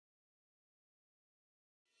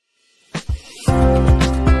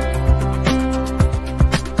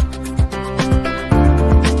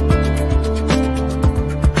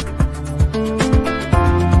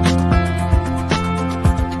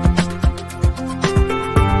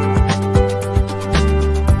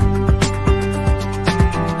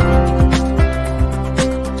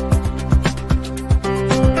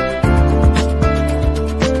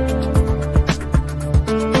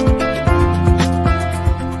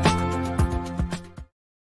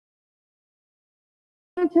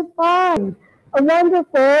to find a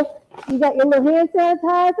wonderful, you got your little hand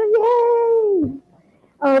sanitizer, yay!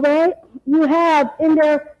 All right, you have in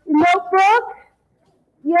their notebook,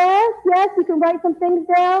 yes, you can write some things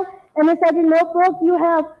down, and inside your notebook you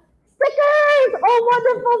have stickers, oh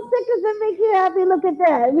wonderful stickers that make you happy, look at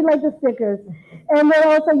that, we like the stickers. And then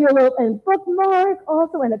also your little bookmark,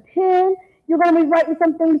 also and a pen. You're going to be writing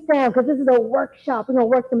some things down because this is a workshop. We're going to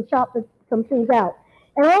work some things out.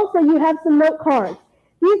 And also you have some note cards.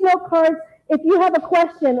 These note cards, if you have a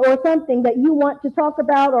question or something that you want to talk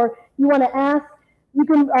about or you want to ask, you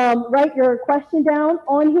can write your question down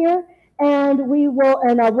on here, and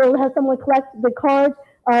we'll have someone collect the cards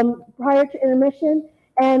prior to intermission,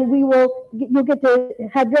 and you'll get to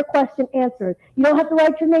have your question answered. You don't have to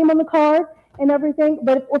write your name on the card and everything,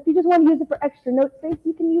 but if you just want to use it for extra note space,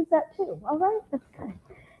 you can use that too. All right, that's good.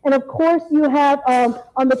 And of course, you have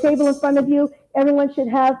on the table in front of you, everyone should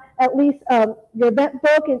have at least your event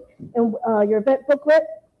book and your event booklet.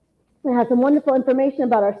 It has some wonderful information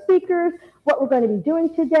about our speakers, what we're going to be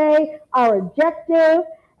doing today, our objective,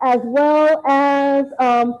 as well as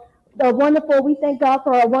we thank God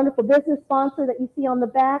for our wonderful business sponsor that you see on the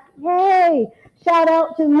back. Yay! Shout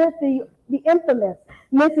out to the infamous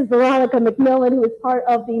Mrs. Veronica McMillan, who is part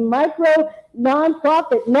of the Micro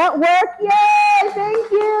Nonprofit Network. Yay!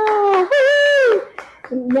 Thank you! Woo!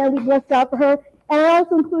 And then we bless God for her. And I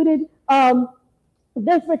also included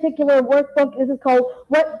this particular workbook. This is called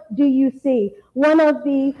 "What Do You See?" One of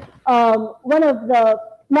the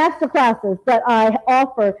master classes that I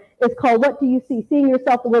offer is called "What Do You See?" Seeing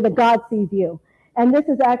yourself the way that God sees you. And this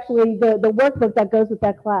is actually the workbook that goes with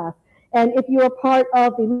that class. And if you are part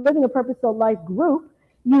of the Living a Purposeful Life group,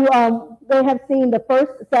 they have seen the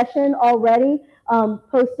first session already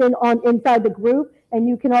posted inside the group, and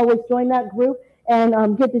you can always join that group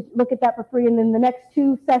and get to look at that for free. And then the next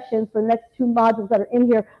two sessions for the next two modules that are in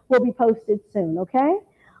here will be posted soon, okay?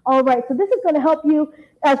 All right, so this is going to help you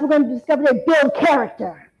as we're going to discover today, build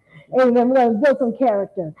character. Amen. We're going to build some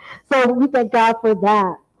character. So we thank God for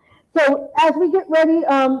that. So as we get ready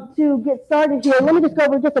to get started here, let me just go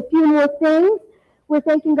over just a few more things. We're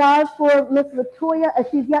thanking God for Miss Latoya as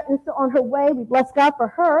she's yet on her way. We bless God for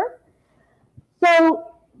her.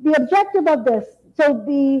 So the objective of this, so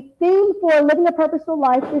the theme for Living a Purposeful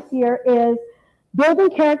Life this year is building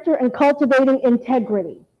character and cultivating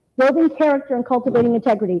integrity. Building character and cultivating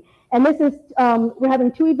integrity. And this is, we're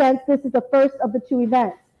having two events. This is the first of the two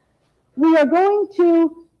events. We are going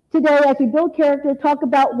to, today, as we build character, talk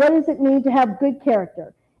about what does it mean to have good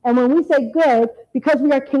character. And when we say good, because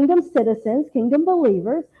we are kingdom citizens, kingdom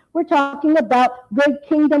believers, we're talking about good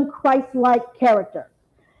kingdom Christ-like character.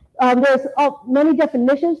 There's many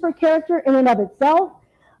definitions for character in and of itself.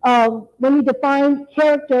 When we define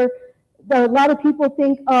character, a lot of people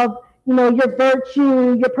think of, your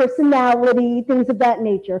virtue, your personality, things of that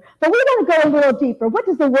nature. But we want to go a little deeper. What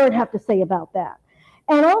does the word have to say about that?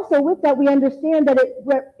 And also with that, we understand that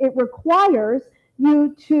it requires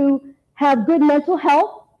you to have good mental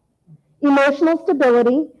health, emotional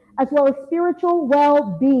stability, as well as spiritual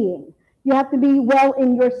well-being. You have to be well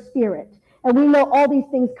in your spirit. And we know all these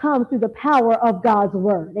things come through the power of God's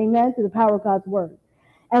word. Amen? Through the power of God's word.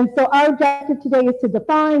 And so our objective today is to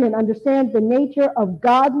define and understand the nature of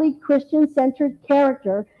godly Christian-centered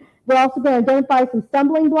character. We're also going to identify some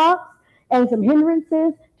stumbling blocks and some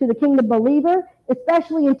hindrances to the kingdom believer,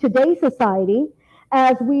 especially in today's society,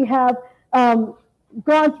 as we have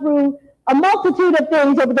gone through a multitude of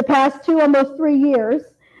things over the past almost 3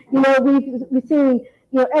 years. We've seen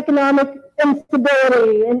economic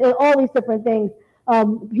instability and all these different things.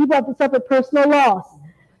 People have to suffer personal loss.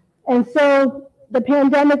 And so the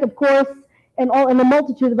pandemic, of course, and the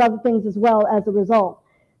multitude of other things as well as a result.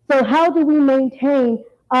 So how do we maintain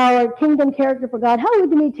our kingdom character for God? How do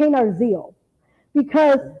we maintain our zeal?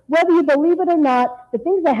 Because whether you believe it or not, the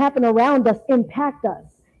things that happen around us impact us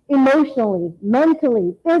emotionally,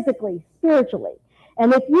 mentally, physically, spiritually.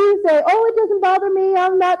 And if you say, oh, it doesn't bother me,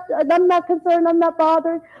 I'm not concerned, I'm not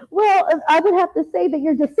bothered, well, I would have to say that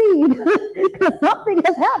you're deceived because something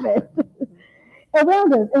has happened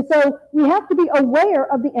around us. And so we have to be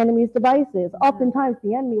aware of the enemy's devices. Oftentimes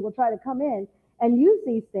the enemy will try to come in and use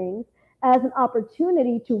these things as an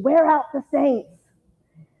opportunity to wear out the saints.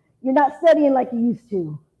 You're not studying like you used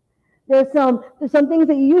to. There's some things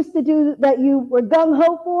that you used to do that you were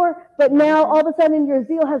gung-ho for, but now all of a sudden your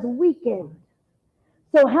zeal has weakened.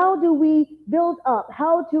 So how do we build up?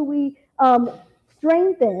 How do we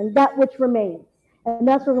strengthen that which remains? And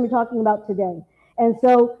that's what we're going to be talking about today. And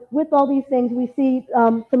so with all these things, we see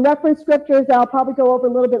some reference scriptures that I'll probably go over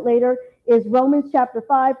a little bit later is Romans chapter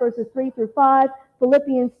 5, verses 3 through 5,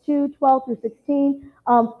 Philippians 2, 12 through 16,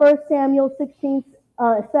 1 Samuel 16,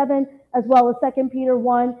 7, as well as 2 Peter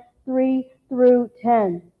 1, 3 through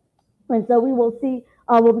 10. And so we will see,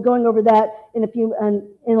 we'll be going over that in a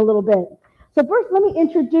little bit. So first, let me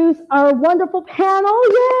introduce our wonderful panel.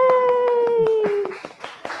 Yay!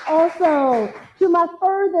 Also, to my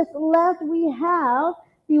furthest left, we have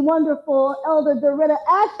the wonderful Elder Doretta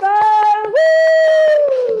Ashford.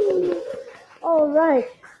 Woo! All right.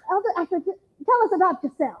 Elder Ashford, tell us about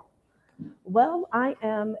yourself. Well, I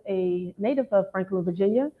am a native of Franklin,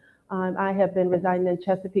 Virginia. I have been residing in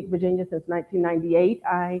Chesapeake, Virginia since 1998.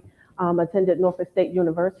 I attended Norfolk State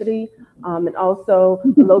University and also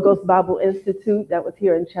the Logos Bible Institute that was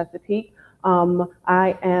here in Chesapeake.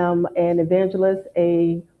 I am an evangelist,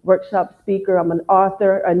 a workshop speaker. I'm an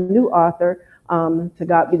author, a new author. To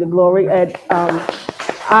God be the glory. And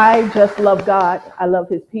I just love God. I love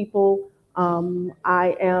his people.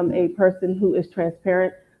 I am a person who is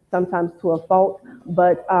transparent, sometimes to a fault,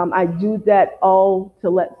 but I do that all to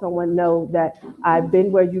let someone know that I've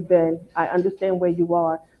been where you've been. I understand where you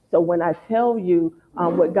are. So when I tell you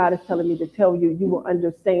what God is telling me to tell you, you will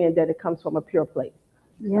understand that it comes from a pure place.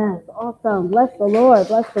 Yes, awesome. Bless the Lord.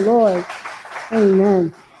 Bless the Lord.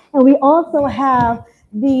 Amen. And we also have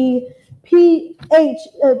the PhD,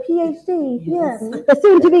 yes, the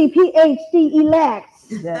soon-to-be PhD elect,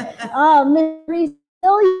 Yes. Miss Reese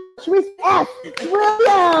F.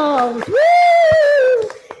 Williams. Woo!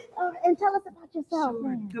 And tell us about yourself.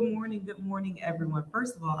 Sure. Good morning, everyone.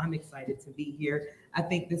 First of all, I'm excited to be here. I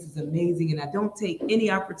think this is amazing, and I don't take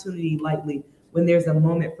any opportunity lightly when there's a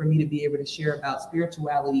moment for me to be able to share about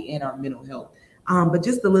spirituality and our mental health. But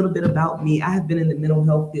just a little bit about me. I have been in the mental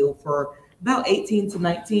health field for about 18 to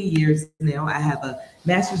 19 years now. I have a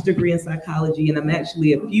master's degree in psychology, and I'm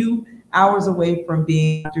actually a few hours away from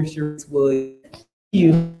being Dr. Sharice Wood.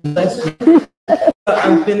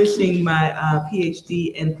 I'm finishing my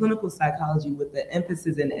PhD in clinical psychology with an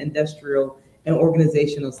emphasis in industrial and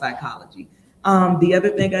organizational psychology. The other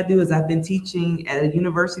thing I do is I've been teaching at a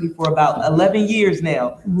university for about 11 years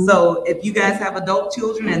now. Mm-hmm. So if you guys have adult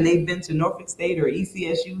children and they've been to Norfolk State or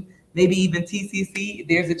ECSU, maybe even TCC,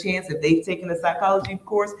 there's a chance if they've taken a psychology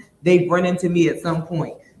course, they've run into me at some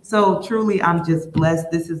point. So truly, I'm just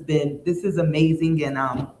blessed. This is amazing, and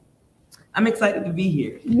I'm excited to be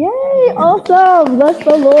here. Yay, awesome. Bless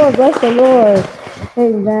the Lord, bless the Lord.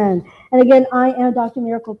 Amen. And again, I am Dr.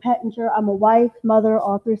 Miracle Pettinger. I'm a wife, mother,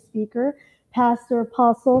 author, speaker, pastor,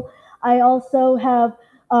 apostle. I also have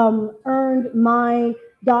earned my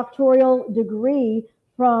doctoral degree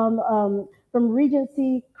from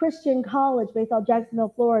Regency Christian College based out of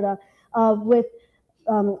Jacksonville, Florida, with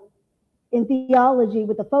in theology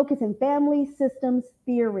with a focus in family systems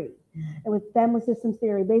theory. And with family systems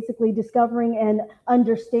theory, basically discovering and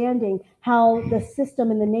understanding how the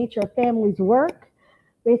system and the nature of families work.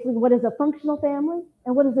 Basically, what is a functional family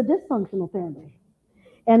and what is a dysfunctional family?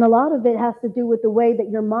 And a lot of it has to do with the way that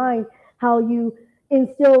your mind, how you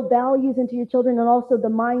instill values into your children, and also the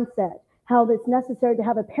mindset, how it's necessary to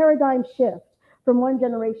have a paradigm shift from one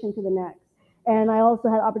generation to the next. And I also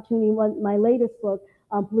had opportunity, my latest book,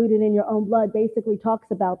 Polluted in Your Own Blood, basically talks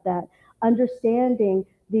about that, understanding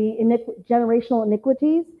the generational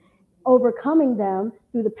iniquities, overcoming them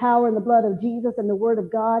through the power and the blood of Jesus and the word of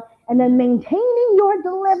God, and then maintaining your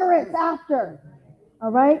deliverance after.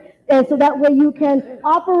 All right? And so that way you can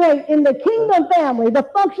operate in the kingdom family, the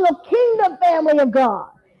functional kingdom family of God,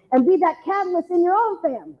 and be that catalyst in your own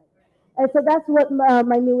family. And so that's what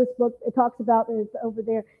my newest book it talks about, and it's over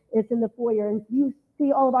there. It's in the foyer. And you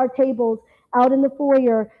see all of our tables out in the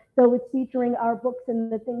foyer. So it's featuring our books and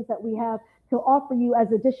the things that we have to offer you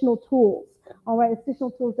as additional tools. All right,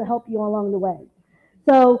 additional tools to help you along the way.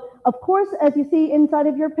 So, of course, as you see inside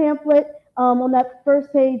of your pamphlet, on that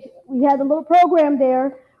first page, we had a little program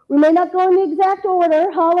there. We may not go in the exact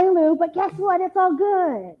order, hallelujah, but guess what? It's all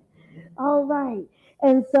good. All right.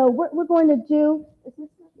 And so what we're going to do, is this,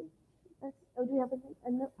 do we have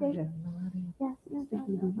a note date? Yes.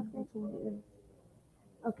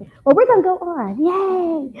 Okay. Well, we're going to go on.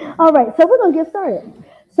 Yay. All right. So we're going to get started.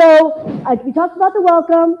 So we talked about the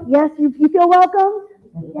welcome. Yes, you feel welcome?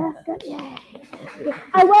 Yes, good. Yay.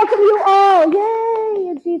 I welcome you all. Yay,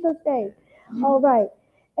 in Jesus' name. All right.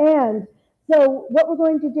 And so what we're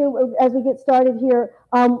going to do as we get started here,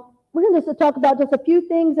 we're going to just talk about just a few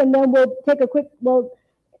things, and then we'll take a quick,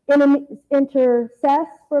 intercess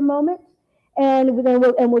for a moment, and then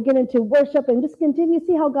we'll get into worship and just continue to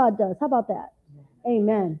see how God does. How about that?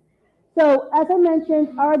 Amen. So as I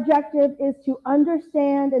mentioned, our objective is to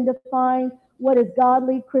understand and define what is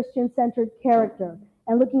godly Christian-centered character.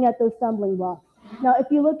 and looking at those stumbling blocks. Now, if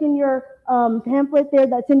you look in your pamphlet there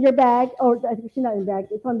that's in your bag, or actually not in your bag,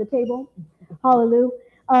 it's on the table. Hallelujah.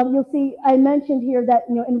 You'll see I mentioned here that,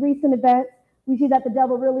 in recent events, we see that the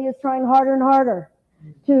devil really is trying harder and harder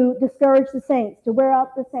to discourage the saints, to wear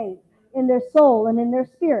out the saints in their soul and in their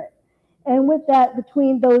spirit. And with that,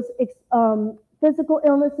 between those physical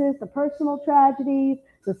illnesses, the personal tragedies,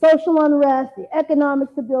 the social unrest, the economic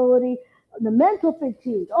stability, the mental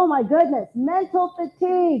fatigue. Oh my goodness, mental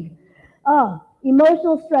fatigue.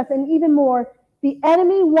 Emotional stress, and even more, the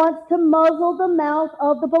enemy wants to muzzle the mouth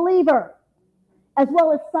of the believer, as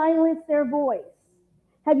well as silence their voice.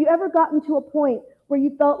 Have you ever gotten to a point where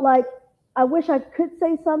you felt like, I wish I could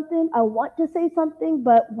say something, I want to say something,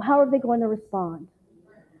 but how are they going to respond?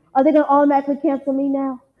 Are they going to automatically cancel me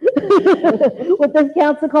now? With this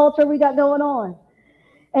cancel culture we got going on.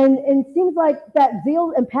 And it seems like that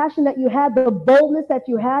zeal and passion that you had, the boldness that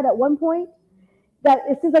you had at one point, that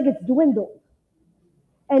it seems like it's dwindled.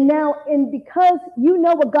 And now, because you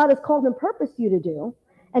know what God has called and purposed you to do,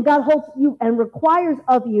 and God holds you and requires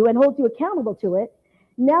of you and holds you accountable to it,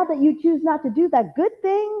 now that you choose not to do that good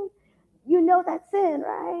thing, you know that's sin,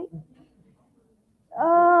 right?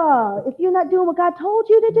 If you're not doing what God told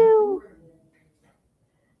you to do.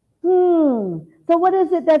 So what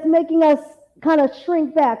is it that's making us kind of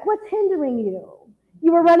shrink back? What's hindering you?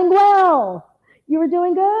 You were running well. You were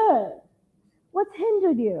doing good. What's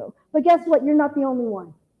hindered you? But guess what? You're not the only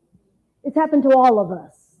one. It's happened to all of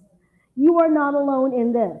us. You are not alone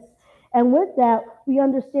in this. And with that, we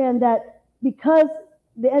understand that because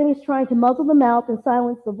the enemy is trying to muzzle the mouth and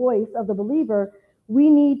silence the voice of the believer, we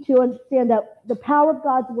need to understand that the power of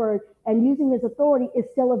God's word and using his authority is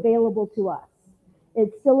still available to us.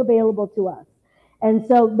 It's still available to us. And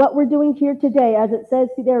so what we're doing here today, as it says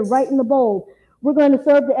there right in the bold, we're going to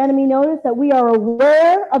serve the enemy notice that we are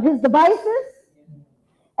aware of his devices,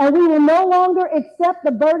 and we will no longer accept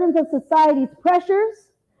the burdens of society's pressures.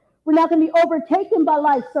 We're not going to be overtaken by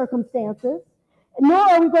life circumstances, nor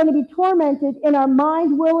are we going to be tormented in our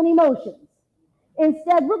mind, will, and emotions.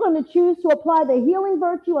 Instead, we're going to choose to apply the healing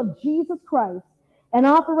virtue of Jesus Christ and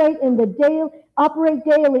operate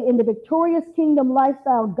daily in the victorious kingdom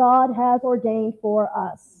lifestyle God has ordained for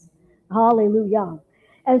us. Hallelujah.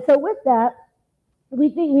 And so with that, we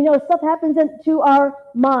know stuff happens to our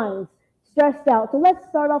minds, stressed out. So let's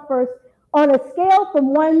start off first on a scale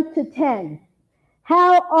from 1 to 10.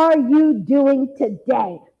 How are you doing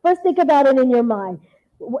today? First, think about it in your mind.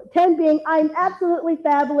 10 being, I'm absolutely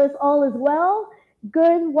fabulous, all is well,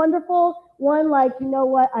 good, wonderful. 1, like, you know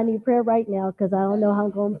what, I need prayer right now because I don't know how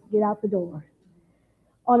I'm going to get out the door.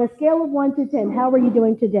 On a scale of 1 to 10, how are you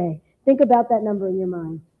doing today? Think about that number in your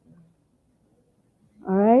mind.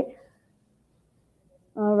 All right?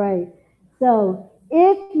 All right. So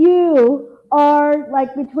if you are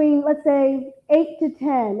like between, let's say, 8 to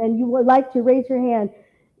 10, and you would like to raise your hand,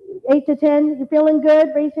 8 to 10, you feeling good?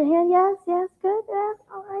 Raise your hand. Yes, good. Yes.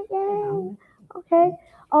 All right, yay. Okay.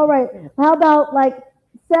 All right. How about like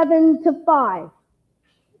 7 to 5?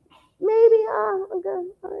 Maybe. I'm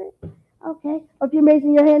good. All right. Okay. Or if you're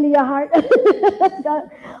raising your hand to your heart.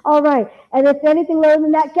 All right. And if anything lower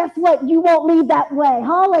than that, guess what? You won't leave that way.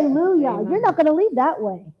 Hallelujah. Amen. You're not going to leave that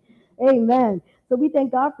way. Amen. So we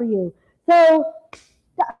thank God for you. So,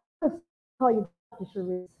 I'll call you Dr.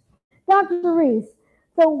 Cherise. Dr. Cherise,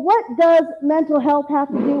 so what does mental health have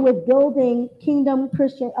to do with building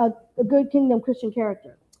a good kingdom Christian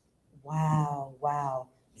character? Wow.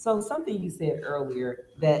 So something you said earlier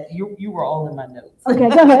that you were all in my notes. Okay,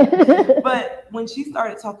 go ahead. But when she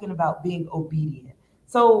started talking about being obedient,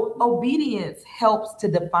 so obedience helps to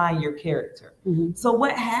define your character. Mm-hmm. So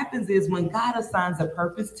what happens is when God assigns a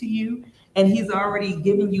purpose to you and he's already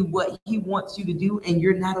given you what he wants you to do and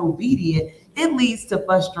you're not obedient, it leads to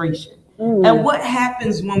frustration. Mm-hmm. And what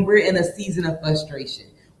happens when we're in a season of frustration?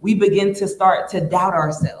 We begin to start to doubt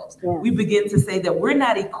ourselves. Yeah. We begin to say that we're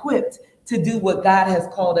not equipped to do what God has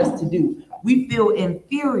called us to do. We feel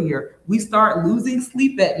inferior. We start losing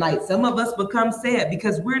sleep at night. Some of us become sad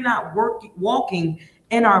because we're not walking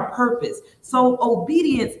in our purpose. So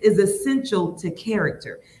obedience is essential to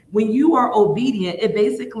character. When you are obedient, it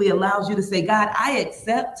basically allows you to say, God, I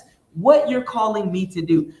accept what you're calling me to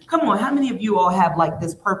do. Come on, how many of you all have like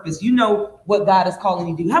this purpose? You know what God is calling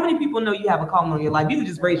you to do. How many people know you have a calling on your life? You can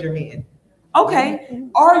just raise your hand. Okay,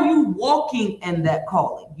 are you walking in that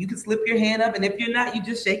calling? You can slip your hand up, and if you're not, you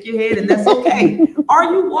just shake your head, and that's okay.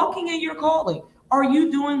 Are you walking in your calling? Are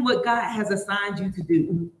you doing what God has assigned you to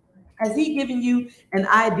do? Has he given you an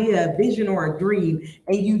idea, a vision, or a dream,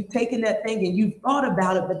 and you've taken that thing and you've thought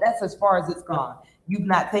about it, but that's as far as it's gone? You've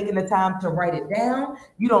not taken the time to write it down.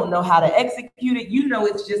 You don't know how to execute it. You know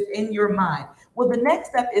it's just in your mind. Well, the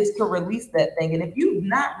next step is to release that thing. And if you've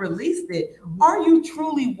not released it, are you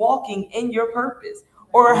truly walking in your purpose?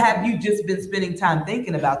 Or have you just been spending time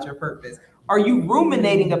thinking about your purpose? Are you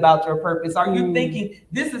ruminating about your purpose? Are you thinking,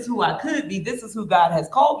 this is who I could be, this is who God has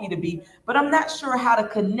called me to be, but I'm not sure how to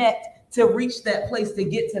connect to reach that place, to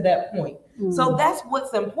get to that point? So that's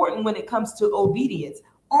what's important when it comes to obedience.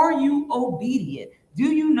 Are you obedient? Do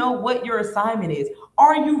you know what your assignment is?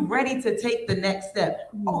 Are you ready to take the next step?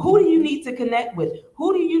 Who do you need to connect with?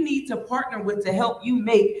 Who do you need to partner with to help you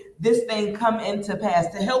make this thing come into pass,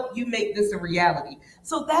 to help you make this a reality?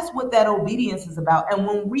 So that's what that obedience is about. And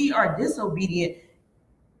when we are disobedient,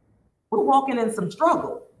 we're walking in some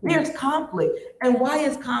struggle. There's conflict. And why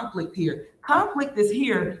is conflict here? Conflict is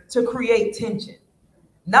here to create tension.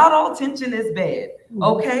 Not all tension is bad,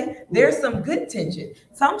 okay? There's some good tension.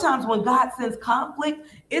 Sometimes when God sends conflict,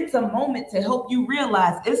 it's a moment to help you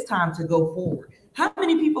realize it's time to go forward. How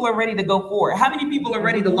many people are ready to go forward? How many people are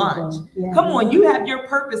ready to launch? Come on, you have your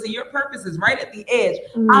purpose, and your purpose is right at the edge.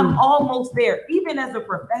 I'm almost there, even as a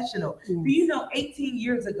professional. Do you know 18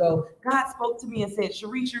 years ago, God spoke to me and said,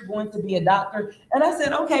 Sharice, you're going to be a doctor. And I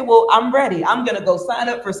said, okay, well, I'm ready. I'm going to go sign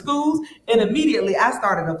up for schools. And immediately I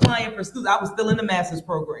started applying for schools. I was still in the master's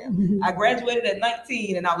program. I graduated at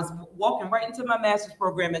 19 and I was walking right into my master's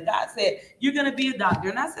program. And God said, you're going to be a doctor.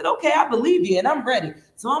 And I said, okay, I believe you and I'm ready.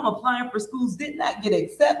 So I'm applying for schools, did not get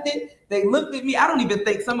accepted. They looked at me. I don't even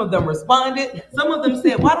think some of them responded. Some of them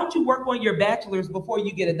said, why don't you work on your bachelor's before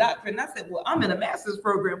you get a doctorate? And I said, well, I'm in a master's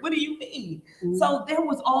program. What do you mean? So there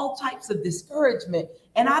was all types of discouragement.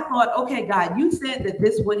 And I thought, okay, God, you said that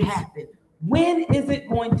this would happen. When is it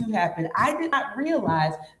going to happen? I did not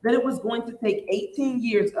realize that it was going to take 18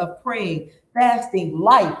 years of praying, fasting,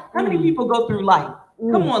 life. How many people go through life?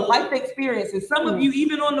 Come on, life experiences. Some of you,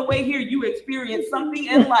 even on the way here, you experienced something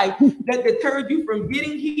in life that deterred you from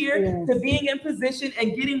getting here to being in position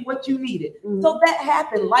and getting what you needed. So that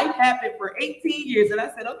happened. Life happened for 18 years. And I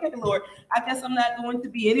said, okay, Lord, I guess I'm not going to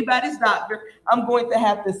be anybody's doctor. I'm going to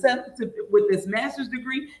have to settle with this master's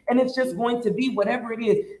degree. And it's just going to be whatever it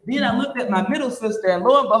is. Then I looked at my middle sister and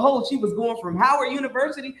lo and behold, she was going from Howard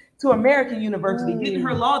University to American University, getting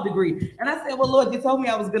her law degree. And I said, well, Lord, you told me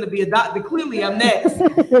I was going to be a doctor. Clearly I'm next.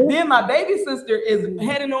 Then my baby sister is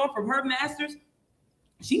heading on from her master's.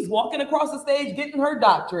 She's walking across the stage getting her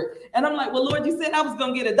doctorate. And I'm like, well, Lord, you said I was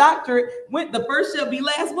going to get a doctorate. When the first shall be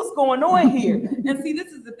last. What's going on here? And see,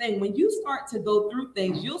 this is the thing. When you start to go through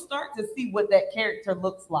things, you'll start to see what that character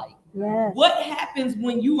looks like. What happens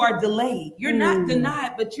when you are delayed? You're not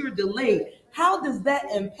denied, but you're delayed. How does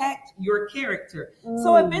that impact your character?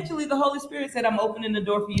 So eventually the Holy Spirit said, I'm opening the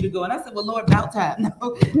door for you to go. And I said, well, Lord, about time.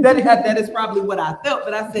 No, that is probably what I felt.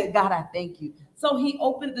 But I said, God, I thank you. So he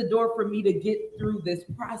opened the door for me to get through this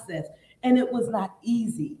process. And it was not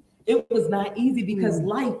easy. It was not easy because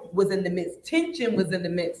life was in the midst. Tension was in the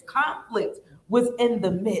midst. Conflict was in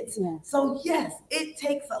the midst. So yes, it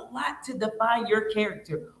takes a lot to define your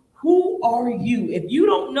character. Who are you? If you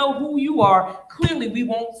don't know who you are, clearly we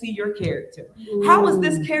won't see your character. How is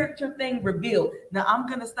this character thing revealed? Now I'm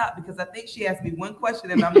going to stop because I think she asked me one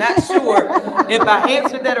question and I'm not sure if I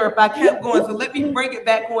answered that or if I kept going. So let me bring it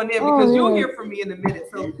back on in because you'll hear from me in a minute.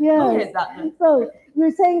 So go ahead, Doctor. So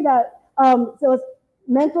you're saying that so it's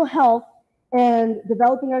mental health and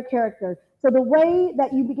developing our character. So the way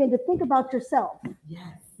that you begin to think about yourself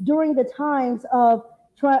during the times of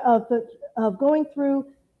going through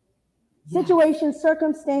situations,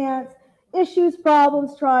 circumstance, issues,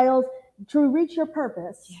 problems, trials, to reach your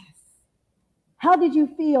purpose. How did you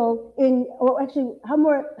feel what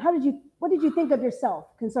did you think of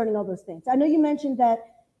yourself concerning all those things? I know you mentioned that,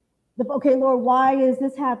 okay, Lord, why is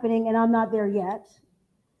this happening and I'm not there yet?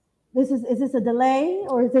 Is this a delay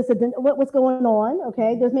or is this what's going on?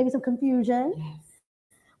 Okay, there's maybe some confusion.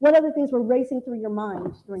 What other things were racing through your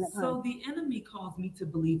mind during that time? So the enemy caused me to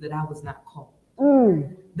believe that I was not called.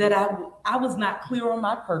 That I was not clear on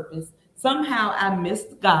my purpose. Somehow I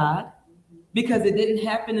missed God because it didn't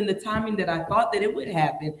happen in the timing that I thought that it would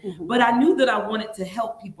happen. But I knew that I wanted to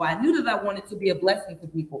help people. I knew that I wanted to be a blessing to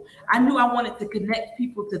people. I knew I wanted to connect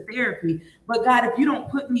people to therapy. But God, if you don't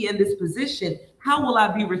put me in this position, how will I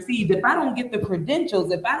be received? If I don't get the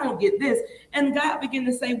credentials, if I don't get this? And God began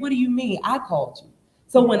to say, what do you mean? I called you.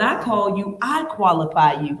 So when I call you, I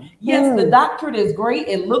qualify you. Yes, the doctorate is great.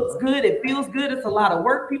 It looks good. It feels good. It's a lot of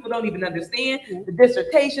work. People don't even understand the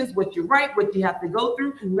dissertations, what you write, what you have to go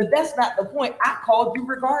through. But that's not the point. I called you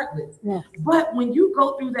regardless. But when you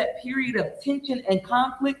go through that period of tension and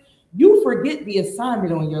conflict, you forget the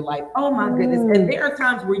assignment on your life. Oh my goodness. And there are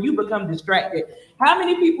times where you become distracted. How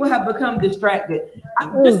many people have become distracted?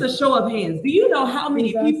 Just a show of hands. Do you know how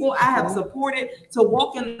many people I have supported to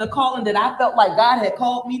walk in the calling that I felt like God had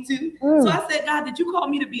called me to? So I said, God, did you call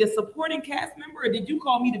me to be a supporting cast member, or did you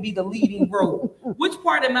call me to be the leading role? Which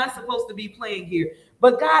part am I supposed to be playing here?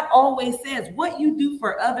 But God always says, what you do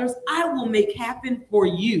for others, I will make happen for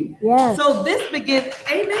you. Yes. So this begins,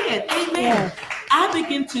 amen, amen. Yes. I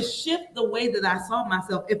begin to shift the way that I saw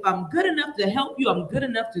myself. If I'm good enough to help you, I'm good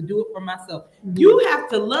enough to do it for myself. You have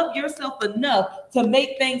to love yourself enough to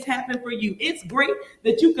make things happen for you. It's great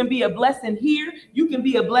that you can be a blessing here. You can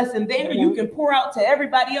be a blessing there. You can pour out to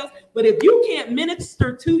everybody else. But if you can't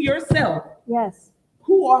minister to yourself, yes,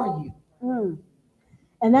 who are you?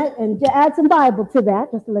 And to add some Bible to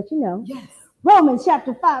that, just to let you know. Yes. Romans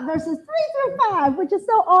chapter 5, verses 3 through 5, which is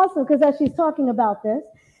so awesome because as she's talking about this,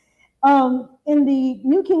 in the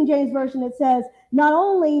New King James Version, it says, not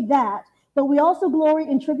only that, but we also glory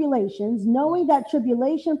in tribulations, knowing that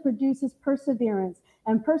tribulation produces perseverance,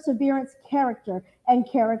 and perseverance, character, and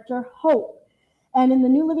character, hope. And in the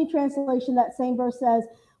New Living Translation, that same verse says,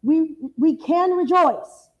 we can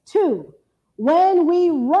rejoice, too, when we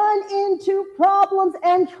run into problems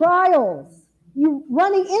and trials. You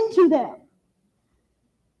running into them.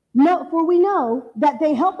 No, for we know that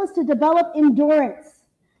they help us to develop endurance.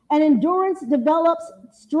 And endurance develops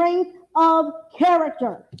strength of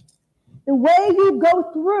character. The way you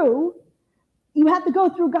go through, you have to go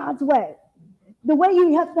through God's way. The way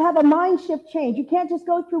you have to have a mind shift change. You can't just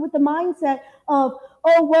go through with the mindset of,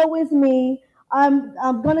 oh, woe is me. I'm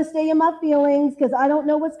going to stay in my feelings because I don't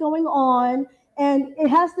know what's going on. And it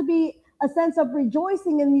has to be a sense of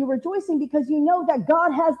rejoicing, and you're rejoicing because you know that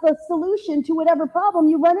God has the solution to whatever problem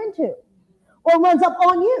you run into or runs up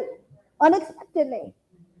on you unexpectedly.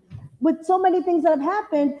 With so many things that have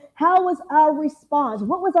happened, how was our response?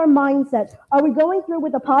 What was our mindset? Are we going through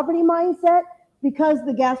with a poverty mindset? Because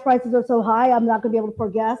the gas prices are so high, I'm not going to be able to pour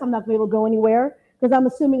gas. I'm not going to be able to go anywhere because I'm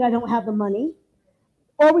assuming I don't have the money.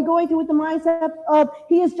 Or are we going through with the mindset of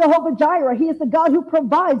He is Jehovah Jireh. He is the God who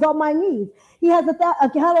provides all my needs. He has a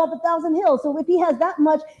cattle of 1,000 hills. So if He has that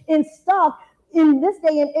much in stock in this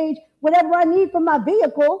day and age, whatever I need from my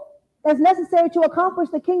vehicle that's necessary to accomplish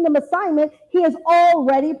the kingdom assignment, He has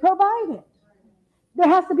already provided. There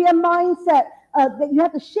has to be a mindset that you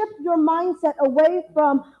have to shift your mindset away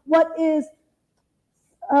from what is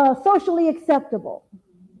socially acceptable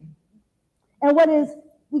and what is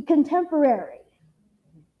contemporary.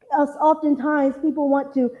 Oftentimes people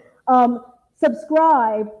want to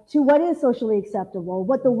subscribe to what is socially acceptable,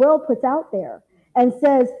 what the world puts out there, and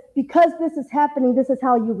says, because this is happening, this is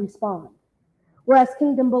how you respond. Whereas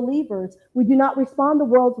kingdom believers, we do not respond the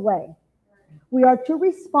world's way. We are to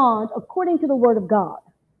respond according to the word of God.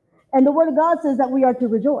 And the word of God says that we are to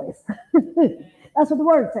rejoice. That's what the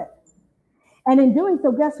word says. And in doing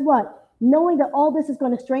so, guess what? Knowing that all this is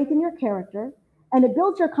going to strengthen your character, and it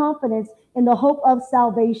builds your confidence in the hope of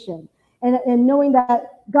salvation, and knowing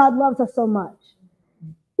that God loves us so much.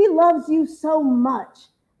 He loves you so much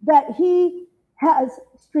that He has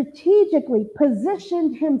strategically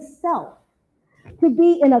positioned Himself to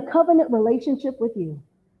be in a covenant relationship with you.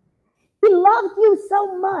 He loves you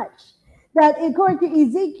so much that according to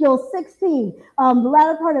Ezekiel 16, the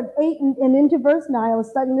latter part of 8 and into verse 9, I was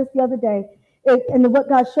studying this the other day, and what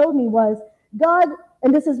God showed me was God,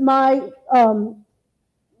 and this is my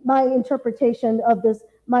interpretation of this,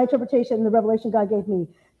 my interpretation of the revelation God gave me.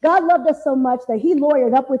 God loved us so much that He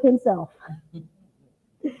lawyered up with Himself.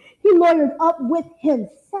 He lawyered up with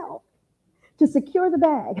Himself to secure the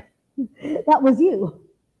bag. That was you.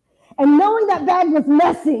 And knowing that bag was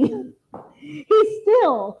messy, He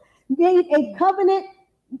still made a covenant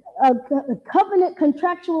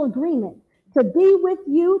contractual agreement to be with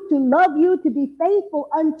you, to love you, to be faithful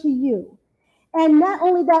unto you. And not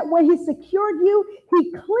only that, when He secured you,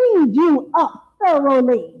 He cleaned you up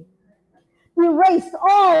thoroughly. He erased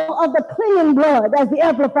all of the clinging blood, as the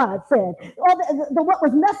Amplified said. All the what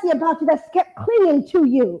was messy about you that kept clinging to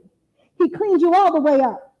you. He cleaned you all the way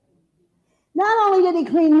up. Not only did He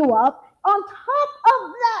clean you up, on top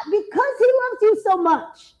of that, because He loves you so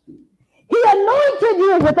much, He anointed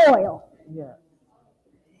you with oil. Yeah.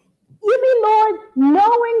 You mean, Lord,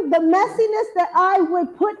 knowing the messiness that I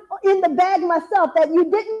would put in the bag myself, that you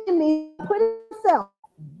didn't give me, put it yourself.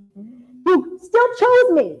 You still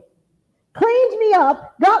chose me, cleaned me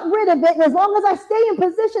up, got rid of it, and as long as I stay in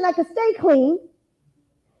position, I can stay clean.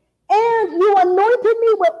 And you anointed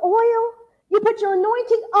me with oil. You put your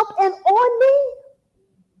anointing up and on me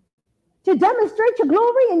to demonstrate your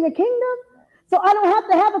glory and your kingdom. So I don't have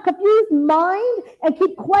to have a confused mind and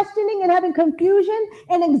keep questioning and having confusion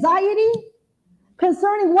and anxiety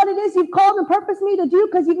concerning what it is you've called and purposed me to do,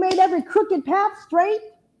 because you've made every crooked path straight.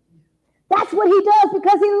 That's what he does,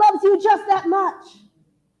 because he loves you just that much.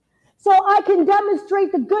 So I can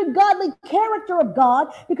demonstrate the good, godly character of God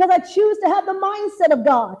because I choose to have the mindset of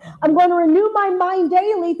God. I'm going to renew my mind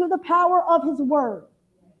daily through the power of his word.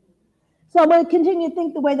 So I'm going to continue to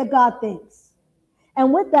think the way that God thinks.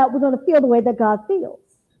 And with that, we're going to feel the way that God feels.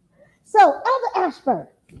 So, Elder Ashford,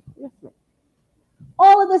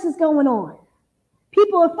 all of this is going on.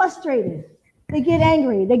 People are frustrated. They get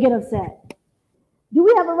angry. They get upset. Do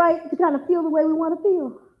we have a right to kind of feel the way we want to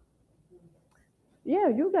feel? Yeah,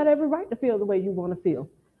 you got every right to feel the way you want to feel.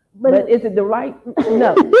 But is it the right?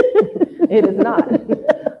 No, it is not.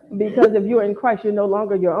 Because if you're in Christ, you're no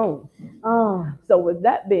longer your own. Oh. So with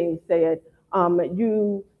that being said,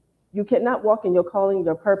 you cannot walk in your calling,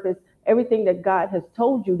 your purpose, everything that God has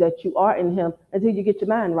told you that you are in him until you get your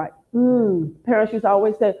mind right. Parents used to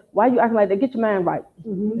always say, why you acting like that? Get your mind right.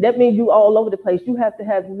 That means you all over the place. You have to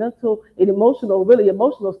have mental and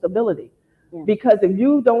emotional stability. Yeah. Because if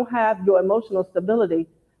you don't have your emotional stability,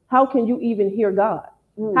 how can you even hear God?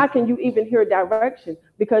 How can you even hear direction?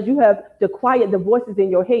 Because you have to quiet the voices in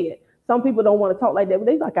your head. Some people don't want to talk like that. But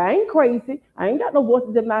they're like, I ain't crazy. I ain't got no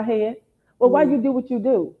voices in my head. Well, why you do what you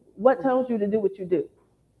do? What tells you to do what you do?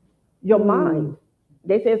 Your mind.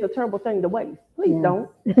 They say it's a terrible thing to waste. Please don't.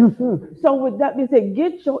 So with that being said,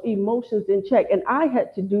 get your emotions in check. And I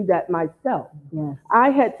had to do that myself. Yes. I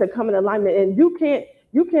had to come in alignment. And you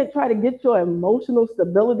can't try to get your emotional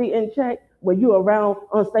stability in check when you're around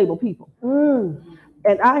unstable people.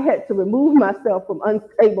 And I had to remove myself from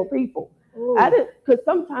unstable people. I didn't, because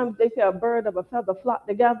sometimes they say a bird of a feather flock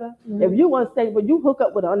together. If you unstable, you hook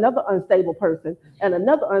up with another unstable person and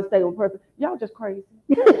another unstable person. Y'all just crazy.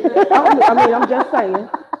 I'm just saying,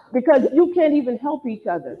 because you can't even help each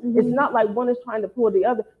other. It's not like one is trying to pull the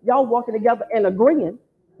other. Y'all walking together and agreeing,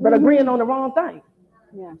 but agreeing on the wrong thing.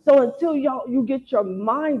 Yeah. So until you get your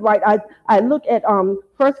mind right, I look at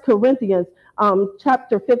 1 Corinthians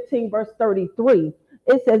chapter 15 verse 33.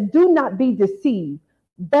 It says, "Do not be deceived.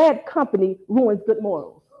 Bad company ruins good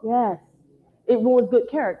morals." Yes. It ruins good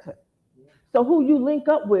character. So who you link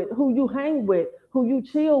up with, who you hang with, who you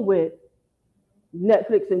chill with,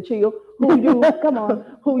 Netflix and chill, who you come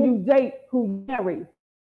on, who you date, who you marry,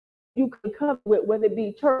 you can come with, whether it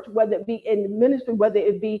be church, whether it be in the ministry, whether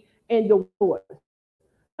it be in the wars.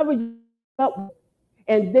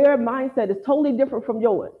 And their mindset is totally different from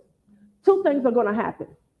yours. Two things are going to happen.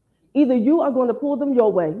 Either you are going to pull them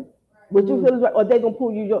your way, which you feel is right, or they're going to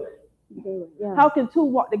pull you your way. Yeah. How can two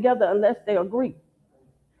walk together unless they agree?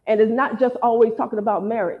 And it's not just always talking about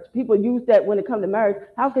marriage. People use that when it comes to marriage.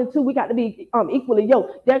 How can two? We got to be equally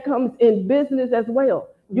yoked. That comes in business as well.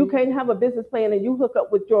 You can't have a business plan and you hook up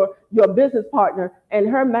with your business partner and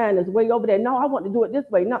her mind is way over there. No, I want to do it this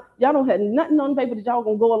way. No, y'all don't have nothing on paper that y'all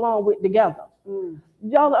gonna go along with together.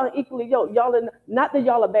 Y'all are equally yoked. Y'all are not that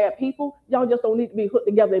y'all are bad people. Y'all just don't need to be hooked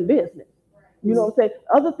together in business. You know what I'm saying?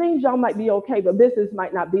 Other things y'all might be okay, but business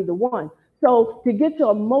might not be the one. So to get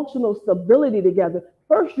your emotional stability together,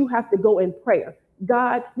 first you have to go in prayer.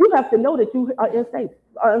 God, you have to know that you are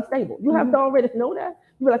unstable. You have to already know that.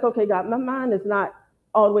 You're like, okay, God, my mind is not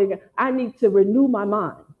all the way again. I need to renew my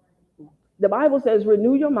mind. The Bible says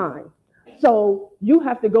renew your mind. So you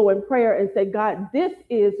have to go in prayer and say, God, this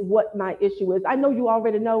is what my issue is. I know you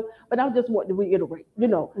already know, but I just want to reiterate,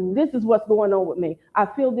 this is what's going on with me. I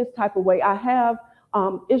feel this type of way. I have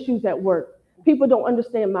issues at work. People don't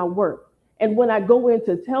understand my work. And when I go in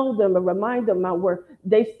to tell them and remind them my work,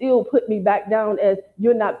 they still put me back down as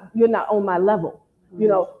you're not on my level,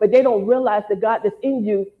 but they don't realize the God that's in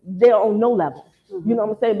you, they're on no level. You know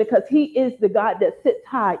what I'm saying? Because he is the God that sits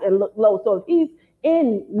high and looks low. So if he's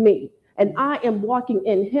in me and I am walking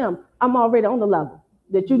in him, I'm already on the level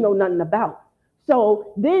that you know nothing about.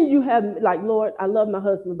 So then you have like, Lord, I love my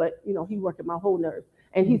husband, but he's working my whole nerves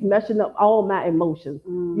and he's messing up all my emotions.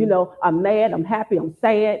 I'm mad, I'm happy, I'm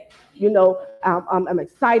sad, I'm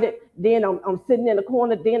excited. Then I'm sitting in the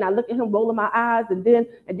corner. Then I look at him rolling my eyes and then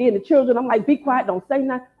the children, I'm like, be quiet, don't say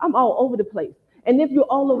nothing. I'm all over the place. And if you're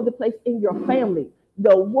all over the place in your family,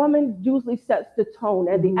 the woman usually sets the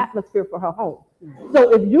tone and the atmosphere for her home. So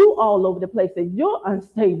if you all over the place and you're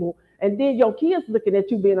unstable, and then your kids looking at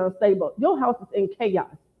you being unstable, your house is in chaos.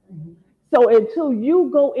 So until you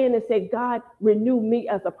go in and say, God, renew me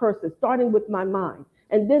as a person, starting with my mind,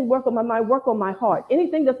 and then work on my mind, work on my heart.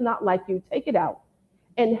 Anything that's not like you, take it out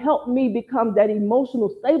and help me become that emotional,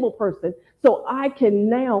 stable person so I can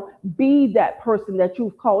now be that person that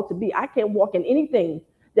you've called to be. I can't walk in anything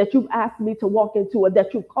that you've asked me to walk into or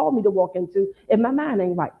that you've called me to walk into if my mind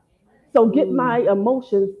ain't right. So get my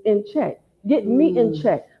emotions in check. Get me in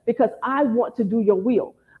check because I want to do your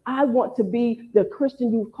will. I want to be the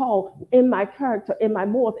Christian you've called in my character, in my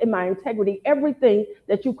morals, in my integrity, everything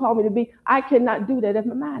that you call me to be. I cannot do that if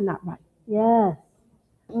my mind not right. Yes.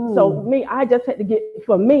 So I had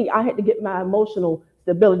to get my emotional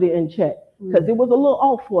stability in check because it was a little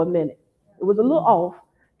off for a minute. It was a little off.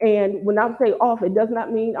 And when I say off, it does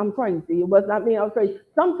not mean I'm crazy. It does not mean I'm crazy.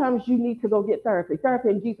 Sometimes you need to go get therapy. Therapy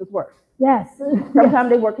and Jesus work. Yes. Sometimes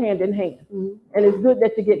they work hand in hand. And it's good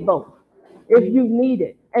that you get both if you need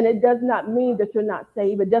it. And it does not mean that you're not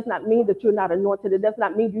saved. It does not mean that you're not anointed. It does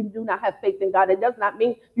not mean you do not have faith in God. It does not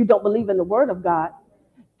mean you don't believe in the word of God.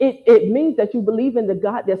 It means that you believe in the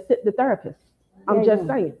God that sent the therapist. I'm just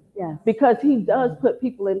saying. Yes. Because he does put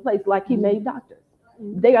people in place like he made doctors.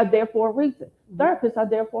 They are there for a reason. Therapists are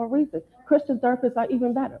there for a reason. Christian therapists are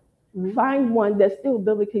even better. Find one that's still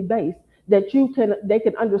biblically based, that they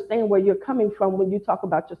can understand where you're coming from when you talk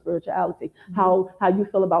about your spirituality, how you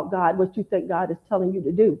feel about God, what you think God is telling you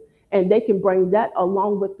to do. And they can bring that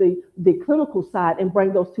along with the clinical side and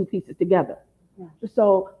bring those two pieces together. Yeah.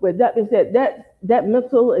 So with that being said, that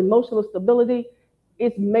mental, emotional stability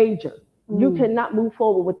is major. You cannot move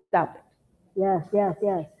forward without it. Yes, yes,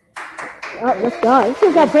 yes. Oh, let's go. Let's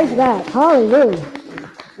give God praise for that. Hallelujah.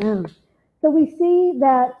 Yeah. So we see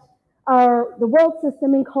that the world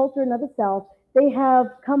system and culture and of itself, they have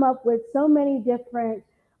come up with so many different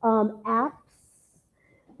apps,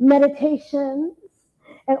 meditations,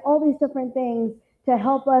 and all these different things to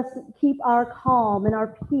help us keep our calm and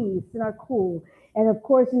our peace and our cool. And of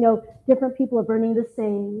course, different people are burning the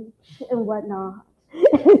sage and whatnot.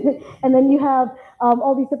 And then you have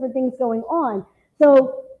all these different things going on.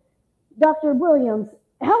 So, Dr. Williams,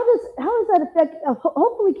 how does that affect?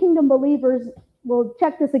 Hopefully, kingdom believers will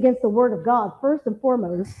check this against the Word of God first and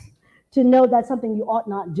foremost to know that's something you ought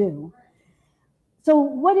not do. So,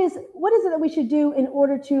 what is it that we should do in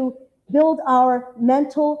order to build our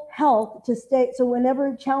mental health to stay? So,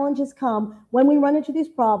 whenever challenges come, when we run into these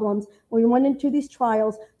problems, when we run into these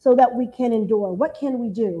trials, so that we can endure, what can we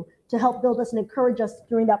do to help build us and encourage us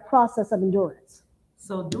during that process of endurance?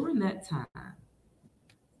 So during that time,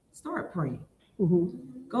 start praying.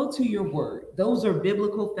 Go to your word. Those are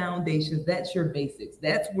biblical foundations. That's your basics.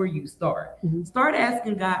 That's where you start. Start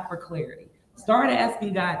asking God for clarity. Start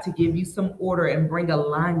asking God to give you some order and bring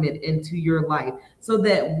alignment into your life so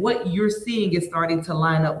that what you're seeing is starting to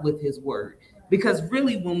line up with his word. Because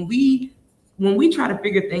really, when we try to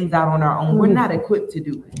figure things out on our own, we're not equipped to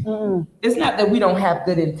do it. It's not that we don't have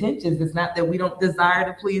good intentions. It's not that we don't desire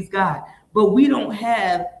to please God, but we don't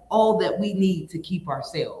have all that we need to keep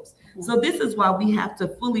ourselves. So this is why we have to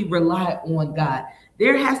fully rely on God.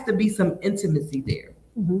 There has to be some intimacy there.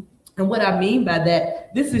 And what I mean by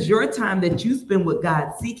that, this is your time that you spend with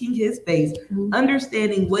God, seeking his face,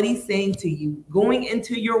 understanding what he's saying to you, going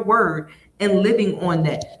into your word and living on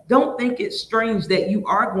that. Don't think it's strange that you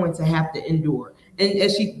are going to have to endure. And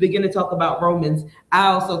as she began to talk about Romans, I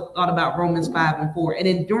also thought about Romans 5:4. And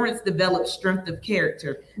endurance develops strength of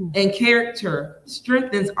character, and character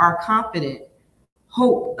strengthens our confident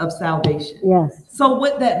hope of salvation. Yes. So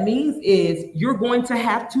what that means is you're going to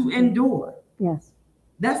have to endure. Yes.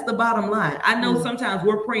 That's the bottom line. I know sometimes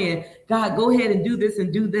we're praying, God, go ahead and do this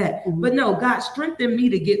and do that. But no, God, strengthen me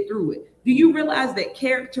to get through it. Do you realize that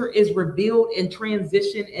character is revealed in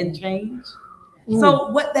transition and change?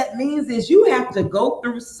 So what that means is you have to go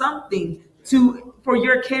through something for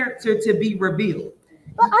your character to be revealed.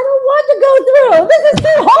 But I don't want to go through. This is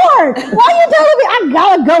too hard. Why are you telling me I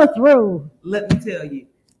gotta go through? Let me tell you.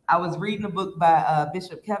 I was reading a book by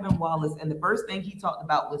Bishop Kevin Wallace, and the first thing he talked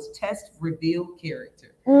about was test, reveal character.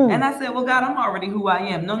 And I said, well, God, I'm already who I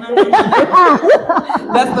am. No. That's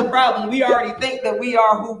the problem. We already think that we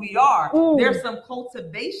are who we are. There's some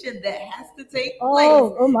cultivation that has to take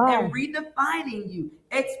place and redefining you.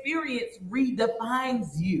 Experience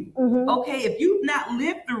redefines you. Okay, if you've not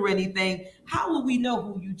lived through anything, how will we know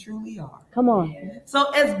who you truly are? Come on.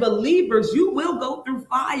 So as believers, you will go through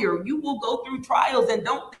fire. You will go through trials, and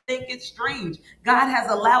don't think it's strange. God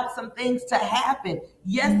has allowed some things to happen.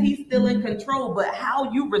 Yes, he's still in control, but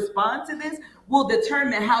how you respond to this will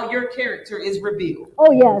determine how your character is revealed.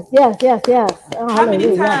 Oh, yes. Oh, how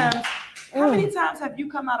many times have you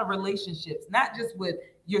come out of relationships, not just with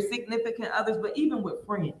your significant others, but even with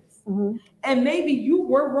friends? And maybe you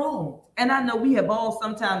were wrong. And I know we have all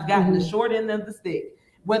sometimes gotten the short end of the stick,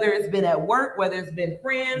 whether it's been at work, whether it's been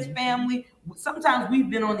friends, family. Sometimes we've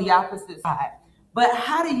been on the opposite side. But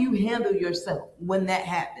how do you handle yourself when that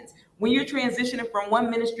happens? when you're transitioning from one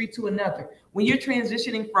ministry to another, when you're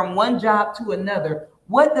transitioning from one job to another,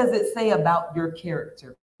 what does it say about your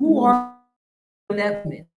character? Who are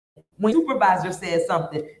you? When supervisor says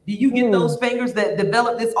something, do you get those fingers that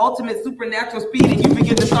develop this ultimate supernatural speed and you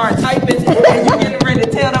begin to start typing and you're getting ready to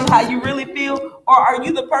tell them how you really feel? Or are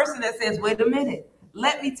you the person that says, wait a minute,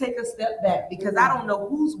 let me take a step back because I don't know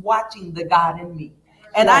who's watching the God in me.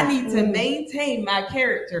 And I need to maintain my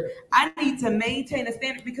character. I need to maintain a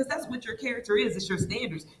standard because that's what your character is. It's your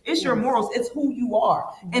standards. It's your morals. It's who you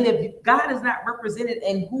are. And if God is not represented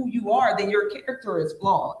in who you are, then your character is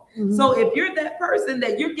flawed. So if you're that person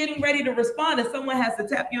that you're getting ready to respond and someone has to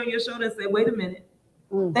tap you on your shoulder and say, wait a minute,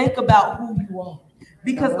 think about who you are.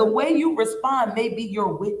 Because the way you respond may be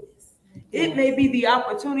your witness. It may be the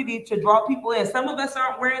opportunity to draw people in. Some of us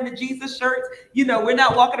aren't wearing the Jesus shirts. You know, we're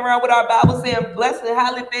not walking around with our Bible saying, blessed and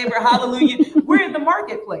highly favored, hallelujah. We're in the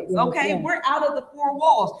marketplace, okay? We're out of the four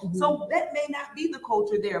walls. So that may not be the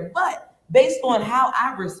culture there. But based on how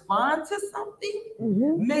I respond to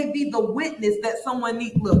something, may be the witness that someone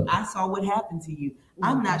needs. Look, I saw what happened to you.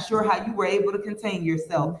 I'm not sure how you were able to contain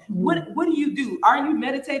yourself. What do you do? Are you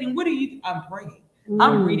meditating? What do you do? I'm praying.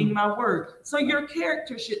 I'm reading my word. So your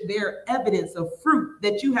character should bear evidence of fruit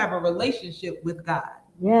that you have a relationship with God.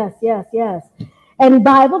 Yes, yes, yes. And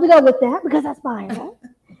Bible to go with that, because that's Bible.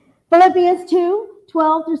 Philippians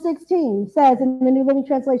 2:12-16 says in the New Living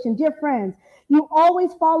Translation, dear friends, you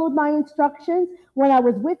always followed my instructions when I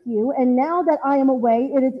was with you, and now that I am away,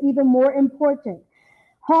 it is even more important.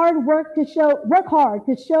 Work hard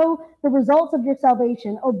to show the results of your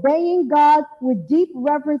salvation, obeying God with deep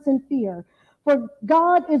reverence and fear. For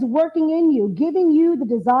God is working in you, giving you the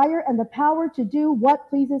desire and the power to do what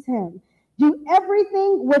pleases him. Do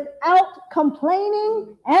everything without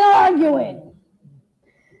complaining and arguing,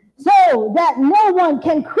 so that no one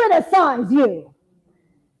can criticize you.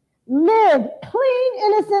 Live clean,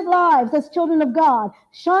 innocent lives as children of God,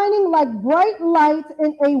 shining like bright lights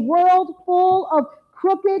in a world full of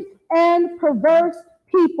crooked and perverse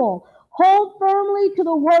people. Hold firmly to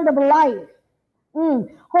the word of life.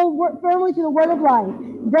 Hold firmly to the word of life.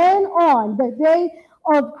 Then on the day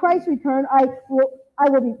of Christ's return, I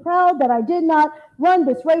will be proud that I did not run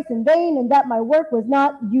this race in vain and that my work was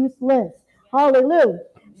not useless. Hallelujah.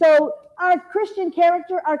 So our Christian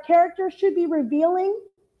character, our character should be revealing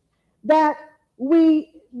that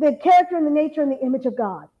the character and the nature and the image of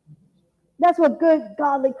God. That's what good,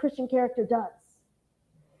 godly Christian character does.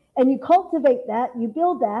 And you cultivate that, you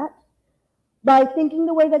build that, by thinking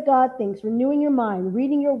the way that God thinks, renewing your mind,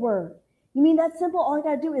 reading your word. You mean that simple? All you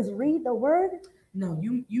got to do is read the word? No,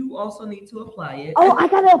 you also need to apply it. Oh, I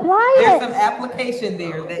got to apply it. There's some application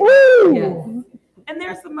there. And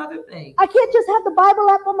there's some other things. I can't just have the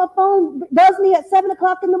Bible app on my phone, buzz me at 7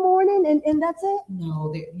 o'clock in the morning, and that's it?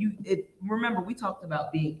 No, remember, we talked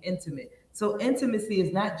about being intimate. So intimacy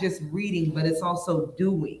is not just reading, but it's also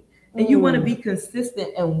doing. And you want to be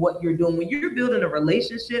consistent in what you're doing. When you're building a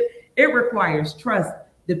relationship, it requires trust,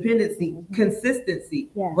 dependency, consistency,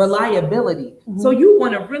 reliability. So you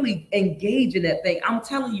want to really engage in that thing. I'm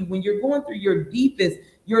telling you, when you're going through your deepest,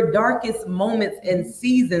 your darkest moments and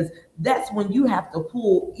seasons, that's when you have to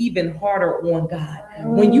pull even harder on God.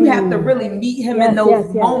 When you have to really meet him in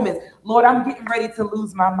those moments. Lord, I'm getting ready to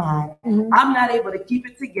lose my mind. I'm not able to keep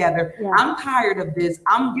it together. I'm tired of this.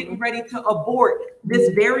 I'm getting ready to abort this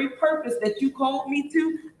very purpose that you called me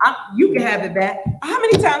to. You can have it back. How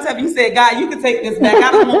many times have you said, God, you can take this back? I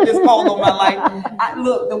don't want this call on my life.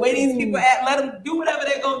 Look, the way these people act, let them do whatever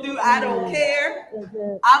they're going to do. I don't care.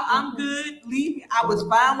 I'm good. Leave me. I was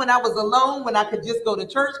fine when I was alone, when I could just go to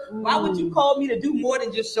church. Why would you call me to do more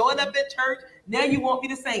than just showing up at church? Now you want me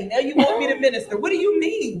to sing. Now you want me to minister. What do you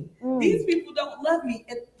mean? These people don't love me.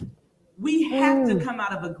 And we have to come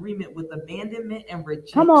out of agreement with abandonment and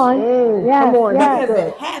rejection. Come on. Come on. Because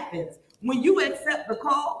it happens. When you accept the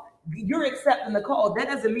call, you're accepting the call. That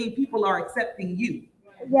doesn't mean people are accepting you.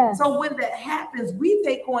 So when that happens, we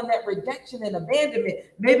take on that rejection and abandonment.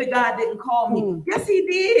 Maybe God didn't call me. Yes, he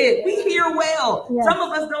did. We hear well. Some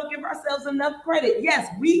of us don't give ourselves enough credit.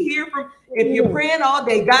 Yes, we hear from, if you're praying all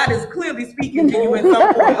day, God is clearly speaking to you at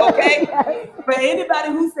some point, okay? For anybody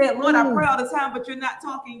who said, Lord, I pray all the time, but you're not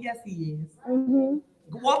talking, yes, he is.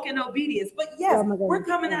 Walk in obedience. But yes, we're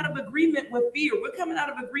coming out of agreement with fear. We're coming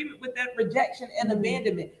out of agreement with that rejection and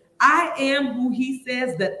abandonment. I am who he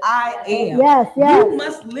says that I am. You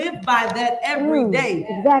must live by that every day.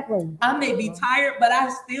 Exactly. I may be tired, but I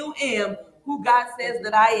still am who God says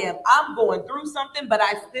that I am. I'm going through something, but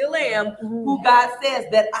I still am who God says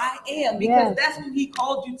that I am, because that's who he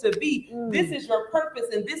called you to be. This is your purpose,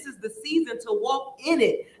 and this is the season to walk in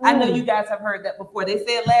it. I know you guys have heard that before. They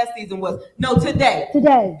said last season was, no, today.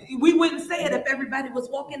 We wouldn't say it if everybody was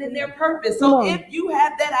walking in their purpose. So if you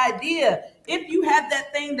have that idea, if you have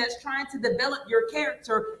that thing that's trying to develop your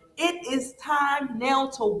character, it is time now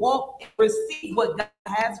to walk and receive what God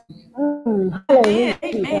has for you.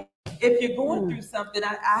 Amen. If you're going through something,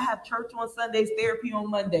 I have church on Sundays, therapy on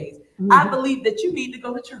Mondays. I believe that you need to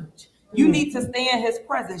go to church. You need to stay in his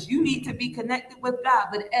presence. You need to be connected with God.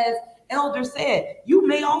 But as Elder said, you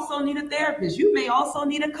may also need a therapist. You may also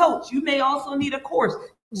need a coach. You may also need a course.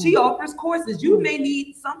 She offers courses. You may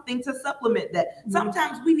need something to supplement that.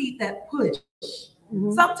 Sometimes we need that push.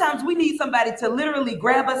 Sometimes we need somebody to literally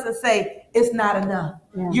grab us and say, it's not enough.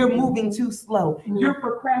 You're moving too slow. You're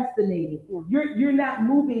procrastinating. You're not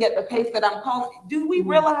moving at the pace that I'm calling. Do we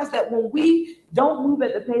realize that when we don't move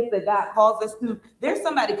at the pace that God calls us to, there's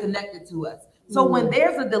somebody connected to us? So when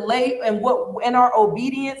there's a delay in our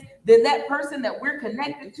obedience, then that person that we're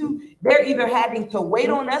connected to, they're either having to wait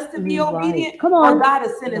on us to be obedient, or God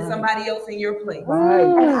is sending somebody else in your place.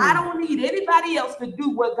 And I don't need anybody else to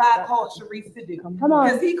do what God called Sharice to do,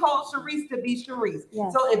 because he called Sharice to be Sharice.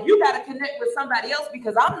 So if you got to connect with somebody else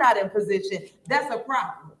because I'm not in position, that's a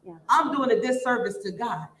problem. I'm doing a disservice to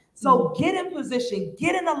God. So get in position,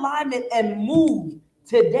 get in alignment, and move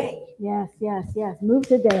today. Yes. Move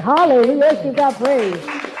today. Hallelujah. Give God praise.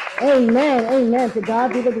 Amen. To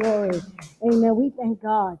God be the glory. Amen. We thank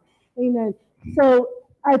God. Amen. So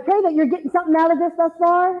I pray that you're getting something out of this thus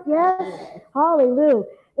far. Yes. Hallelujah.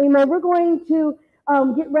 Amen. We're going to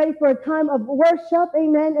get ready for a time of worship.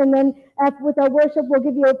 Amen. And then with our worship, we'll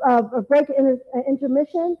give you a break and an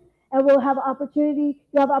intermission. And we'll have opportunity.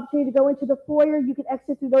 You'll have opportunity to go into the foyer. You can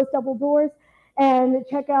exit through those double doors and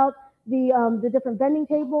check out the different vending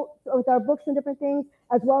tables with our books and different things,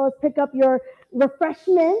 as well as pick up your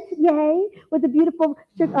refreshment, with the beautiful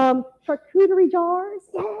charcuterie jars.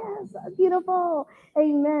 Yes, beautiful.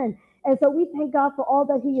 Amen. And so we thank God for all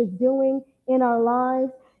that he is doing in our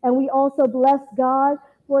lives. And we also bless God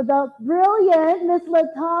for the brilliant Miss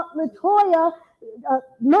Latoya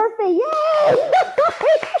Murphy. Yay!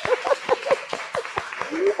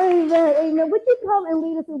 Amen. Would you come and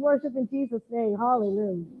lead us in worship in Jesus' name?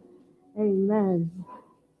 Hallelujah. Amen.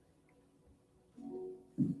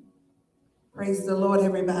 Praise the Lord,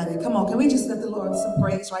 everybody. Come on, can we just give the Lord some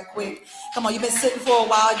praise right quick? Come on, you've been sitting for a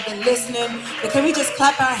while, you've been listening, but can we just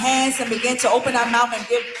clap our hands and begin to open our mouth and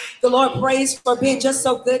give the Lord praise for being just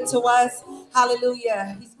so good to us?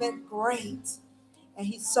 Hallelujah. He's been great, and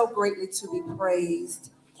he's so greatly to be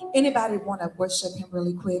praised. Anybody want to worship him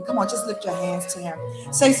really quick? Come on, just lift your hands to him.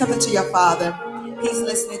 Say something to your Father. He's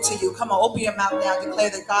listening to you. Come on, open your mouth now. Declare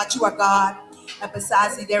that God, you are God, and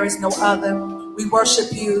besides thee there is no other. We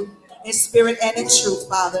worship you in spirit and in truth,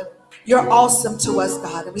 Father. You're awesome to us,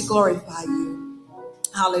 God, and we glorify you.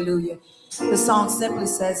 Hallelujah. The song simply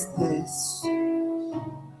says this: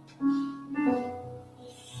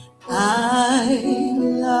 I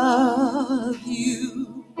love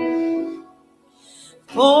you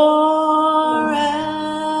forever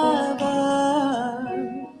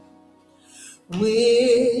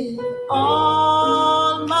with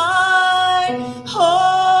all my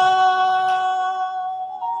heart.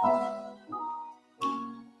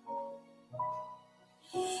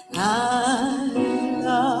 I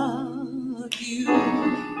love you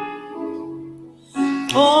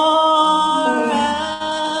forever,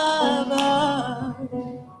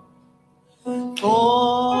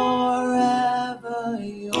 forever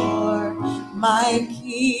you're my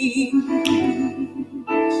King.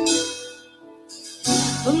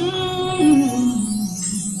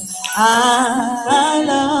 I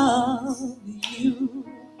love you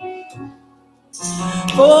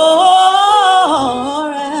forever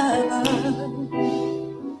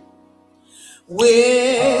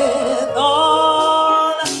with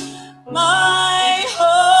all my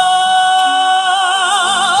heart.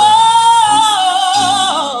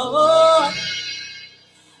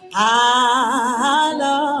 I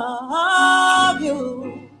love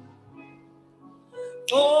you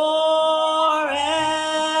forever,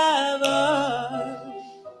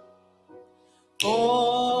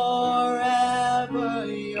 forever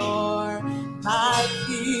you're my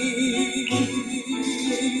King.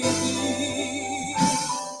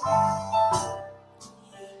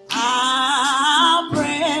 I'll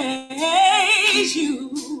praise you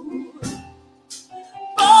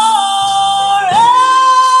forever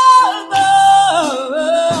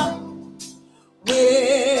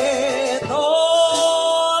with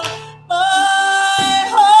all my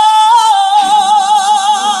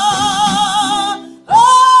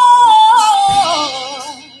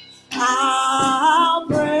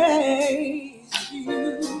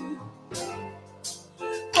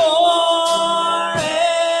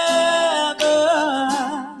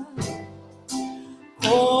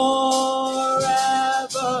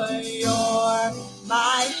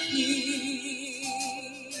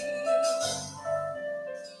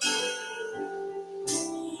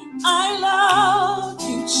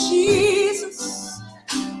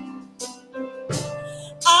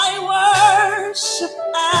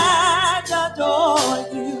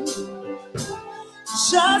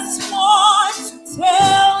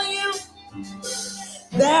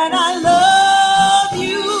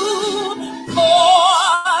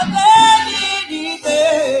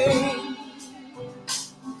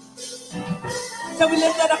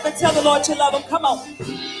Tell the Lord you love him. Come on.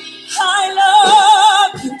 I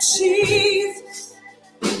love you, Jesus.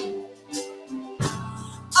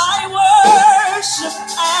 I worship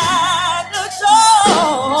and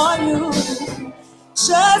adore you.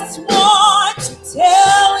 Just want to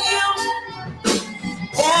tell you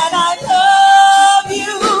that I love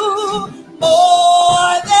you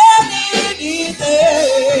more than anything.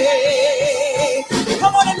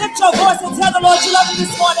 Come on and lift your voice and tell the Lord you love him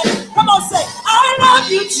this morning. Come on, say, I love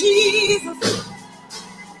you, Jesus.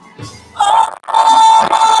 Oh,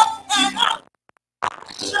 and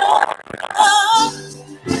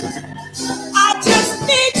I just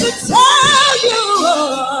need to tell you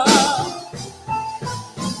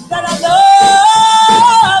that I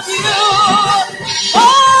love you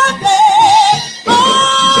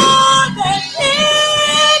more than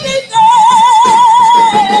anything.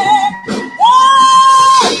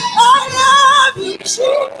 Oh, I love you, Jesus.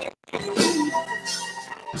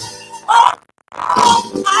 Oh,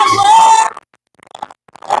 I love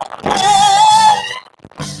you.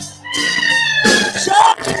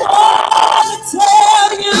 Just want to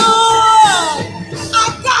tell you, I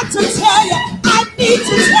got to tell you, I need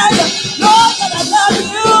to tell you, Lord, that I love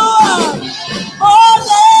you more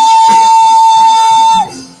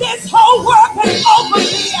than this whole world can offer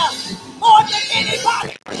me, more than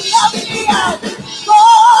anybody can love me.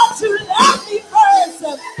 Lord, you love me first.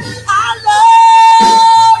 I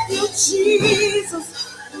love you, Jesus.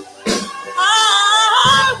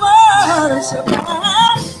 I worship and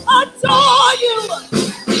adore you.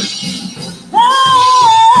 Hey,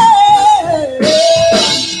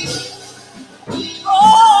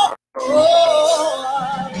 oh, oh,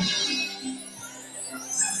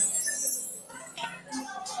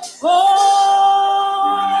 oh.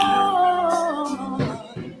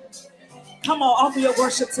 Come on, offer your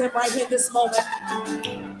worship to him right here in this moment.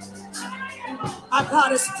 Our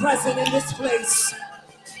God is present in this place.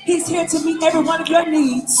 He's here to meet every one of your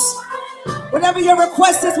needs. Whatever your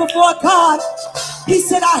request is before God, he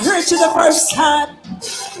said, I heard you the first time.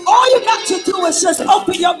 All you got to do is just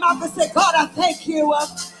open your mouth and say, God, I thank you.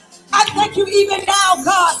 I thank you even now,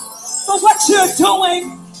 God, for what you're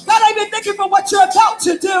doing. God, I even thank you for what you're about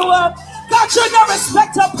to do. God, you're no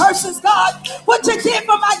respecter of persons, God. What you did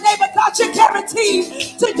for my neighbor, God, you guaranteed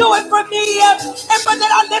to do it for me. And for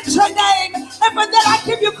that, I lift your name. And for that, I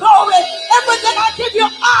give you glory. And for that, I give you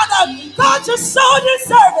honor. God, you're so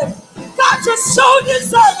deserving. God, you're so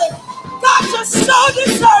deserving. God, you're so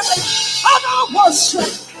deserving of our worship.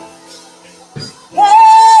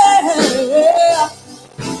 Yeah,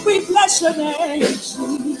 we bless your name,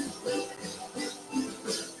 Jesus.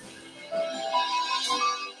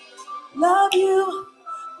 Love you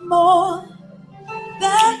more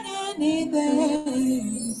than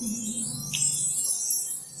anything.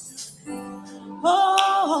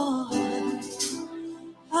 Oh,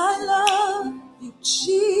 I love you,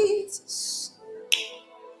 Jesus.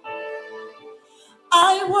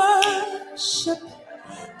 I worship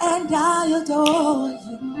and I adore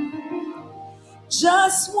you.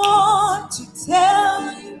 Just want to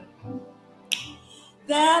tell you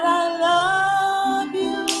that I love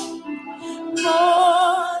you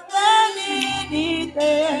more than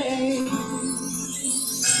anything.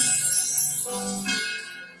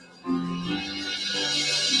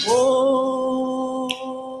 Oh,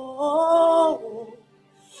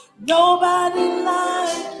 nobody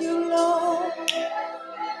like you, Lord.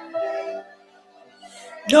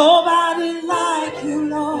 Nobody like you,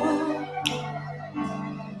 Lord.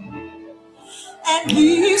 And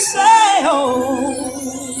we say,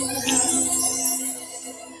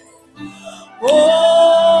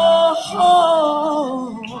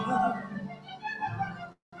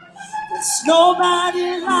 there's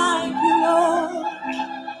nobody like you, Lord.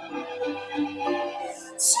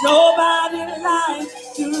 There's nobody like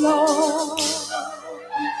you, Lord.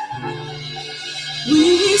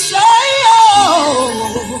 We say,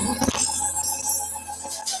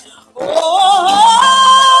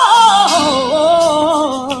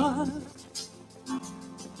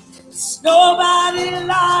 there's nobody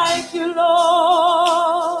like you,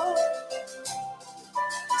 Lord.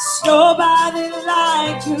 There's nobody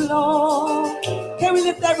like you, Lord. Can we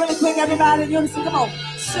lift that really quick, everybody? You understand? Come on.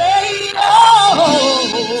 Say,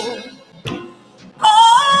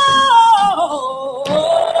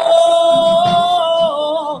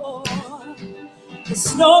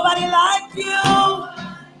 there's nobody like you.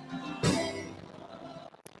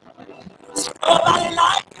 There's nobody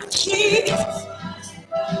like you, Jesus.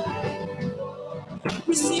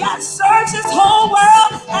 You see, I searched this whole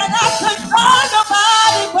world and I couldn't find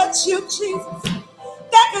nobody but you, Jesus.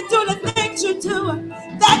 That can do the things you do,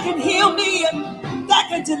 that can heal me, that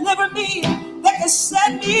can deliver me, that can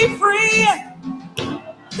set me free.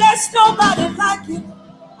 There's nobody like you.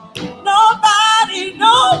 Nobody,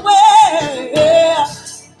 nowhere.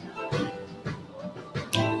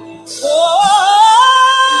 Oh,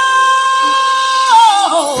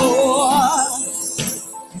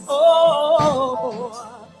 oh,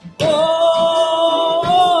 oh.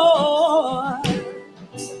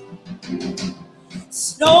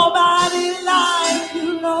 It's nobody like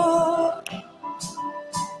you, Lord.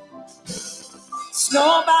 It's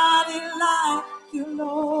nobody like you,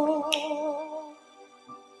 Lord.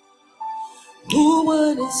 Who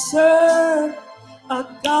wouldn't serve a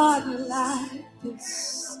God like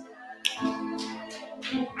this?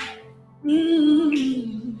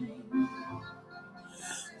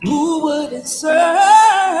 Who wouldn't serve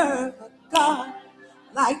a God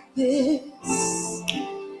like this?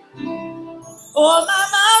 Oh, my.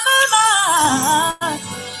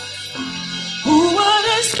 Who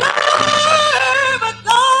wouldn't serve a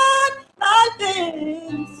God like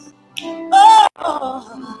this?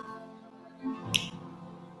 Oh,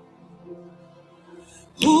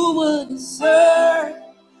 who wouldn't serve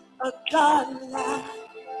a God like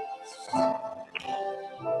this?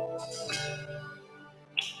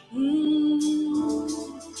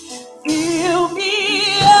 Fill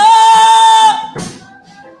me up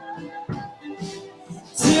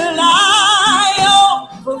till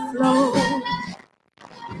I overflow.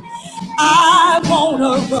 I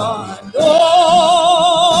wanna run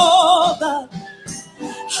over.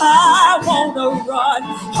 I wanna run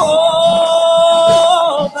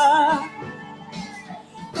over.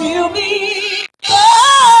 Fill me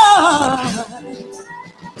up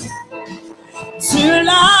till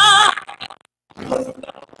I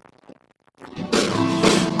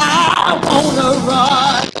wanna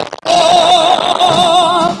run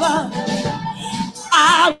over.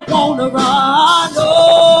 I wanna run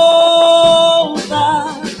over.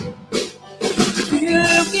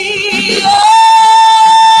 Fill me up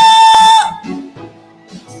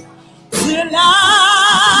till I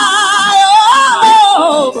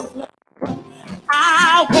overflow.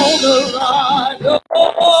 I wanna run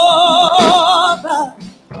over.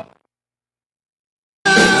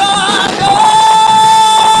 Run over.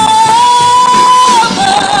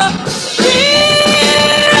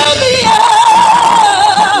 Fill me up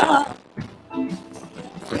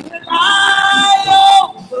till I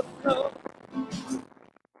overflow.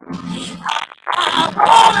 I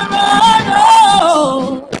wanna run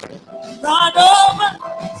over. Run over.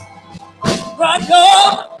 Run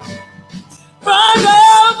over. Run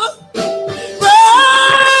over.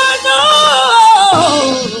 Run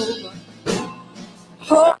over.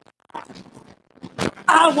 Oh,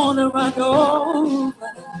 I wanna run over.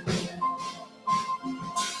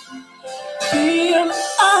 Fill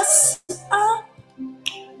us up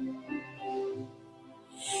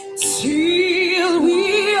till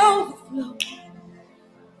we overflow.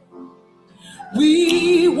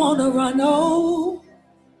 We wanna run over.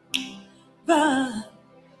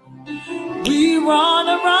 We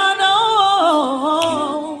wanna run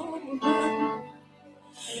over.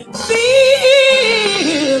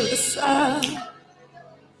 Fill us up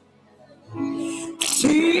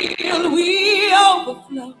till we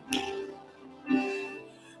overflow.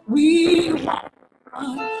 We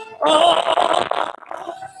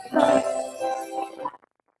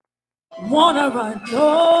wanna run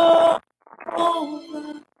over.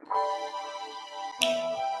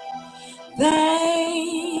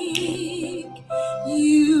 Thank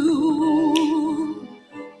you,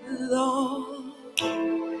 Lord.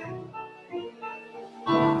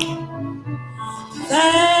 Thank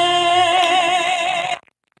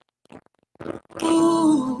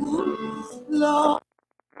you, Lord.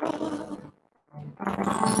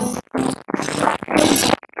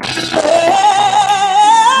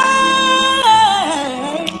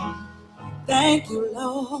 Thank you,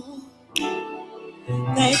 Lord.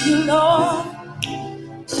 Thank you, Lord.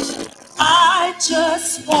 I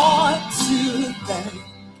just want to thank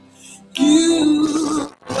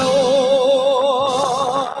you,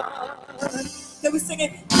 Lord. Can we sing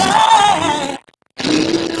it? Thank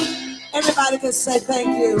you. Everybody can say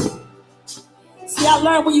thank you. See, I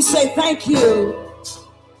learned when you say thank you,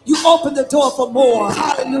 you open the door for more.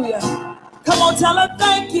 Hallelujah. Come on, tell her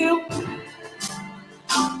thank you.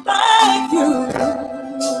 Thank you.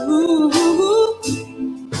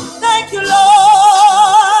 Thank you, Lord.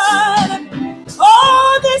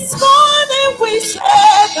 Oh, this morning we say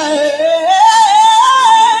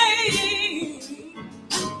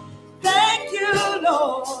thank you,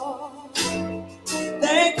 Lord.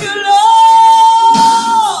 Thank you, Lord.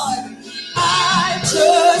 I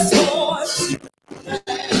just want to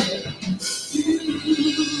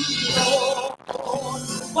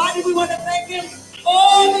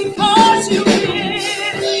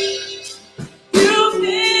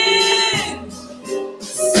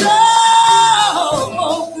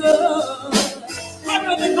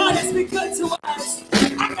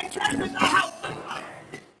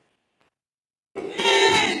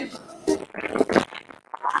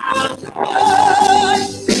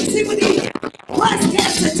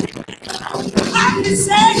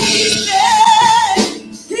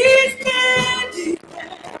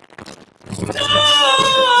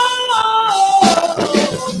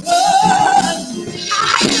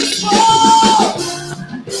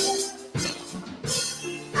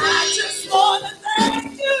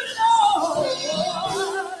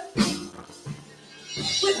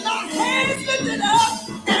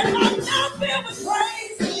filled with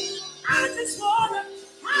praise. I just wanna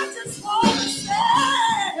say,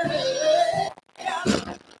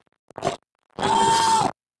 oh,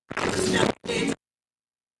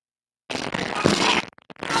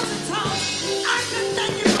 I can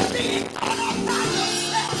thank you for being caught up by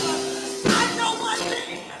yourself. I know one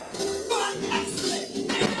thing, you're an excellent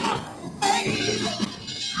nigga.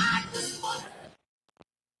 I just want to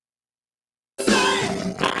say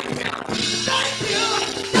thank you, thank you,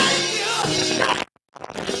 thank you,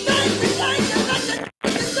 thank you, thank you,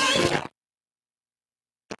 thank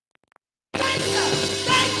you, thank you,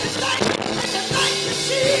 thank you, thank you, thank you,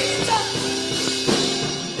 Jesus.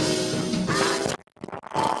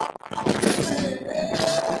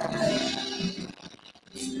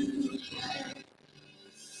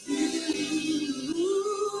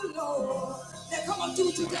 Ooh, Lord. Now come on, do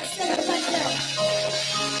what you just said right there.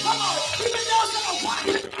 Come on, even those that are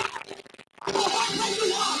watching, or where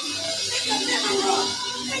you are, in your living room,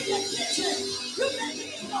 in your kitchen, you may be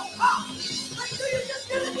in your house, but do you just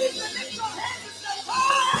really need to lift your hands and say,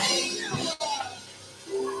 thank you, Lord.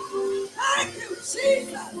 Thank you,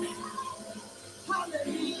 Jesus.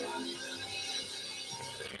 Hallelujah.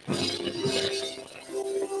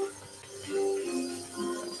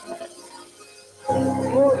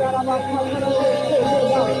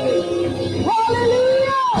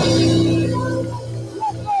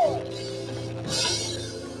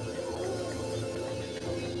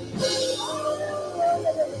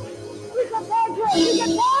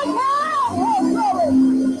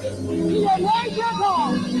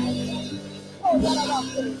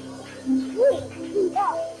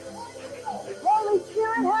 Holy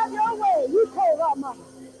Spirit, have your way. You told our mama.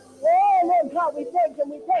 Oh, Lord God, we thank him,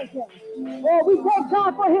 we thank him. Oh, we thank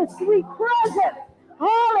God for his sweet presence.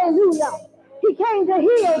 Hallelujah. He came to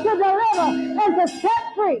heal, to deliver, and to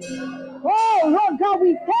set free. Oh, Lord God,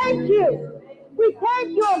 we thank you. We thank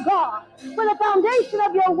you, oh God, for the foundation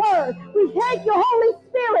of your word. We thank you, Holy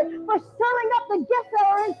Spirit, for stirring up the gifts that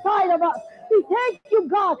are inside of us. We thank you,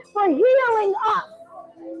 God, for healing us.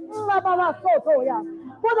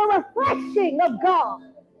 For the refreshing of God.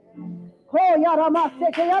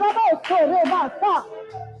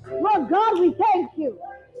 Lord God, we thank you.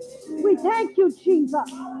 We thank you, Jesus.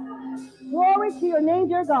 Glory to your name,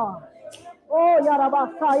 dear God. Oh,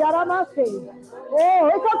 Yarabasa, Yaramasi. Oh,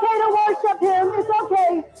 it's okay to worship him. It's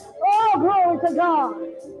okay. Oh, glory to God.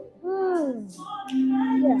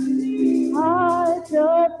 Yeah. I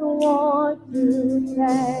just want to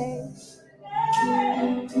thank.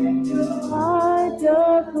 I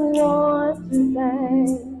just want to thank.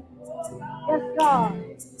 Yes, God.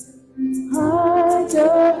 I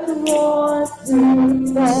just want to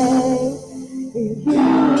thank you.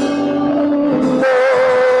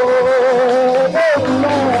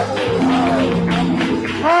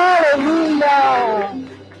 Hallelujah.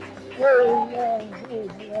 Amen.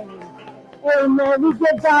 Amen. Amen. We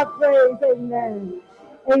give God praise. Amen.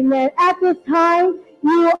 Amen. At this time,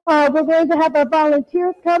 we're going to have our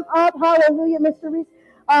volunteers come up. Hallelujah, Mr. Reese.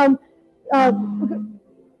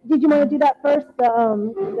 Did you want to do that first,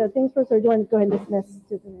 the things first, or do you want to go ahead and dismiss?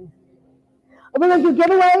 We're going to do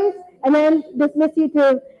giveaways and then dismiss you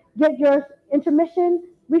to get your intermission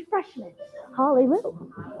refreshment. Hallelujah.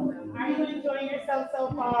 Are you enjoying yourself so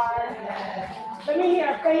far? Let me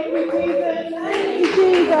hear. Thank you, Jesus. Thank you,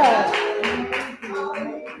 Jesus. All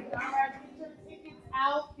right, get your tickets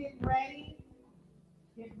out. Get ready.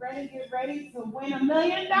 Get ready to win $1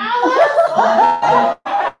 million.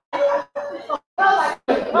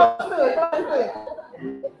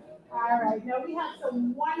 All right, now we have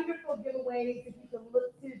some wonderful giveaways. If you can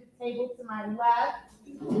look to the table to my left.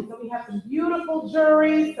 So we have some beautiful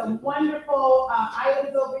jewelry, some wonderful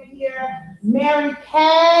items over here. Mary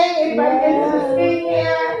Kay, anybody into the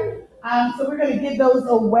skincare? So we're going to give those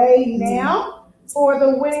away now. For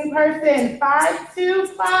the winning person,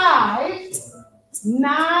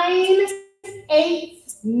 525-989.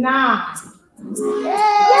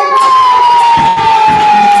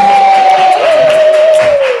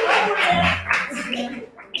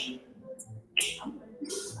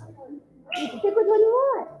 Pick which one you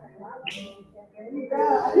want.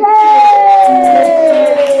 Yay!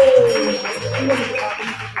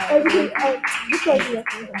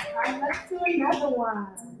 Let's do another one.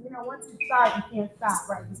 You know, once you start, you can't stop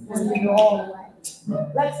right before you go all the way.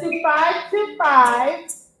 Let's do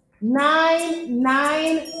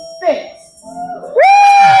 525-996. Woo!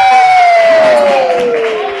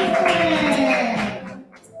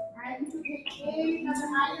 Alright, you can get any of the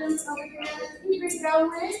items over here. Let's keep it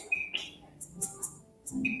going.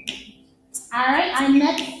 Alright, our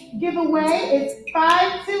next giveaway is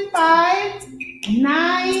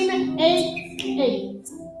 525-987.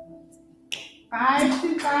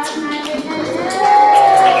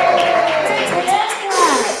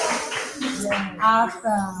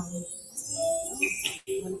 Awesome.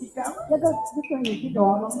 Keep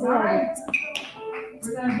going. All right.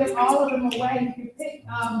 We're going to get all of them away. You can pick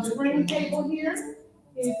the green table here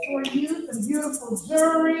is for you. Some beautiful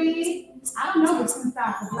jewelry. I don't know what's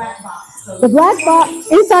inside the black box. So The black box,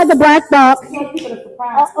 inside the black box. you want people to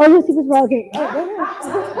surprise. Oh, you see what's wrong here. Surprise.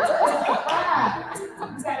 You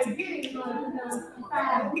got to get it.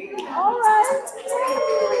 All right.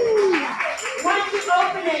 Once you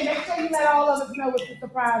open it, make sure you let all of us know what the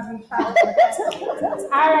surprise is.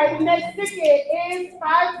 All right, the next ticket is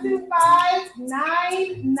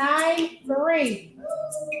 525993.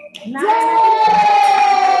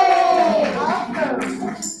 Awesome.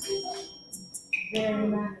 Very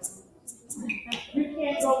nice. You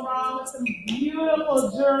can't go wrong with some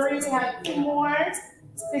beautiful jewelry. We have 2 more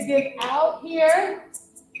to give out here.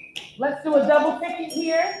 Let's do a double ticket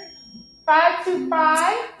here.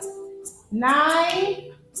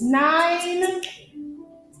 525997.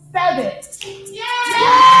 Yeah!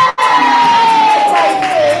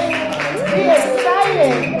 Be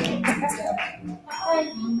excited.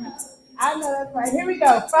 I know that's right. Here we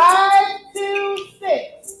go.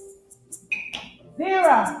 526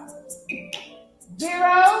 0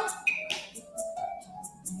 0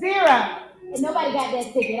 0. And nobody got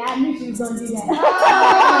that ticket. I knew she was going to do that.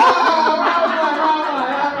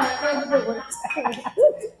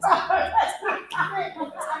 All right.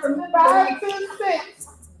 526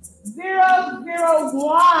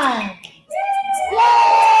 001.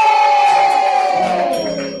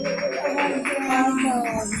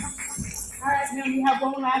 All right, now we have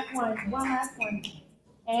one last one.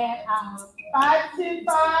 And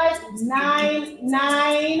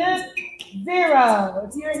 525990.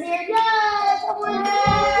 If you're here, yay! Come on.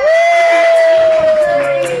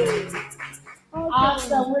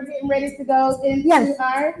 Awesome. We're getting ready to go into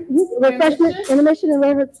our intermission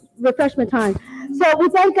and refreshment time. So we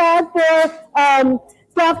thank God for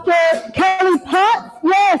Dr. Kelly Potts,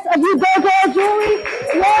 yes, of You Go Girl Jewelry,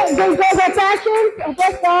 yes, Go Girl Fashions.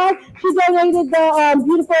 Bless God, she donated the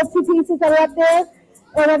beautiful 2 pieces that are up there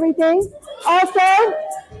and everything. Also,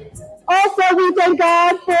 we thank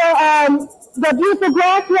God for the beautiful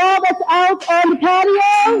glass wall that's out on the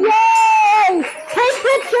patio. Yay! Take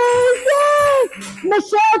pictures. Yay!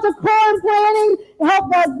 Michelle's Decor and Planning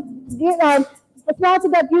helped us sponsor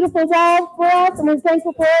that beautiful wall for us, and we're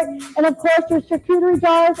thankful for it. And of course, your charcuterie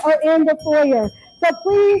jars are in the foyer. So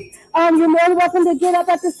please, you're more than welcome to get up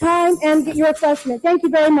at this time and get your refreshment. Thank you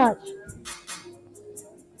very much.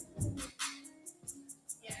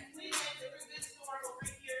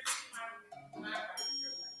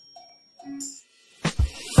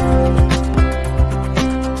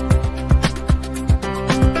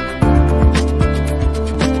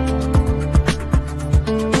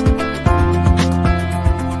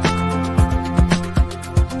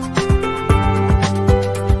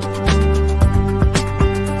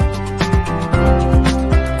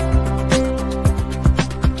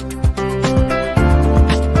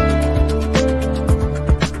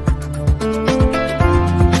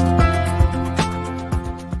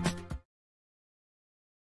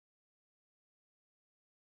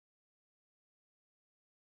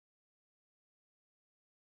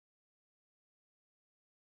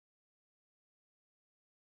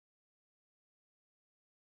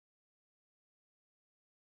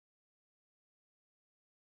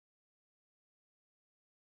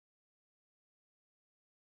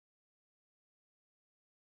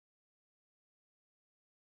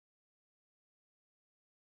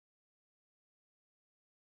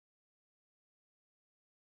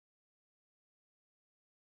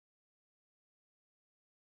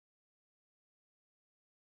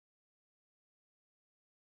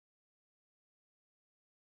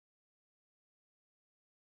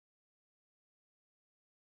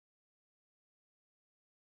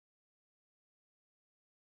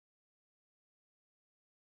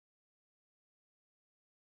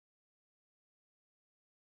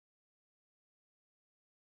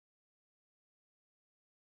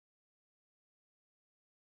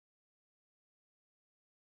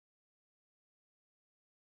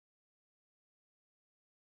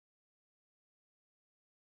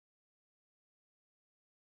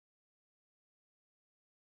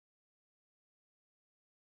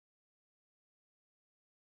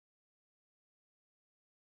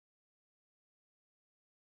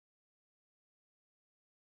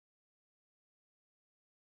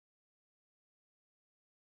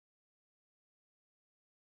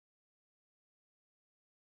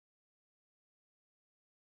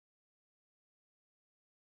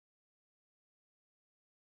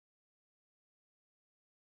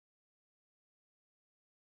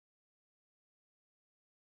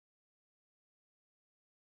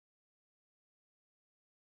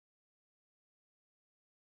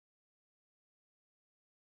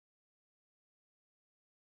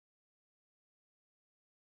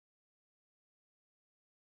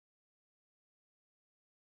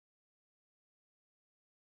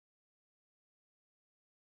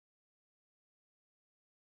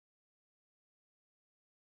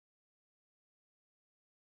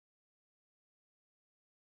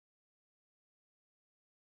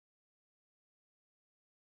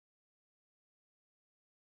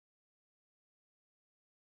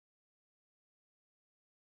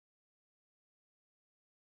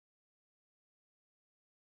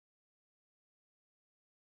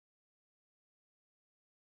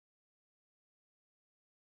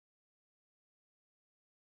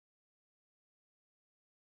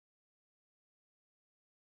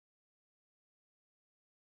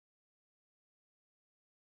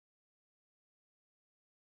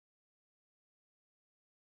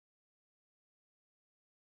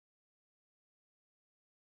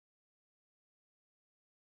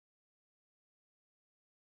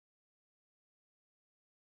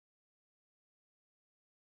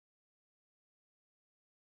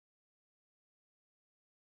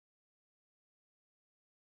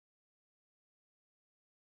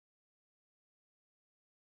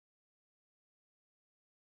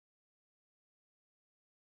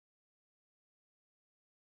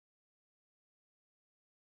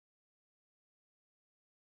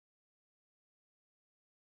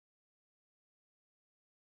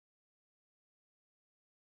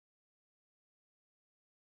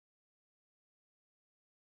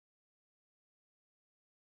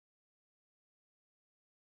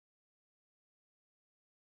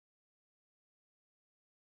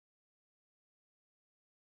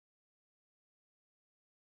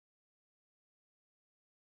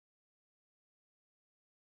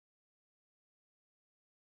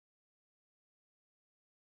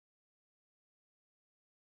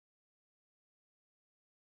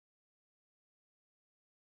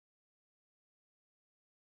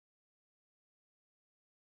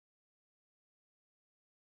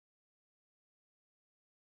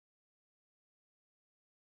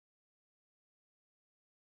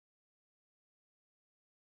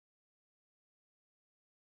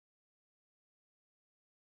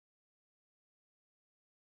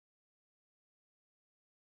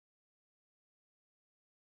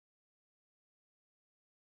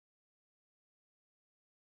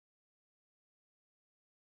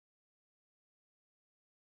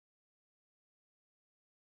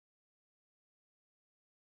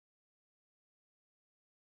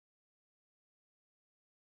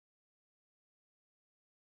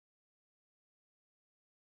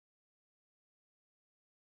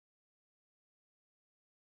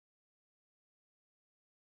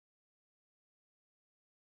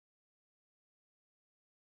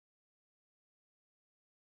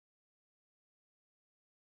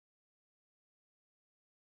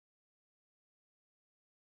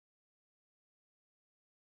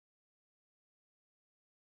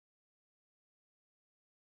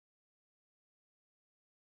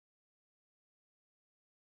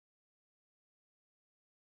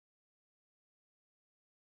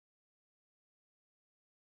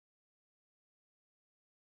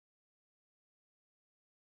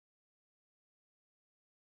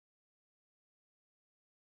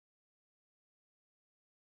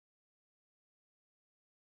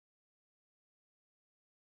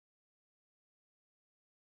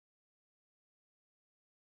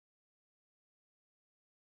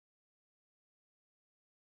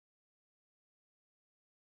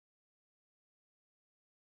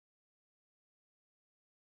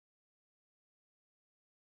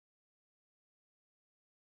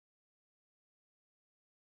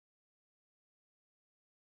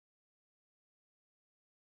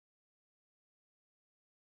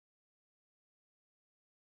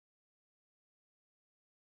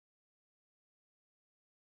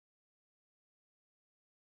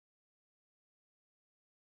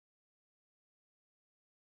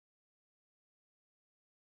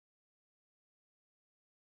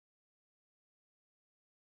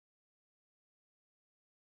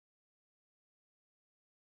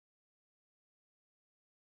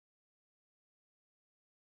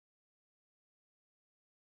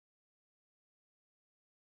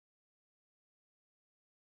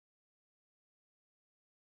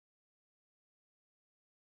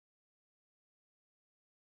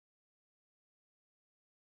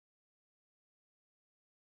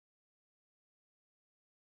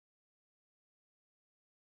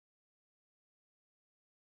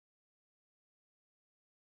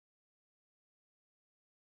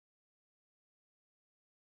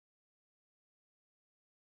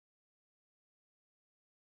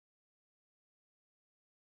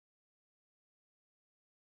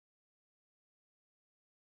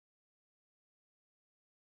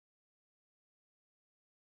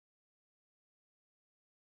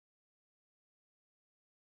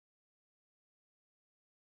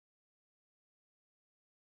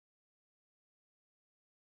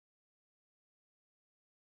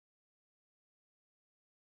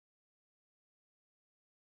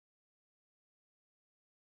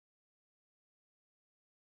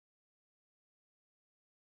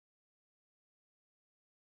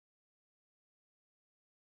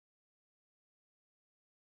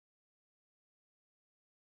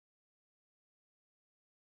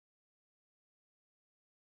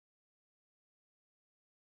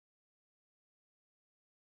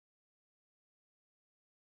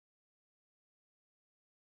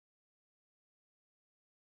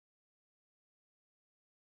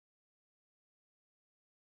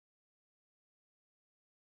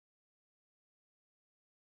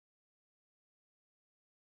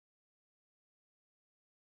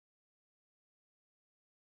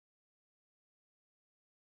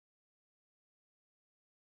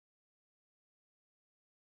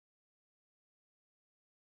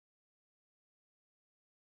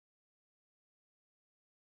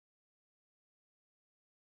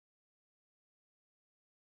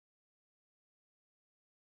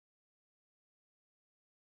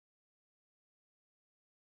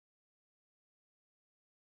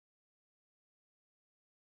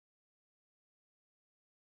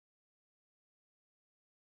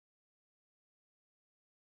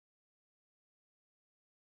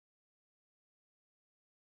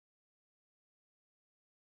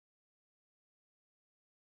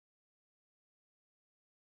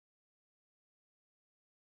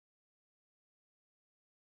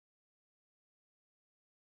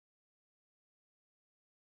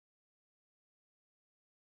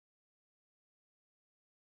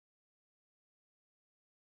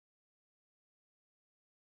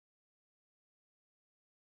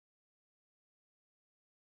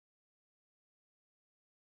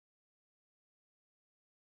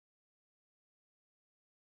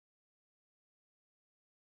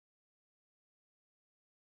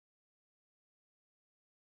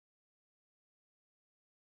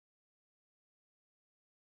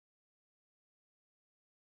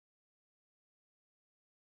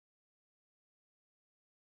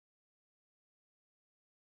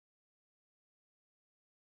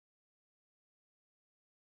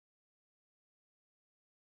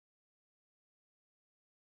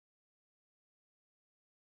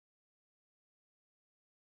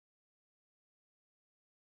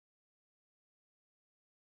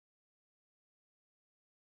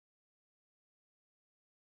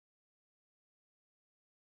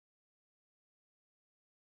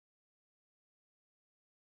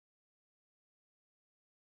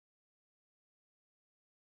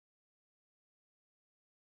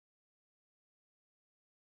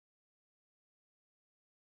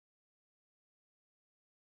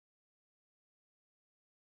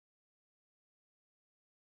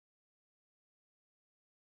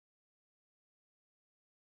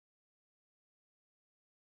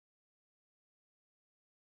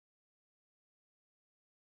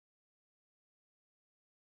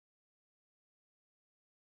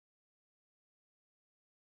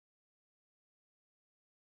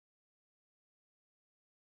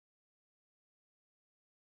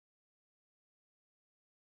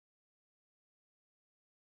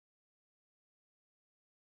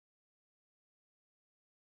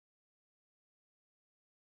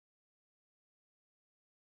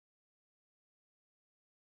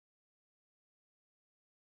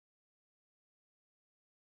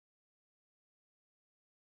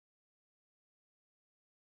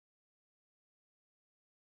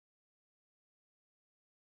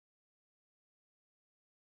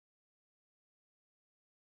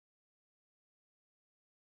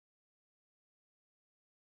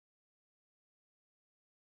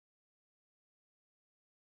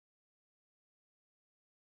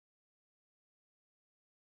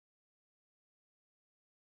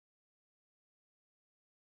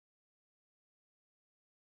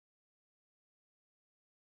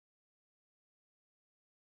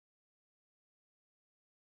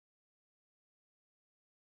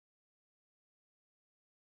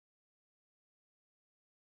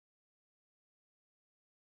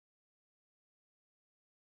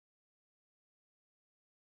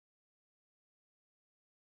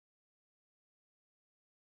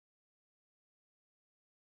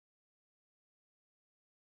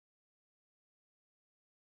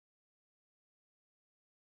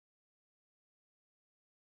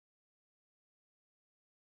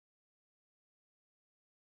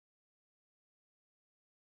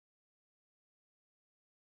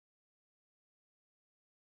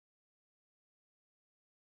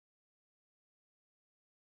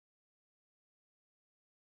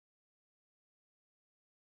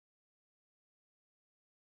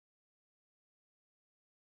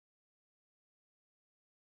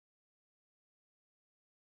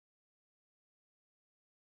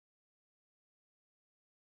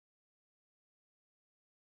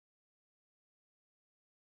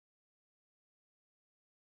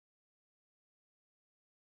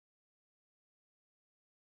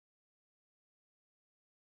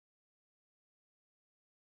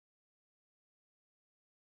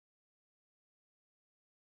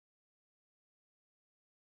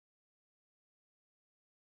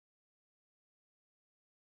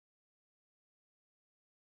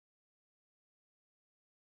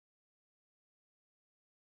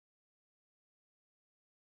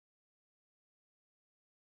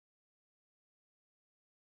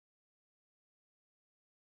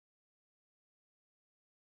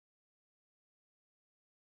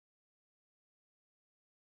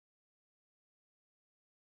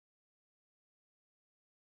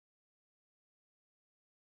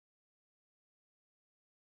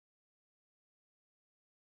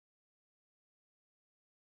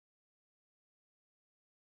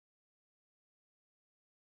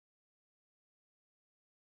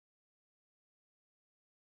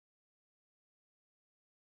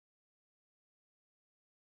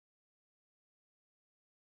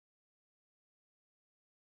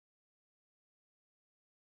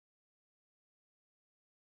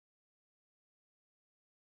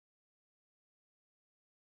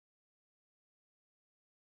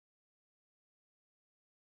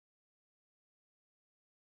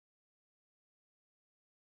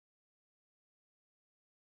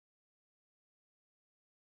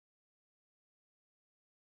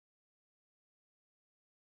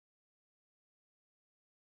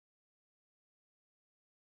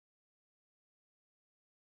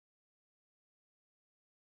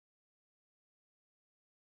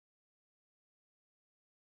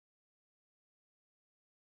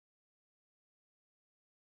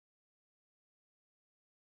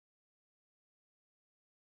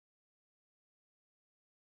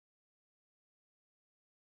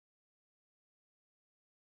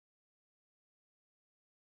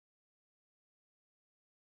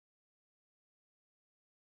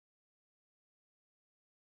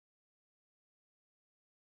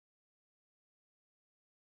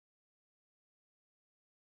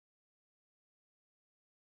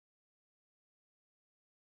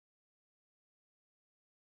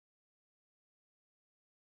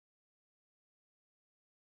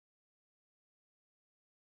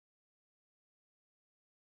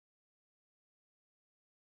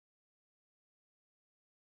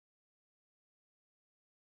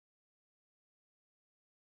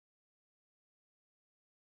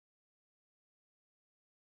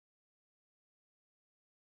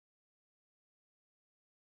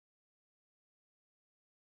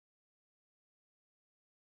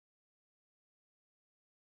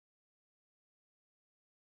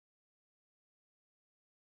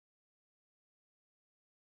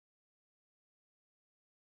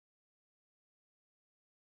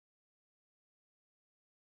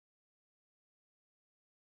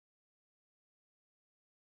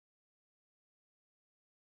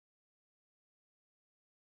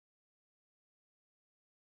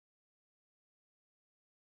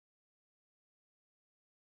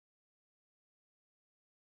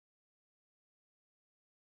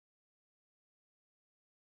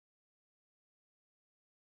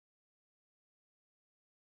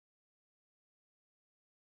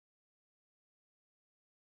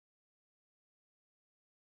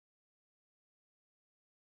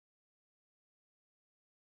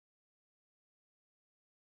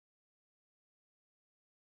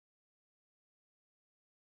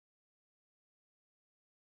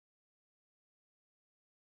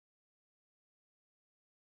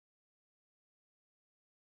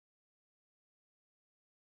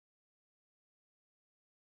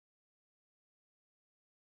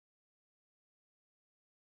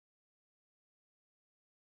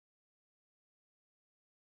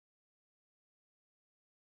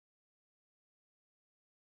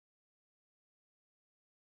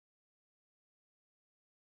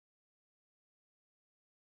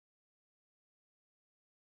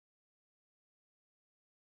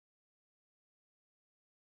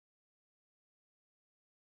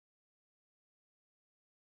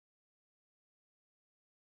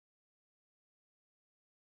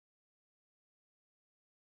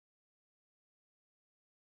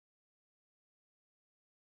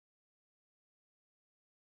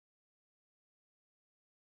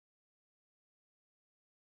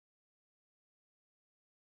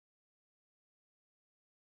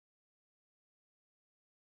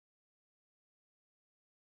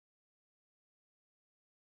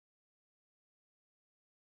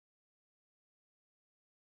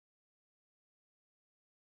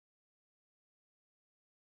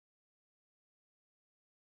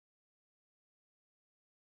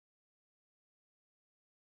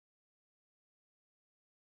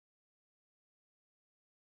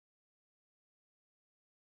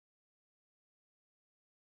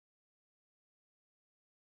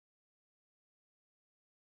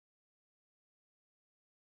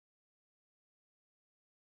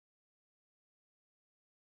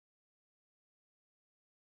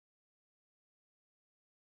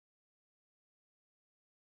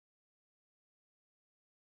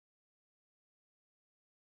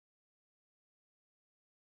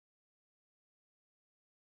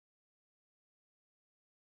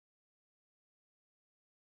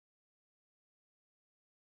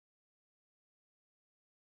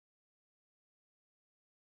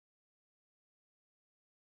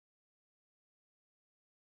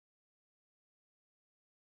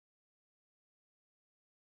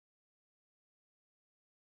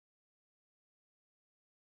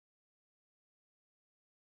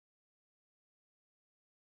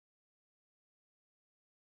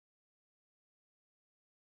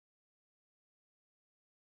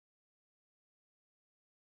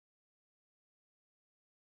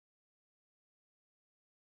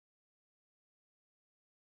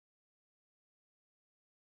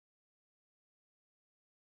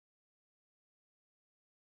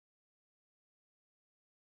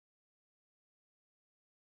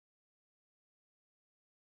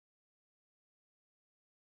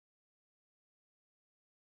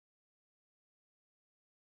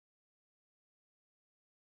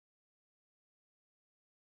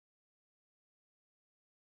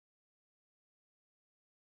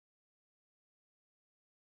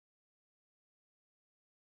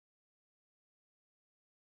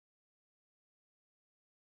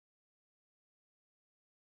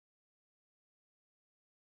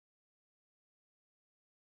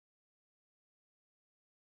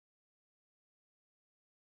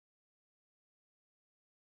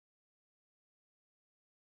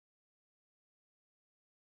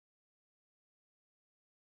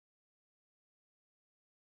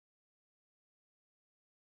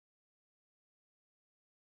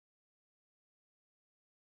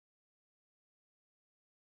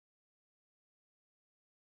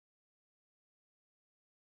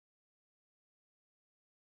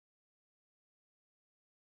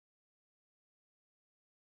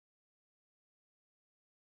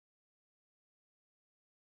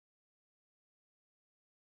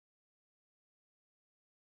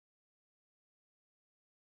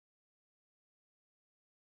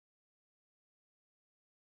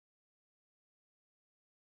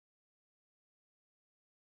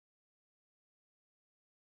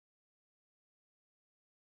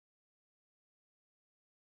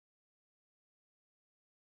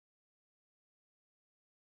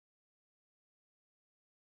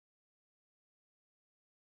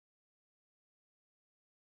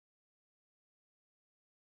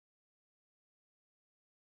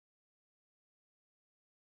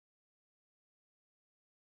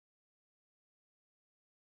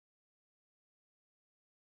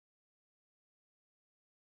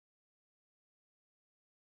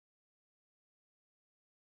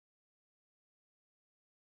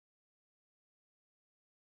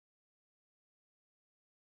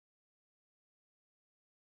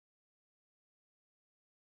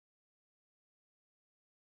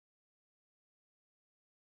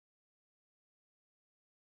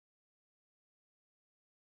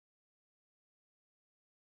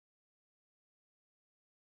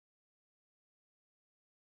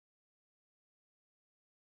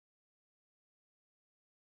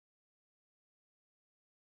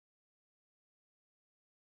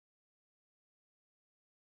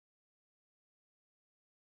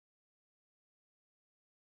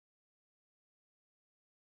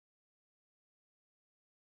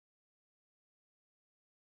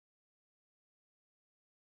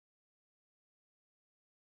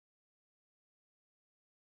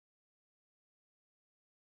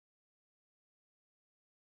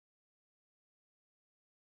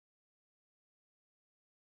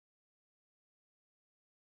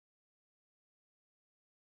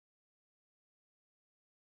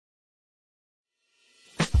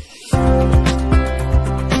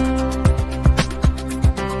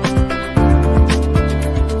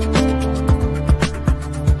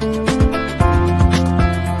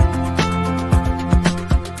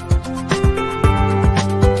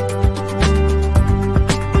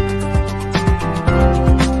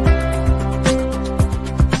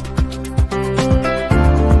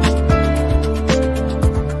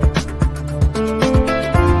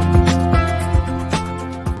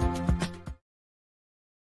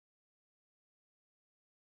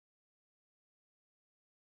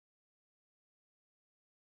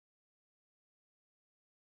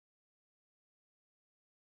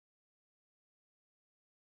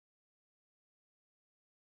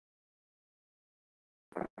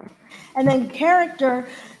 And then character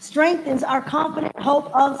strengthens our confident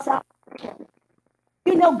hope of salvation.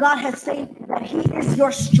 You know God has said that he is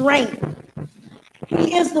your strength.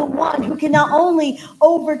 He is the one who can not only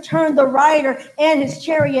overturn the rider and his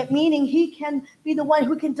chariot, meaning he can be the one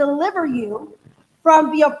who can deliver you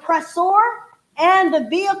from the oppressor and the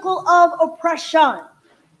vehicle of oppression.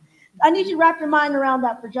 I need you to wrap your mind around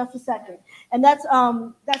that for just a second. And that's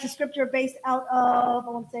a scripture based out of, I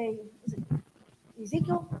want to say, is it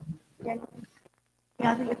Ezekiel? Yeah,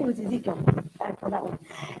 I think it was Ezekiel. I call that one.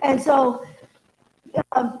 And so,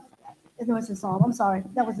 no, it's a psalm. I'm sorry,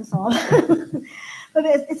 that was a psalm. But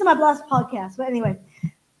it's in my last podcast. But anyway,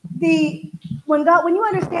 when you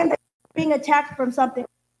understand that you're being attacked from something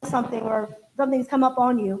or something's come up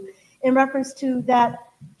on you in reference to that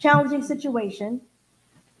challenging situation,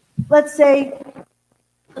 let's say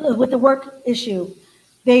with the work issue,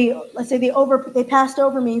 they passed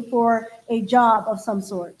over me for a job of some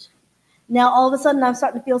sort. Now all of a sudden I'm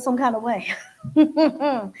starting to feel some kind of way.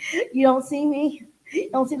 You don't see me. You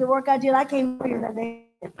don't see the work I did. I came here than they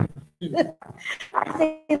did. I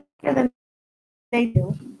say than they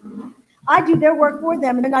do. I do their work for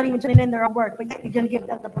them, and they're not even turning in their own work, but yet you're going to give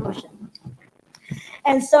them the promotion.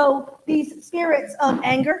 And so these spirits of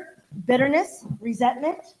anger, bitterness,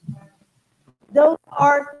 resentment, those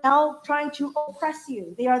are now trying to oppress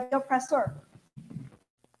you. They are the oppressor.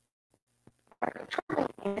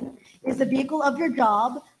 Is the vehicle of your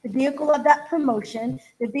job, the vehicle of that promotion,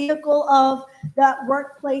 the vehicle of that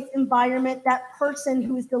workplace environment, that person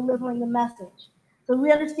who is delivering the message. So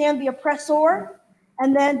we understand the oppressor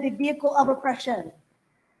and then the vehicle of oppression.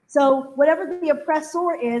 So whatever the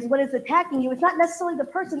oppressor is, what is attacking you, it's not necessarily the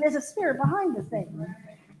person. There's a spirit behind the thing.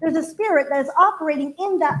 There's a spirit that is operating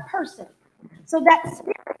in that person. So that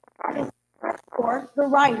spirit is the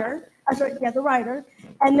rider, the rider,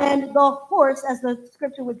 and then the horse, as the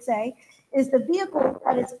scripture would say, is the vehicle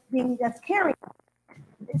that's carrying.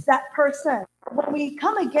 It's that person. When we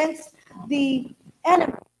come against the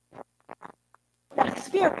enemy, that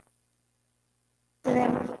spirit,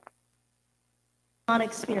 the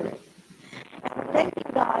demonic spirit. And thank you,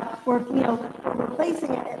 God, for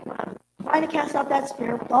replacing it, trying to cast out that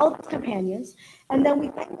spirit with all of its companions, and then we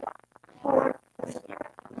thank God for the spirit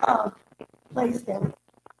of placed there.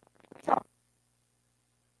 So,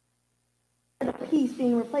 the peace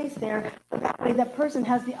being replaced there, so that way that person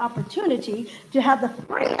has the opportunity to have the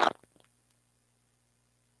freedom.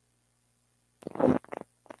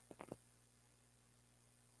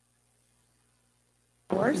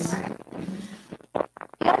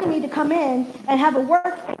 The enemy to come in and have a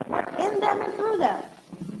work in them and through them.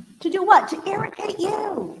 To do what? To irritate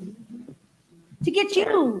you. To get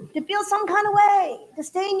you to feel some kind of way, to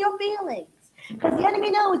stay in your feelings. Because the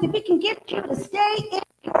enemy knows if he can get you to stay in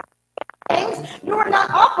your feelings, you are not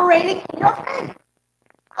operating in your faith.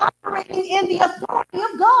 Operating in the authority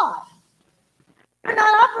of God. You're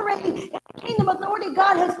not operating in the kingdom authority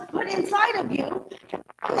God has put inside of you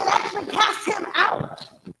and then actually cast him out.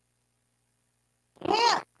 You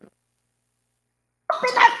can't. Up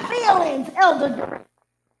in that feelings, Elder.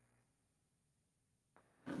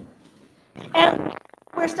 And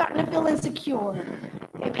we're starting to feel insecure.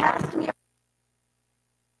 They passed me.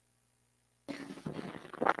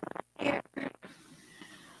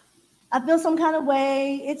 I feel some kind of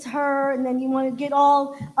way. It's her, and then you want to get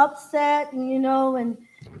all upset, and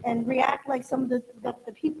and react like some of the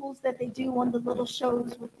peoples that they do on the little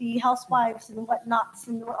shows with the housewives and whatnots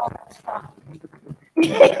and all that stuff.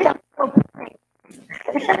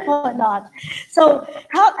 And whatnot. So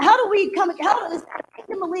how do we come? How does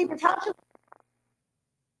kingdom believers? How should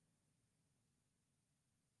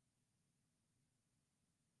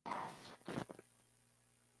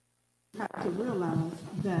have to realize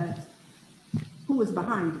that who is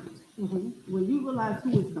behind it. Mm-hmm. When you realize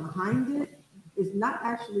who is behind it, it's not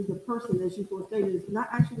actually the person, as you stated, it's not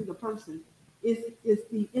actually the person. It's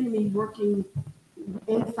the enemy working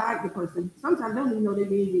inside the person. Sometimes they don't even know they're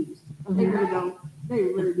being used. Mm-hmm. They really don't. They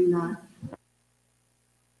really do not.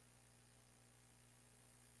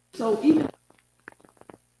 So even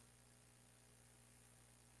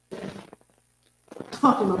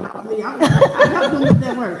talking about me, I helped them with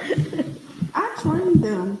that work. I trained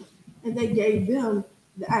them, and they gave them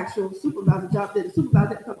the actual supervisor job that the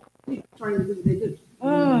supervisor trained to do what they do.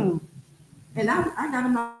 Mm. And I got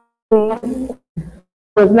them out.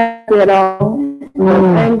 Was not at all. I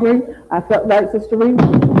was angry. I felt like Sister Reed.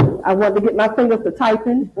 I wanted to get my fingers to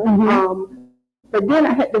typing. Mm-hmm. But then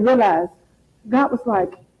I had to realize God was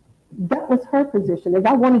like, that was her position. If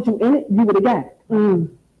I wanted you in it, you would have got it. Mm.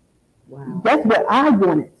 Wow. That's what I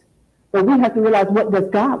wanted. But we have to realize, what does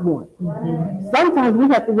God want? Sometimes we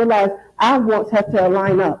have to realize our wants have to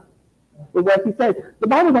align up with what he says. The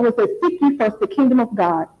Bible always says, seek ye first the kingdom of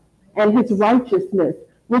God and his righteousness,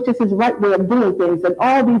 which is his right way of doing things, and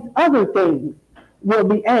all these other things will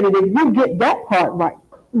be added. If you get that part right,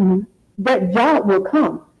 that job will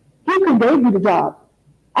come. He could gave you the job.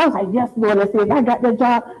 I was like, yes, Lord. I said, if I got that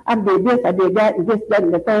job, I did this, I did that, and this, that,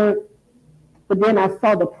 and the third. But then I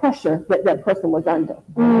saw the pressure that that person was under,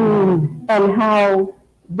 and how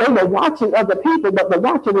they were watching other people, but the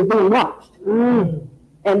watcher was being watched.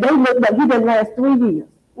 And they looked up. He didn't last 3 years.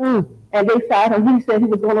 And they fired him. He said he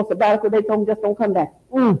was going on sabbatical. They told him, just don't come back.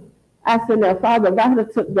 I said, now, Father, if I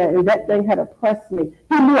had took that and that thing had oppressed me,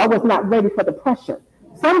 he knew I was not ready for the pressure.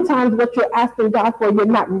 Sometimes what you're asking God for, you're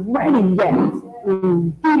not ready yet.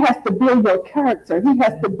 He has to build your character. He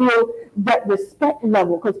has to build that respect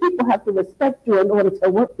level, because people have to respect you in order to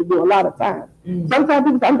work for you a lot of times. Sometimes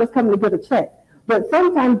people say, I'm just coming to get a check. But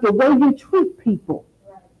sometimes the way you treat people,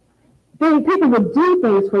 then people will do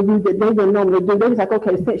things for you that they wouldn't normally do. They're just like,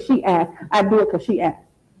 okay, since she asked, I do it because she asked.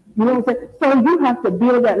 You know what I'm saying? So you have to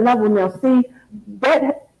build that level. Now, see,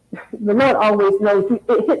 that the Lord always knows it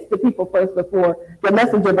hits the people first before the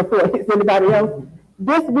messenger, before it hits anybody else.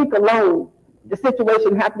 This week alone, the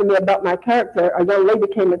situation happened to me about my character. A young lady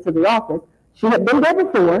came into the office. She had been there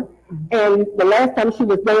before, and the last time she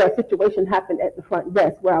was there, a situation happened at the front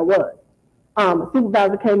desk where I was. A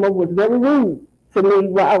supervisor came over, was very rude to me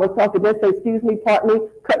while I was talking. They said, excuse me, pardon me,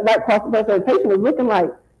 cut right across the person. The patient was looking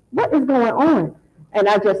like, what is going on? And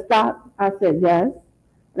I just stopped. I said, yes.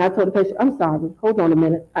 And I told the patient, I'm sorry, hold on a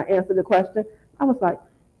minute. I answered the question. I was like,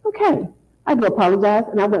 okay, I do apologize.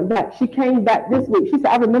 And I went back. She came back this week. She said,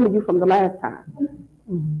 I remember you from the last time.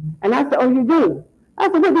 And I said, oh, you do? I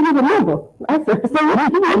said, what do you remember? I said, so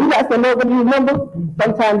you got to know what you remember.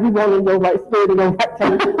 Sometimes you want to go right spirit and go right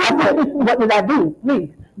time. I said, what did I do? Please.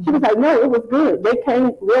 She was like, no, it was good. They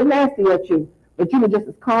came real nasty at you, but you were just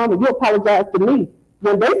as calm, and you apologized to me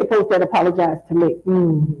when they supposed to apologize to me.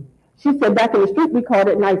 She said, back in the street, we called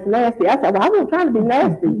it nice nasty. I said, well, I wasn't trying to be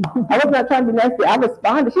nasty. I was not trying to be nasty. I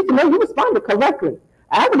responded. She said, no, you responded correctly.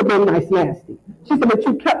 I would have been nice nasty. She said, but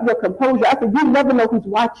you kept your composure. I said, you never know who's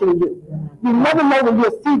watching you. You never know when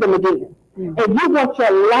you'll see them again. And you want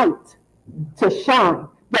your light to shine,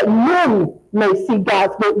 that men may see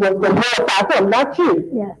God's work, glorify him, not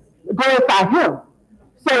you. Yes. Glorify him.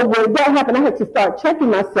 So when that happened, I had to start checking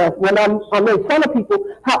myself when I'm in front of people,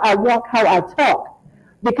 how I walk, how I talk.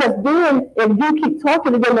 Because then if you keep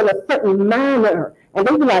talking to them in a certain manner, and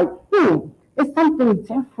they be like, it's something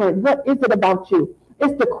different. What is it about you?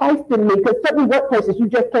 It's the Christ in me. Because certain workplaces, you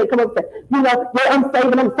just can't come up and say, yeah, I'm saved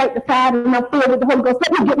and I'm sanctified and I'm filled with the Holy Ghost.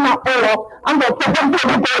 Let me get my oil. I'm going to put them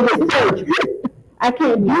in this church. I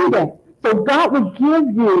can't do that. So God will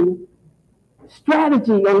give you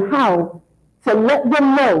strategy on how to let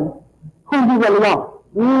them know who you really are.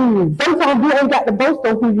 Sometimes you ain't got to boast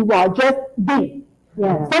on who you are. Just be.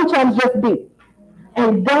 Sometimes just be.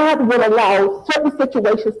 And God will allow certain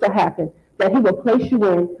situations to happen that he will place you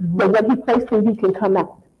in, so what he placed in you can come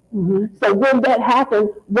out. So when that happened,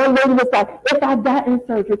 one lady was like, if I die in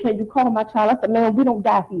surgery, can you call my child? I said, man, we don't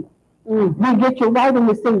die here. We get you right and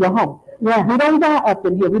we send you home. We don't die up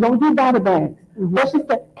in here. We don't do body bags. But she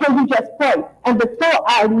said, can you just pray? And before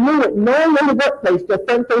I knew it, knowing in the workplace, there's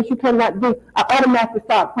certain things you cannot do, I automatically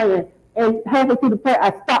start praying. And halfway through the prayer,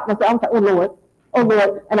 I stopped myself. I was like, oh Lord.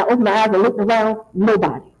 And I opened my eyes and looked around,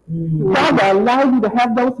 nobody. God will allow you to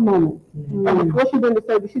have those moments. And before she went to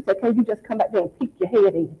service, she said, can you just come back there and peek your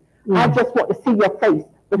head in? I just want to see your face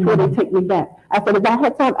before they take me back. I said, if I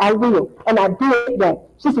had time, I will. And I did that.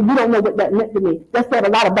 She said, you don't know what that meant to me. That said a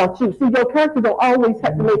lot about you. See, your character don't always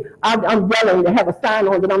have to mean I'm yelling to have a sign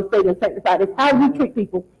on that I'm saved and sanctified. It's how you treat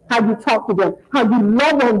people, how you talk to them, how you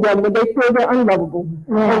love on them when they feel they're unlovable.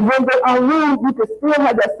 And when they are rude, you can still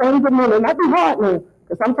have that same demeanor. It might be hard now,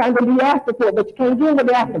 because sometimes they'll be asking for it, but you can't give what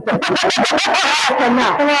they're asking for. You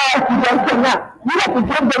cannot. You just cannot. You have to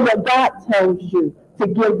give them what God tells you to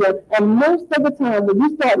give them. And most of the time, when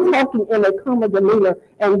you start talking in a calm demeanor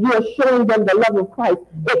and you're showing them the love of Christ,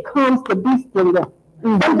 it calms the beast in them.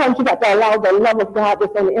 Sometimes you got to allow the love of God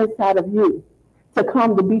that's on the inside of you to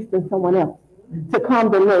calm the beast in someone else, to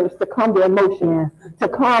calm their nerves, to calm their emotions, to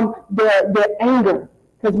calm their anger,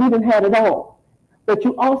 because we didn't have it all. But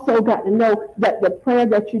you also got to know that the prayer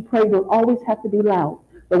that you pray don't always have to be loud.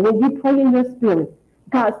 But when you pray in your spirit,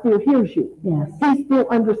 God still hears you. He still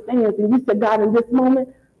understands. And you said, God, in this moment,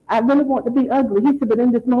 I really want to be ugly. He said, but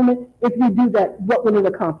in this moment, if you do that, what will it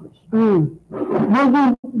accomplish? Will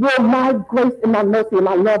my grace and my mercy and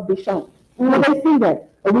my love be shown? Will they see that?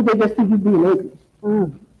 Or will they just see you being ugly?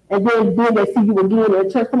 And then they see you again in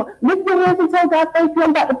church. Come on, lift your hands and tell God, thank you. I'm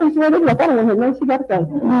about to preach right in. Like, I don't want to hear no, she got to go.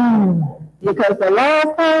 Because the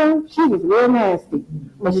last time, she was real nasty.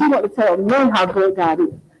 But she wanted to tell men how good God is.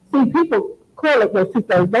 See, people correlate those two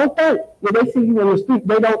things. Don't think when they see you in the street,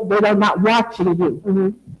 they're not watching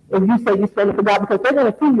you. If you say you're standing for God, because they're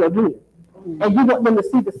going to see you again. And you want them to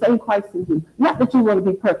see the same Christ in you. Not that you want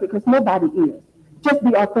to be perfect, because nobody is. Just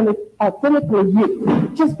be authentically you.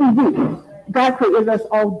 Just be you. God created us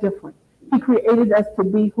all different. He created us to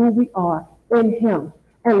be who we are in Him.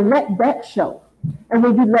 And let that show. And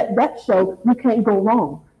when you let that show, you can't go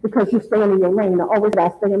wrong because you're staying in your lane. I always got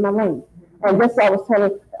to stay in my lane. And that's what I was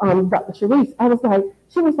telling Dr. Sharice.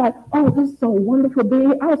 She was like, oh, this is so wonderful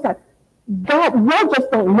being. I was like, God, y'all just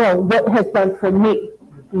don't know what it has done for me.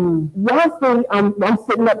 Y'all think I'm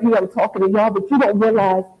sitting up here, I'm talking to y'all, but you don't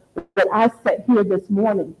realize that I sat here this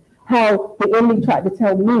morning, how the enemy tried to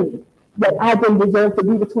tell me that I didn't deserve to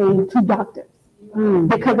be between two doctors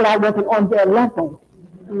because that I wasn't on their level.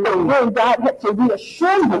 And then God had to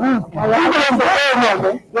reassure me. What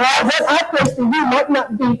I place to you might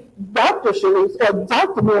not be Dr. Sharice or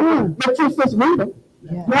Dr. Moore, but you're just reading.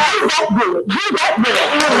 You that good. You that good.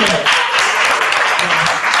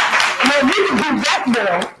 You can do that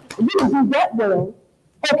well. You can do that well.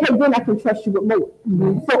 Okay, then I can trust you with more.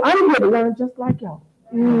 So I'm here to learn just like y'all.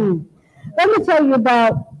 Let me tell you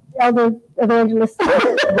about Elder Evangelist.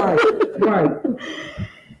 Right.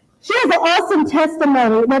 She has an awesome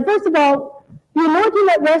testimony. Now, first of all, the anointing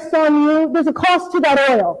that rests on you, there's a cost to that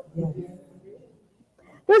oil.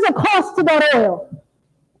 There's a cost to that oil.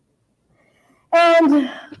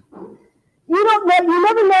 And you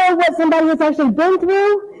never know what somebody has actually been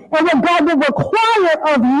through and what God will require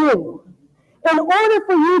of you in order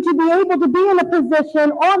for you to be able to be in a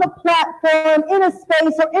position, on a platform, in a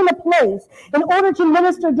space, or in a place, in order to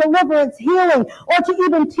minister deliverance, healing, or to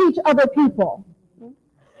even teach other people.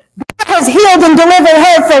 Has healed and delivered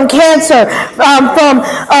her from cancer,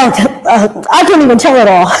 I can't even tell it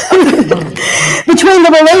all. Between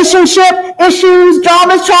the relationship issues,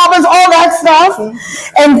 traumas, all that stuff.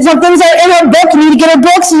 And some things are in her book. You need to get her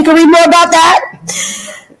book so you can read more about that.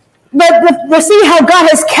 But see how God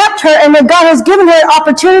has kept her and that God has given her an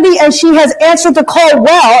opportunity and she has answered the call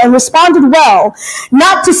well and responded well,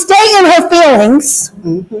 not to stay in her feelings,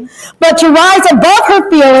 but to rise above her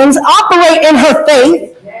feelings, operate in her faith.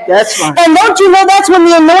 That's right. And don't you know that's when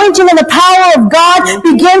the anointing and the power of God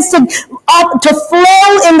begins to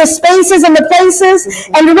flow in the spaces and the places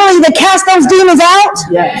and really to cast those demons out?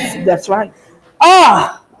 Yes, that's right.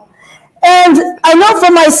 And I know for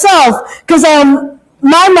myself, because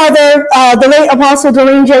my mother, the late Apostle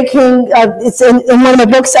Doreen J. King, it's in one of my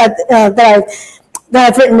books that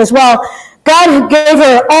I've written as well. God gave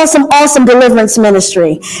her awesome deliverance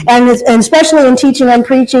ministry, and especially in teaching and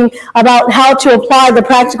preaching about how to apply the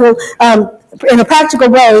practical, in a practical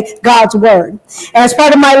way, God's word. And as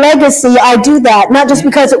part of my legacy, I do that, not just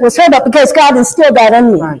because it was her, but because God instilled that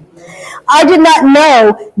in me. Right. I did not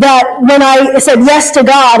know that when I said yes to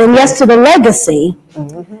God and yes to the legacy,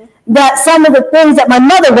 that some of the things that my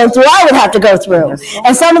mother went through, I would have to go through.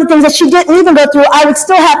 And some of the things that she didn't even go through, I would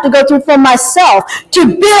still have to go through for myself to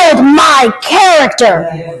build my character.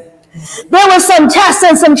 There were some tests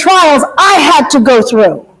and some trials I had to go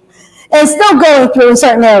through and still going through in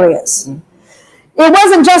certain areas. It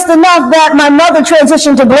wasn't just enough that my mother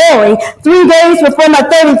transitioned to glory 3 days before my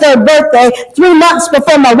 33rd birthday, 3 months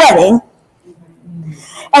before my wedding.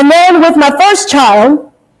 And then with my first child,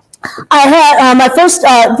 I had my first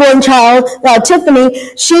born child,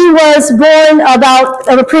 Tiffany. She was born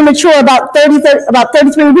premature, about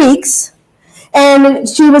 33 weeks. And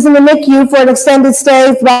she was in the NICU for an extended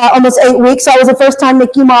stay for about almost 8 weeks. So I was a first-time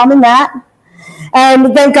NICU mom in that.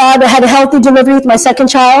 And thank God I had a healthy delivery with my second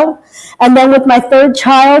child. And then with my third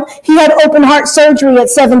child, he had open heart surgery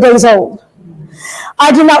at 7 days old.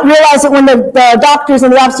 I did not realize it when the doctors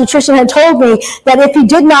and the obstetrician had told me that if he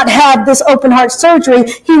did not have this open heart surgery,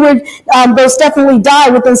 he would most definitely die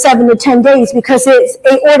within 7 to 10 days because his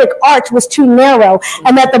aortic arch was too narrow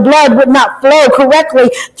and that the blood would not flow correctly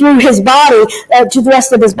through his body to the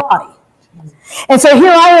rest of his body. And so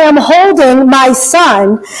here I am holding my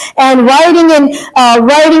son and riding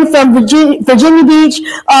from Virginia Beach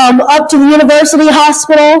up to the University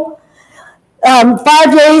Hospital.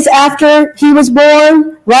 5 days after he was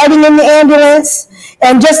born, riding in the ambulance,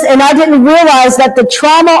 and I didn't realize that the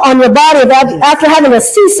trauma on your body after having a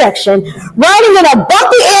C-section, riding in a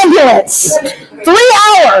bumpy ambulance 3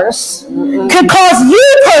 hours could cause you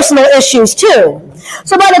personal issues too.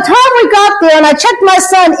 So by the time we got there and I checked my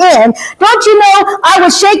son in, don't you know I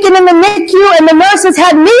was shaking in the NICU and the nurses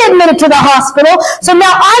had me admitted to the hospital. So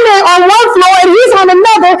now I'm on one floor and he's on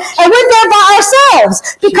another and we're there by ourselves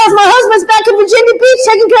because my husband's back in Virginia Beach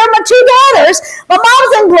taking care of my 2 daughters. My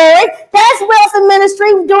mom's in glory. Dad's wealth and ministry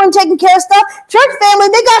taking care of stuff. Church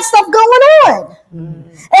family, they got stuff going on.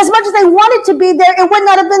 As much as they wanted to be there, it would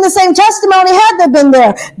not have been the same testimony had they been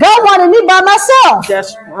there. God wanted me by myself.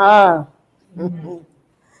 That's right.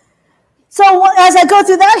 So as I go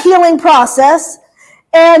through that healing process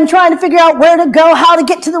and trying to figure out where to go, how to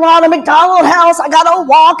get to the Ronald McDonald House, I got to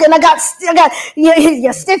walk and I got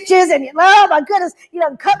your stitches and oh my goodness,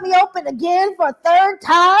 cut me open again for a third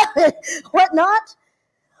time and whatnot.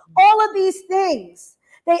 All of these things,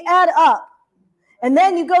 they add up. And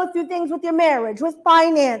then you go through things with your marriage, with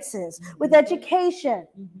finances, with education.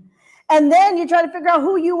 And then you try to figure out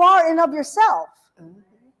who you are and of yourself.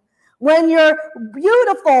 When your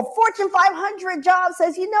beautiful Fortune 500 job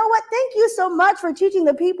says, you know what, thank you so much for teaching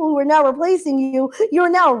the people who are now replacing you. You are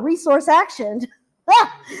now resource actioned.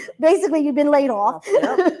 Basically, you've been laid off.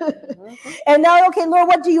 And now, okay, Lord,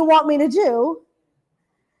 what do you want me to do?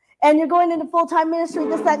 And you're going into full-time ministry,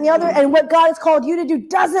 this, that, and the other, and what God has called you to do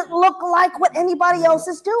doesn't look like what anybody else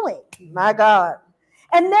is doing. My God.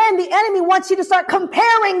 And then the enemy wants you to start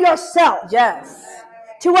comparing yourself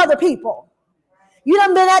to other people. You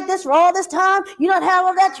done been at this for all this time. You don't have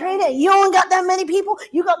all that training. You don't got that many people.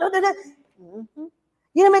 You done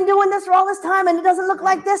been doing this for all this time, and it doesn't look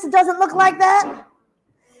like this. It doesn't look like that.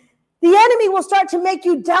 The enemy will start to make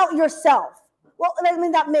you doubt yourself. Well, let me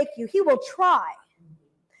not make you. He will try.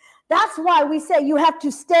 That's why we say you have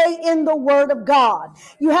to stay in the Word of God.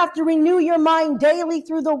 You have to renew your mind daily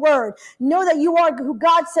through the Word. Know that you are who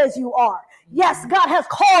God says you are. Yes, God has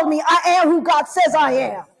called me. I am who God says I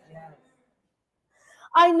am.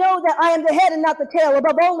 I know that I am the head and not the tail,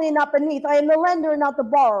 above only and not beneath. I am the lender and not the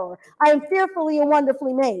borrower. I am fearfully and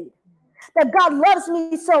wonderfully made. That God loves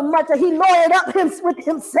me so much that he lawyered up with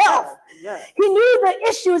himself. He knew the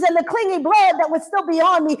issues and the clingy blood that would still be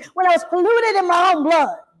on me when I was polluted in my own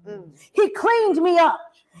blood. He cleaned me up.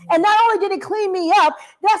 And not only did he clean me up,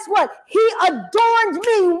 guess what? He adorned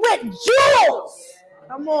me with jewels.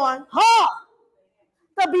 Come on.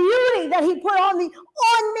 The beauty that he put on me,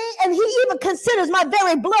 and he even considers my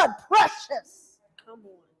very blood precious. Come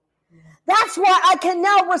on. That's why I can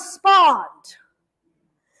now respond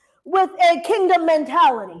with a kingdom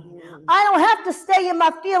mentality. I don't have to stay in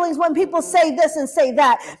my feelings when people say this and say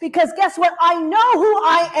that, because guess what? I know who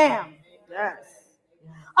I am. Yes.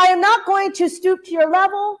 I am not going to stoop to your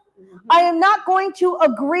level. I am not going to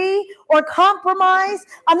agree or compromise.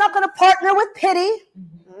 I'm not going to partner with pity.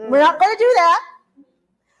 We're not going to do that.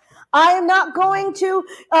 I am not going to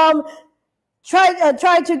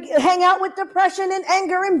try to hang out with depression and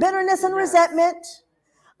anger and bitterness and resentment.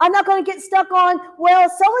 I'm not going to get stuck on, well,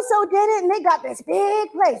 so-and-so did it, and they got this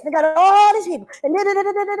big place. They got all these people. And I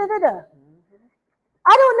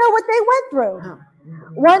don't know what they went through.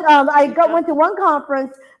 I went to one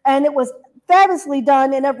conference, and it was fabulously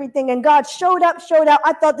done and everything, and God showed up.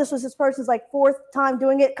 I thought this was this person's fourth time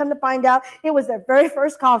doing it. Come to find out, it was their very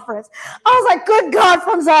first conference. I was like, good God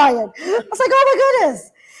from Zion. I was like, oh my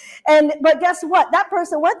goodness. But guess what? That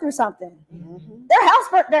person went through something. Their house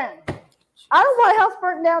burnt down. I don't want a house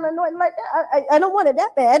burnt down or nothing like that. I don't want it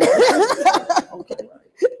that bad.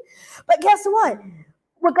 But guess what?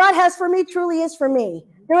 What God has for me truly is for me.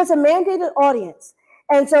 There is a mandated audience.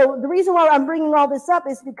 And so the reason why I'm bringing all this up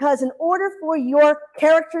is because in order for your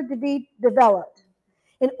character to be developed,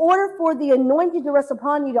 in order for the anointing to rest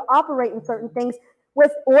upon you to operate in certain things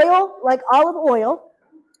with oil, like olive oil,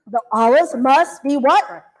 the olives must be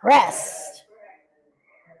what? Pressed.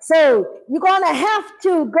 So you're going to have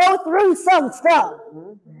to go through some stuff.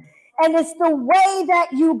 And it's the way that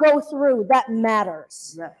you go through that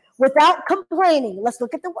matters. Without complaining. Let's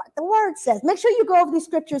look at what the word says. Make sure you go over these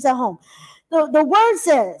scriptures at home. The word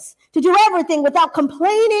says to do everything without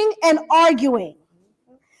complaining and arguing.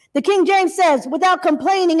 The King James says without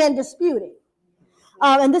complaining and disputing.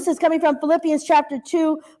 And this is coming from Philippians chapter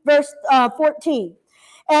 2, verse 14.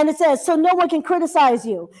 And it says, so no one can criticize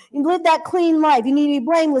you. You live that clean life. You need to be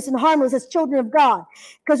blameless and harmless as children of God.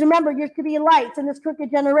 Because remember, you're to be lights in this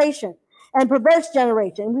crooked generation and perverse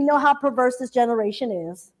generation. We know how perverse this generation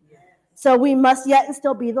is. So we must yet and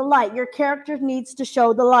still be the light. Your character needs to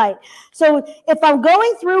show the light. So if I'm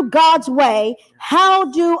going through God's way,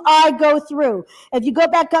 how do I go through? If you go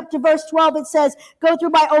back up to verse 12, it says, go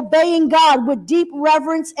through by obeying God with deep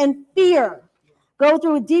reverence and fear. Go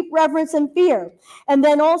through with deep reverence and fear. And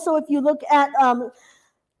then also, if you look at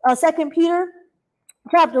 2 Peter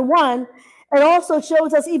chapter 1, it also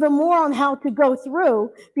shows us even more on how to go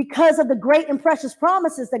through because of the great and precious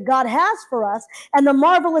promises that God has for us and the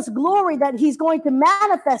marvelous glory that he's going to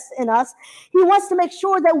manifest in us. He wants to make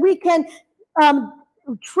sure that we can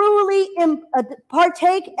truly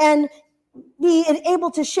partake and be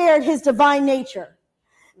able to share in his divine nature.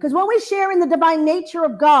 Because when we share in the divine nature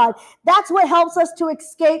of God, that's what helps us to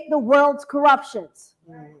escape the world's corruptions.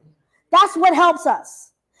 That's what helps us.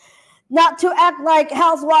 Not to act like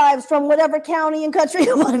housewives from whatever county and country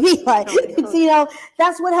you want to be like.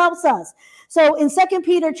 That's what helps us. So in 2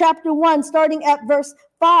 Peter chapter 1, starting at verse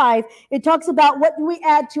 5, it talks about what do we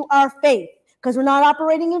add to our faith. Because we're not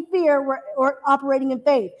operating in fear, we're operating in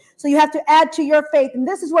faith. So you have to add to your faith. And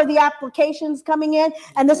this is where the application's coming in.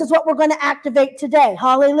 And this is what we're going to activate today.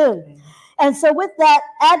 Hallelujah. And so with that,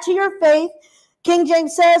 add to your faith. King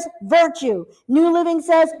James says virtue. New Living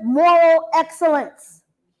says moral excellence.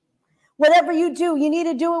 Whatever you do, you need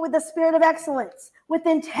to do it with the spirit of excellence, with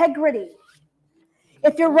integrity.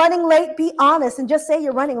 If you're running late, be honest and just say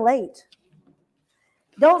you're running late.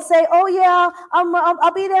 Don't say, oh yeah,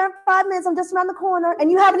 I'll be there in 5 minutes. I'm just around the corner.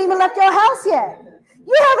 And you haven't even left your house yet.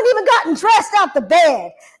 You haven't even gotten dressed out the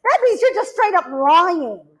bed. That means you're just straight up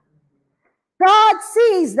lying. God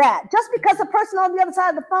sees that. Just because the person on the other side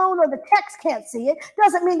of the phone or the text can't see it,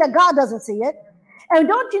 doesn't mean that God doesn't see it. And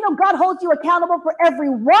don't you know God holds you accountable for every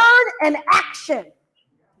word and action,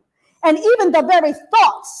 and even the very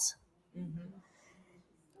thoughts.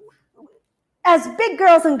 As big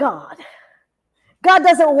girls in God, God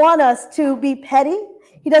doesn't want us to be petty.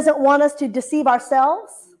 He doesn't want us to deceive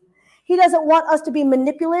ourselves. He doesn't want us to be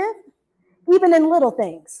manipulative, even in little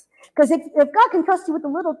things. Because if God can trust you with the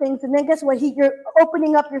little things, then guess what? You're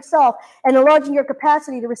opening up yourself and enlarging your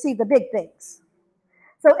capacity to receive the big things.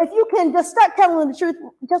 So if you can just start telling the truth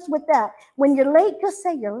just with that. When you're late, just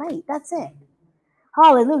say you're late. That's it.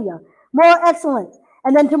 Hallelujah. Moral excellence.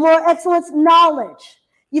 And then to moral excellence, knowledge.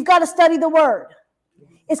 You've got to study the word.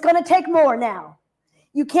 It's going to take more now.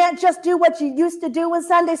 You can't just do what you used to do in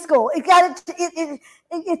Sunday school.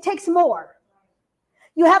 It takes more.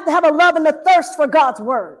 You have to have a love and a thirst for God's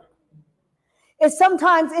word.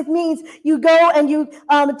 Sometimes it means you go and you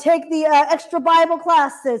take the extra Bible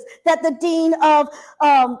classes that the dean of,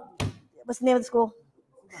 what's the name of the school?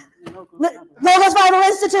 Logos Bible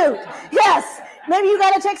Institute. Yes. Maybe you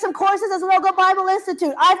got to take some courses as Logos Bible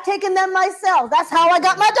Institute. I've taken them myself. That's how I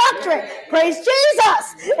got my doctorate. Praise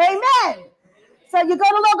Jesus. Amen. So you go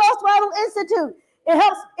to Logos Bible Institute. It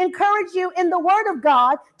helps encourage you in the Word of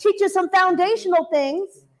God, teach you some foundational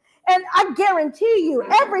things. And I guarantee you,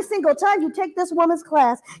 every single time you take this woman's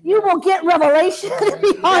class, you will get revelation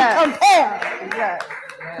beyond compare. Yes.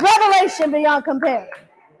 Revelation beyond compare.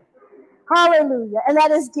 Hallelujah. And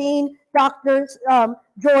that is Dean Dr.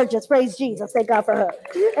 Georges. Praise Jesus. Thank God for her.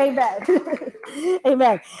 Amen.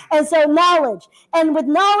 Amen. And so knowledge. And with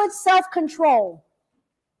knowledge, self-control.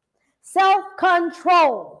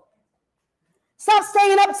 Self-control. Stop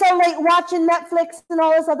staying up so late watching Netflix and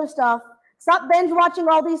all this other stuff. Stop binge watching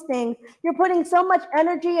all these things. You're putting so much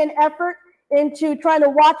energy and effort into trying to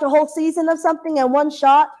watch a whole season of something in one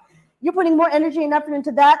shot. You're putting more energy and effort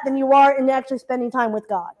into that than you are in actually spending time with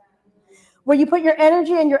God. Where you put your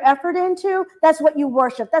energy and your effort into, that's what you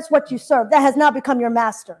worship. That's what you serve. That has now become your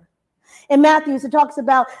master. In Matthew, it talks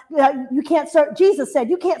about you can't serve. Jesus said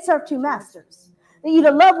you can't serve two masters. You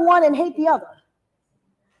either love one and hate the other.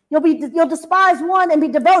 You'll despise one and be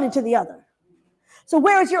devoted to the other. So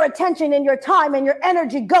where is your attention and your time and your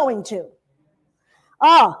energy going to?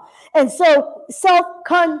 And so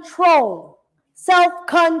self-control.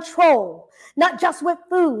 Self-control. Not just with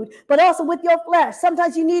food, but also with your flesh.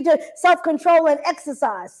 Sometimes you need to self-control and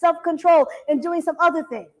exercise. Self-control and doing some other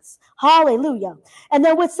things. Hallelujah. And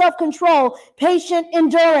then with self-control, patient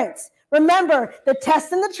endurance. Remember, the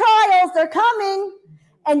tests and the trials, they're coming.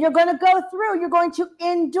 And you're going to go through. You're going to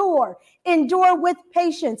endure. Endure with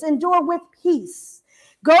patience. Endure with peace.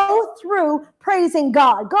 Go through praising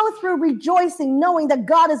God. Go through rejoicing, knowing that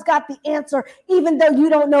God has got the answer, even though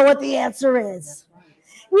you don't know what the answer is.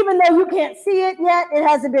 Even though you can't see it yet, it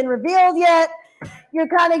hasn't been revealed yet. You're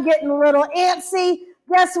kind of getting a little antsy.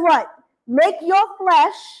 Guess what? Bring your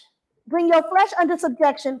flesh under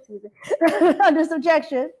subjection,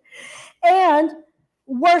 and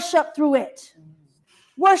worship through it.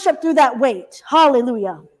 Worship through that weight.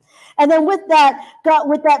 Hallelujah. And then with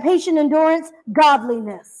that patient endurance,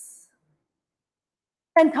 godliness.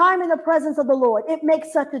 And time in the presence of the Lord. It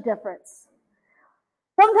makes such a difference.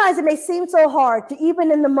 Sometimes it may seem so hard to even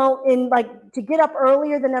to get up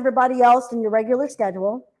earlier than everybody else in your regular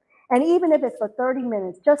schedule. And even if it's for 30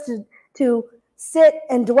 minutes, just to sit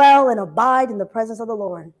and dwell and abide in the presence of the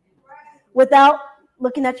Lord without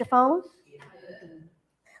looking at your phone,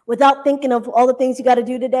 without thinking of all the things you got to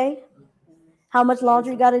do today, how much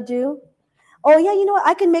laundry you got to do. Oh, yeah, you know what?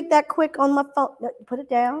 I can make that quick on my phone. No, put it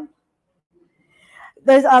down.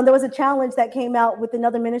 There was a challenge that came out with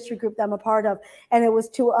another ministry group that I'm a part of, and it was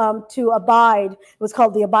to abide. It was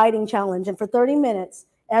called the Abiding Challenge. And for 30 minutes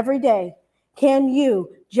every day, can you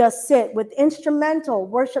just sit with instrumental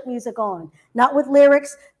worship music on, not with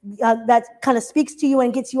lyrics that kind of speaks to you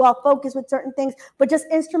and gets you off focus with certain things, but just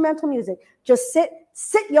instrumental music. Just sit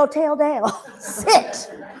your tail down.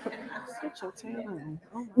 Sit.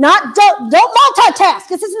 Not don't multitask.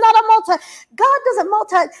 This is not a multi. God doesn't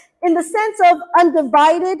multi in the sense of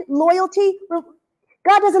undivided loyalty.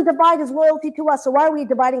 God doesn't divide his loyalty to us. So why are we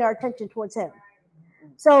dividing our attention towards him?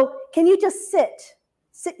 So can you just sit?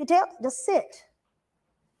 Sit your tail, just sit.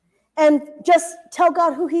 And just tell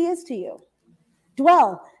God who he is to you.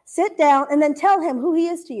 Dwell, sit down, and then tell him who he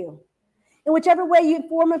is to you. In whichever way you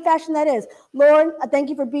form and fashion that is. Lord, I thank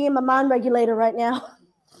you for being my mind regulator right now.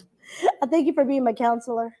 I thank you for being my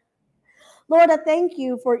counselor. Lord, I thank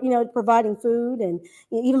you for, providing food and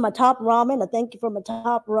even my top ramen. I thank you for my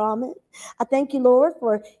top ramen. I thank you, Lord,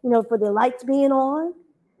 for the lights being on.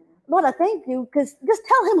 Lord, I thank you because just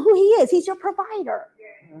tell him who he is. He's your provider.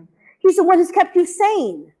 He's the one who's kept you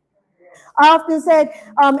sane. I often said,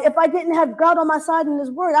 if I didn't have God on my side in his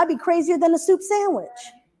word, I'd be crazier than a soup sandwich.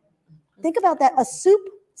 Think about that, a soup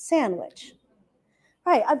sandwich.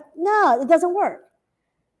 Right, no, it doesn't work.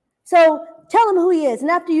 So tell him who he is. And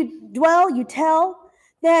after you dwell, you tell,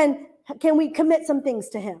 then can we commit some things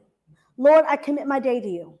to him? Lord, I commit my day to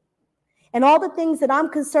you. And all the things that I'm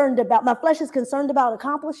concerned about, my flesh is concerned about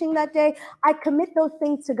accomplishing that day, I commit those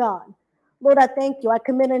things to God. Lord, I thank you. I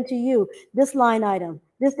commit unto you this line item,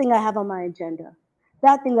 this thing I have on my agenda,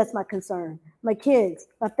 that thing that's my concern, my kids,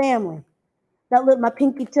 my family, my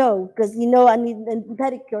pinky toe, because I need a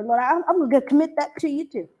pedicure. Lord, I'm going to commit that to you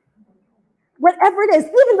too. Whatever it is,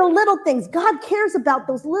 even the little things, God cares about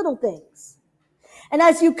those little things. And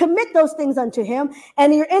as you commit those things unto him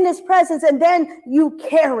and you're in his presence and then you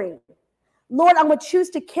carry, Lord, I'm going to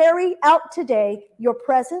choose to carry out today your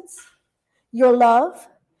presence, your love,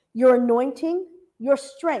 your anointing, your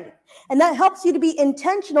strength. And that helps you to be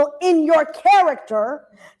intentional in your character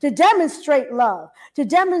to demonstrate love, to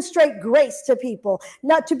demonstrate grace to people,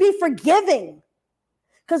 not to be forgiving.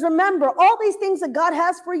 Because remember, all these things that God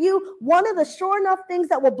has for you, one of the sure enough things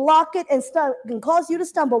that will block it and cause you to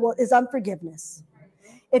stumble is unforgiveness.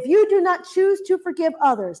 If you do not choose to forgive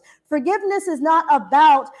others, forgiveness is not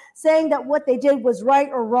about saying that what they did was right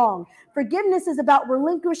or wrong. Forgiveness is about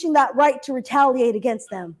relinquishing that right to retaliate against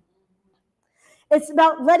them. It's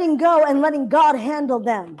about letting go and letting God handle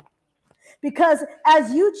them. Because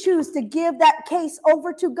as you choose to give that case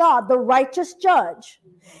over to God, the righteous judge,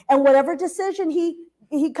 and whatever decision he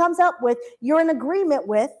comes up with, you're in agreement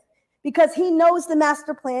with, because he knows the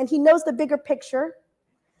master plan, he knows the bigger picture.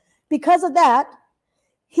 Because of that,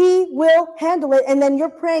 he will handle it, and then you're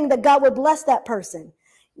praying that God would bless that person.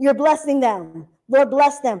 You're blessing them. Lord,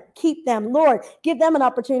 bless them. Keep them. Lord, give them an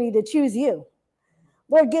opportunity to choose you.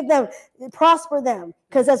 Lord, prosper them.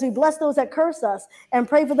 Because as we bless those that curse us and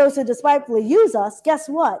pray for those who despitefully use us, guess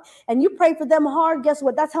what? And you pray for them hard, guess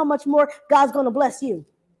what? That's how much more God's going to bless you.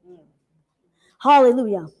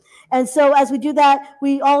 Hallelujah. And so as we do that,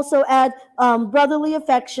 we also add brotherly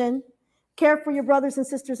affection, care for your brothers and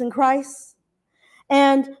sisters in Christ,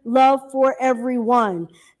 and love for everyone.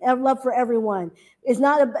 Love for everyone.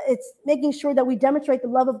 It's making sure that we demonstrate the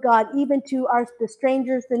love of God even to the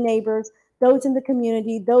strangers, the neighbors, those in the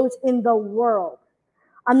community, those in the world.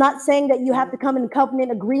 I'm not saying that you have to come in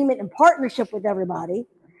covenant agreement and partnership with everybody.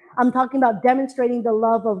 I'm talking about demonstrating the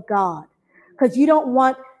love of God, because you don't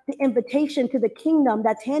want the invitation to the kingdom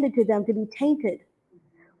that's handed to them to be tainted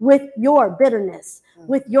with your bitterness,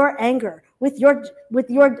 with your anger, with your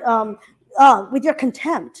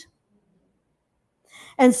contempt.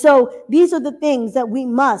 And so these are the things that we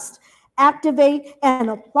must activate and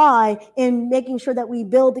apply in making sure that we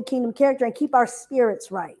build the kingdom character and keep our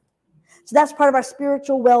spirits right. So that's part of our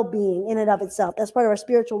spiritual well-being in and of itself. That's part of our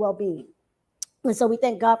spiritual well-being. And so we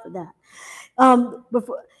thank God for that.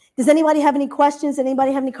 Does anybody have any questions?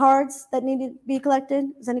 Anybody have any cards that need to be collected?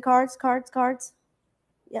 Is any cards?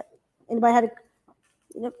 Yep. Anybody had a...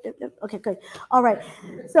 Yep. Okay, good. All right.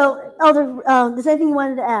 So, Elder, is there anything you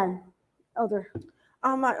wanted to add? Elder?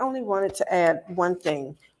 I only wanted to add one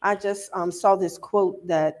thing. I just saw this quote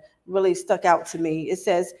that really stuck out to me. It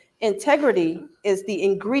says, integrity is the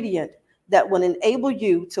ingredient that will enable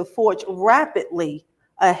you to forge rapidly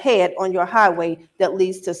ahead on your highway that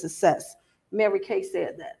leads to success. Mary Kay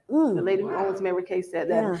said that. The lady who owns Mary Kay said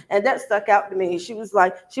that. Yeah. And that stuck out to me. She was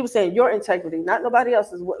saying, your integrity, not nobody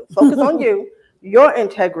else's, focus on you. Your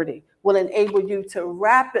integrity will enable you to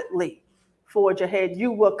rapidly forge ahead.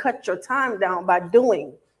 You will cut your time down by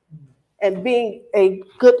doing and being a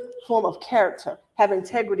good form of character, have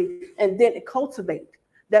integrity, and then cultivate.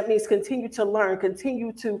 That means continue to learn,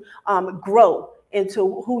 continue to grow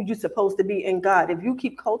into who you're supposed to be in God. If you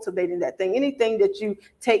keep cultivating that thing, anything that you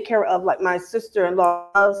take care of, like my sister-in-law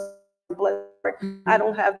loves, bless her, I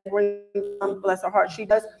don't have to bring, bless her heart, she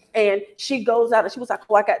does. And she goes out and she was like,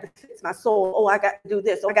 oh, I got to fix my soul. Oh, I got to do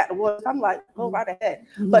this. Oh, I got to work. I'm like, go right ahead.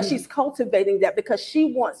 But she's cultivating that because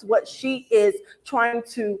she wants what she is trying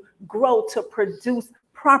to grow to produce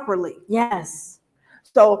properly. Yes.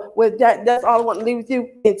 So with that, that's all I want to leave with you.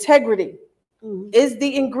 Integrity is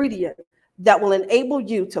the ingredient that will enable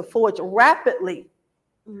you to forge rapidly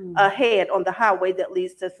ahead on the highway that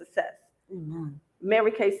leads to success.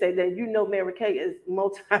 Mary Kay said that, Mary Kay is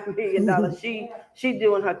multi-million dollar. She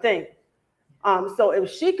doing her thing. So if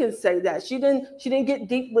she can say that, she didn't get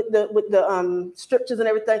deep with the scriptures and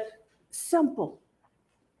everything. Simple.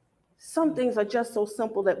 Some things are just so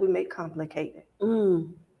simple that we make complicated.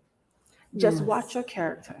 Just watch your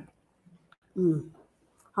character.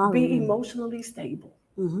 Be emotionally stable.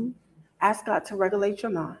 Ask God to regulate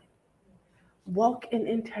your mind. Walk in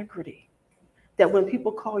integrity. That when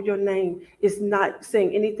people call your name, it's not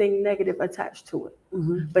saying anything negative attached to it,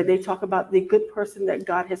 but they talk about the good person that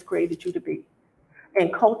God has created you to be,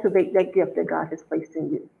 and cultivate that gift that God has placed in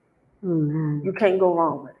you. You can't go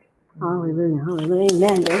wrong with it. Hallelujah. Hallelujah.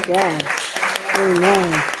 Amen.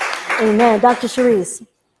 Amen. Amen. Dr. Sharice.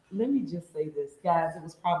 Let me just say this, guys. It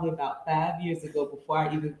was probably about 5 years ago before I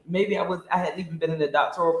hadn't even been in the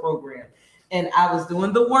doctoral program. And I was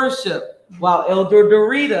doing the worship while Elder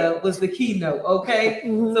Dorita was the keynote, okay?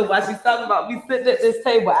 So while she's talking about me sitting at this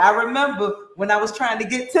table, I remember when I was trying to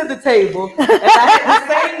get to the table, and I had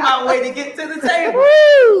to sing my way to get to the table.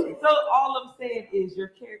 So all I'm saying is your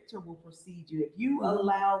character will precede you. If you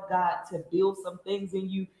allow God to build some things in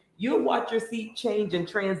you, you'll watch your seat change and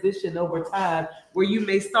transition over time, where you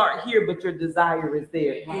may start here, but your desire is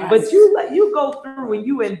there. Yes. But you go through and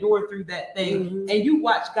you endure through that thing, and you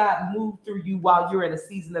watch God move through you while you're in a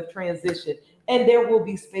season of transition. And there will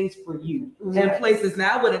be space for you and places.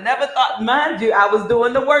 Now, I would have never thought, mind you, I was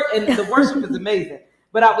doing the work, and the worship is amazing.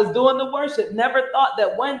 But I was doing the worship, never thought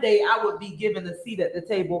that one day I would be given a seat at the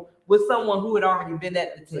table with someone who had already been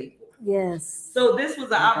at the table. Yes. So this was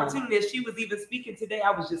an opportunity. As she was even speaking today, I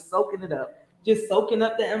was just soaking it up. Just soaking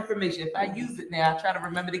up the information. If I use it now, I try to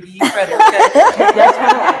remember to give you credit. Okay?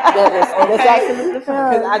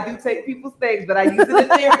 Because I do take people's things, but I use it in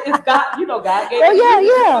there. It's God, God gave it.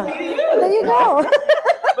 There you go.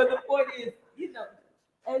 But the point is,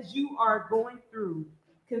 as you are going through,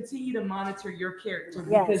 continue to monitor your character,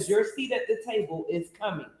 because your seat at the table is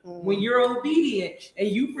coming. When you're obedient and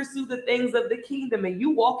you pursue the things of the kingdom and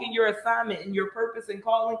you walk in your assignment and your purpose and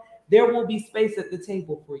calling, there will be space at the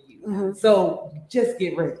table for you. So just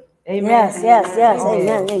get ready. Amen. Yes.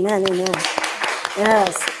 Amen.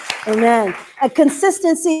 Yes. Amen.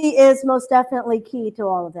 Consistency is most definitely key to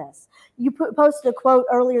all of this. You posted a quote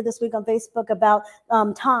earlier this week on Facebook about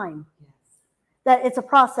time, that it's a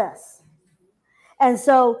process. And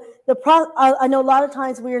so I know a lot of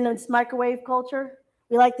times we're in this microwave culture.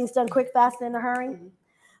 We like things done quick, fast, and in a hurry.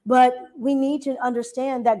 But we need to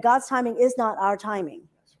understand that God's timing is not our timing.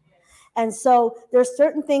 And so there's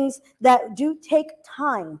certain things that do take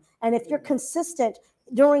time. And if you're consistent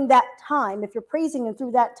during that time, if you're praising Him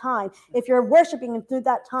through that time, if you're worshiping Him through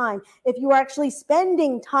that time, if you are actually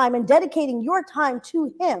spending time and dedicating your time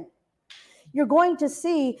to Him, you're going to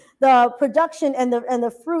see the production and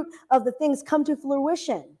the fruit of the things come to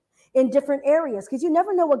fruition in different areas, because you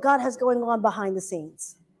never know what God has going on behind the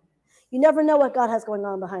scenes. You never know what God has going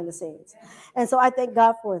on behind the scenes. And so I thank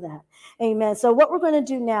God for that. Amen. So what we're going to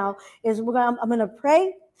do now is I'm going to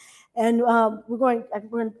pray, and I'm going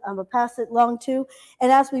to pass it along too.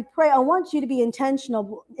 And as we pray, I want you to be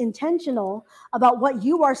intentional about what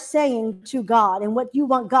you are saying to God and what you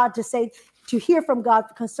want God to say, to hear from God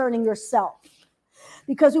concerning yourself.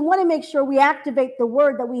 Because we want to make sure we activate the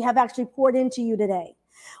word that we have actually poured into you today.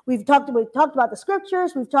 We've talked about the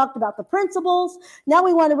scriptures. We've talked about the principles. Now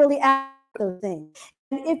we want to really act those things.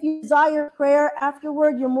 if you desire prayer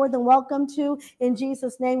afterward, you're more than welcome to. In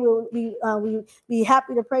Jesus' name, we'll be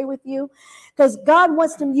happy to pray with you, because God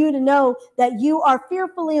wants you to know that you are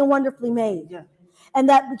fearfully and wonderfully made, and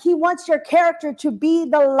that He wants your character to be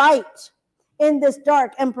the light in this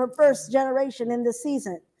dark and perverse generation in this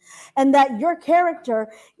season, and that your character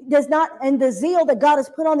does not, and the zeal that God has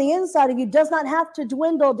put on the inside of you does not have to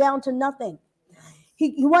dwindle down to nothing.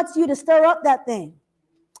 He wants you to stir up that thing.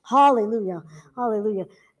 Hallelujah. Hallelujah.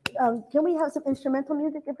 Can we have some instrumental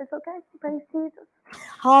music if it's okay? Praise Jesus.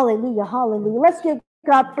 Hallelujah. Hallelujah. Let's give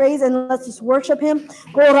God praise and let's just worship Him.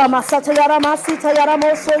 Lord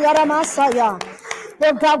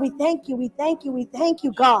God, we thank you. We thank you. We thank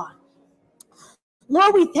you, God.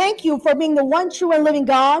 Lord, we thank you for being the one true and living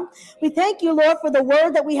God. We thank you, Lord, for the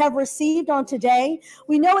word that we have received on today.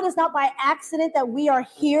 We know it is not by accident that we are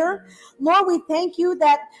here. Lord, we thank you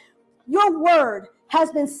that your word has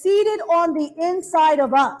been seated on the inside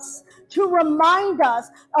of us to remind us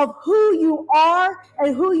of who you are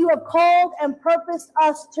and who you have called and purposed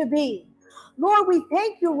us to be. Lord, we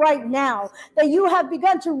thank you right now that you have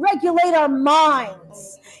begun to regulate our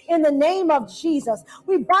minds in the name of Jesus.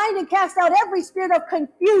 We bind and cast out every spirit of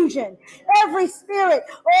confusion, every spirit,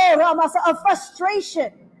 of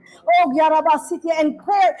frustration, and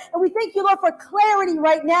clarity. And we thank you, Lord, for clarity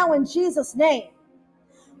right now in Jesus' name.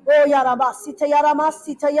 Oh God,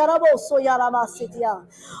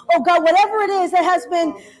 whatever it is that has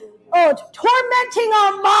been tormenting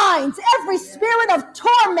our minds, every spirit of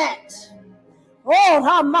torment,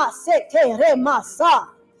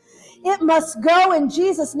 it must go in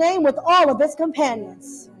Jesus' name with all of its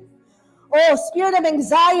companions. Oh, spirit of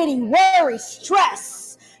anxiety, worry,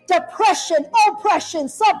 stress, depression, oppression,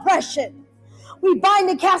 suppression, we bind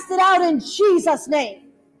and cast it out in Jesus' name.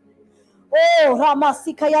 Oh,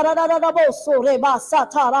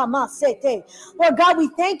 Lord God, we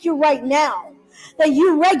thank you right now that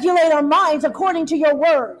you regulate our minds according to your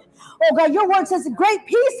word. Oh God, your word says, great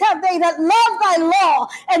peace have they that love thy law,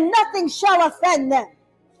 and nothing shall offend them.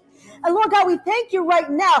 And Lord God, we thank you right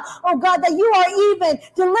now, oh God, that you are even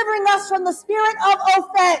delivering us from the spirit of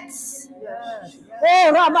offense.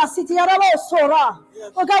 Oh,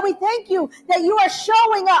 Lord God, we thank you that you are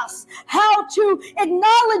showing us how to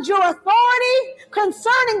acknowledge your authority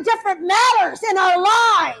concerning different matters in our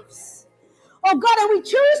lives. Oh God, and we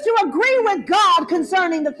choose to agree with God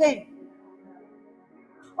concerning the thing.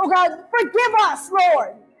 Oh God, forgive us,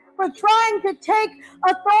 Lord, for trying to take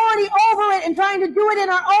authority over it and trying to do it in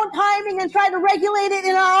our own timing and try to regulate it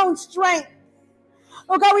in our own strength.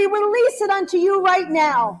 Oh God, we release it unto you right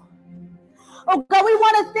now. Oh God, we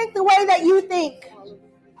want to think the way that you think.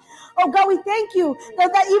 Oh God, we thank you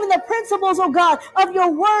that even the principles, oh God, of your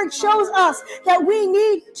word shows us that we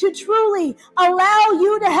need to truly allow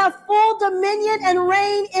you to have full dominion and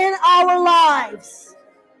reign in our lives.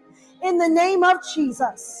 In the name of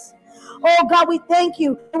Jesus. Oh God, we thank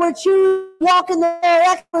you that we're choosing to walk in the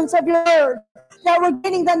excellence of your word, that we're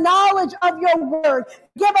getting the knowledge of your word.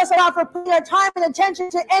 Give us, God, for putting our time and attention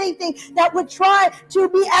to anything that would try to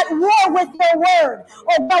be at war with your word.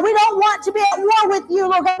 Oh God, we don't want to be at war with you,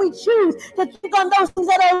 Lord God. We choose to think on those things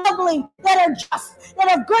that are lovely, that are just, that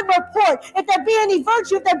are good report. If there be any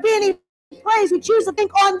virtue, if there be any praise, we choose to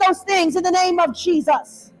think on those things in the name of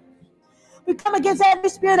Jesus. We come against every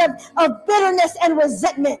spirit of bitterness and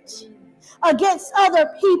resentment against other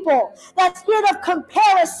people. That spirit of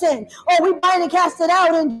comparison, we bind and cast it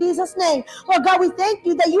out in Jesus' name. Lord God, we thank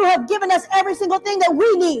you that you have given us every single thing that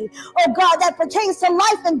we need, oh God, that pertains to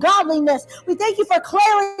life and godliness. We thank you for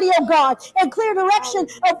clarity, oh God, and clear direction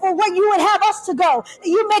for where you would have us to go. That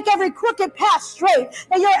you make every crooked path straight,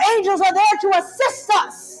 that your angels are there to assist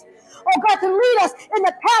us, oh God, to lead us in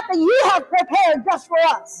the path that you have prepared just for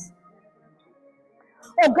us.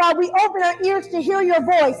 Oh God, we open our ears to hear your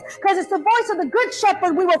voice, because it's the voice of the good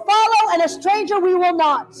shepherd we will follow, and a stranger we will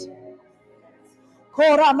not.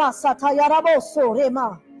 Lord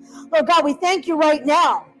God, we thank you right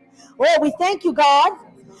now. Oh, we thank you, God,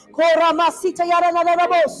 for healing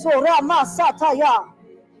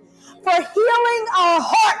our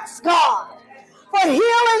hearts, God. For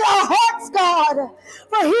healing our hearts, God.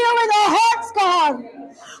 For healing our hearts, God.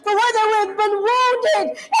 For whether we've been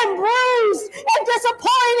wounded and bruised and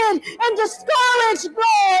disappointed and discouraged,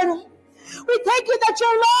 Lord. We thank you that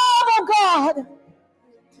your love, oh God,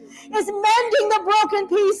 is mending the broken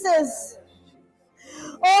pieces.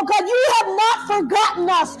 Oh God, you have not forgotten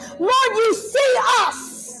us. Lord, you see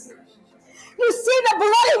us. You see the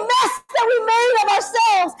bloody mess that we made of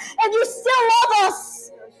ourselves, and you still love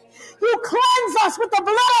us. You cleanse us with the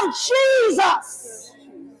blood of Jesus.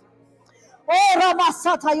 Oh,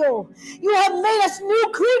 Ramasatayo. You have made us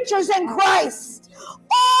new creatures in Christ.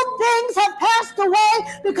 All things have passed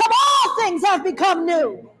away because all things have become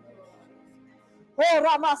new. Oh,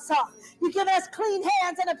 Ramasa. You've given us clean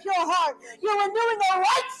hands and a pure heart. You're renewing a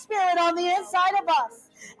right spirit on the inside of us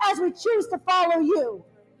as we choose to follow you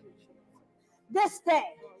this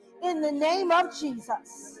day in the name of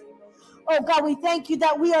Jesus. Oh God, we thank you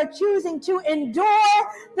that we are choosing to endure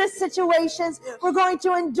the situations. We're going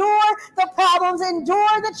to endure the problems,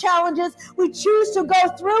 endure the challenges. We choose to go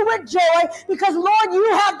through with joy because, Lord,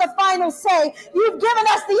 you have the final say. You've given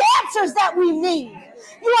us the answers that we need.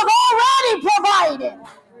 You have already provided.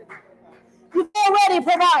 You've already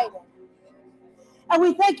provided. And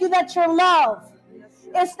we thank you that your love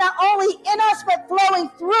is not only in us, but flowing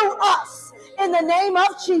through us in the name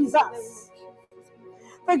of Jesus.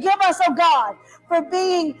 Forgive us, oh God, for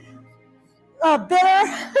being bitter,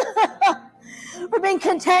 for being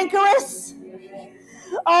cantankerous.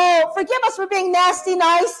 Oh, forgive us for being nasty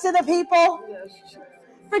nice to the people.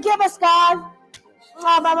 Forgive us, God.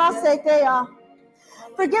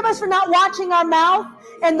 Forgive us for not watching our mouth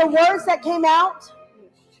and the words that came out.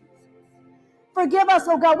 Forgive us,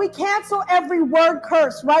 oh God. We cancel every word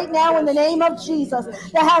curse right now in the name of Jesus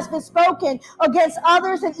that has been spoken against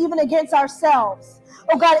others and even against ourselves.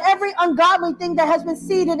 Oh God, every ungodly thing that has been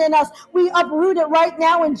seeded in us, we uproot it right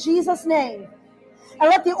now in Jesus' name. And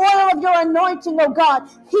let the oil of your anointing, oh God,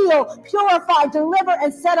 heal, purify, deliver,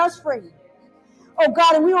 and set us free. Oh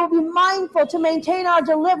God, and we will be mindful to maintain our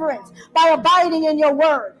deliverance by abiding in your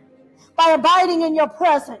word, by abiding in your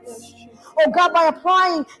presence. Oh God, by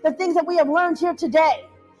applying the things that we have learned here today.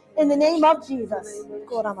 In the name of Jesus.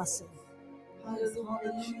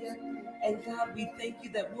 Hallelujah. And God, we thank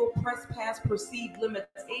you that we'll press past perceived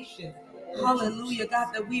limitations. Hallelujah,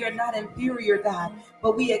 God, that we are not inferior, God,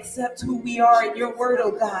 but we accept who we are in your word,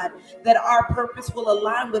 oh God, that our purpose will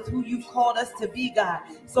align with who you've called us to be, God.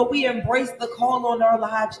 So we embrace the call on our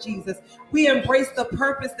lives, Jesus. We embrace the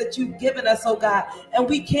purpose that you've given us, oh God, and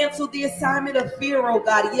we cancel the assignment of fear, oh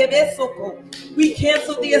God. We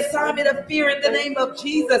cancel the assignment of fear in the name of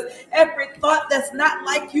Jesus. Every thought that's not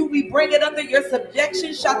like you, we bring it under your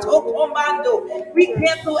subjection. Chateau Commando. We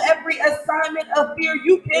cancel every assignment of fear.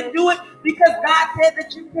 You can do it because God said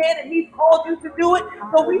that you can, and He's called you to do it.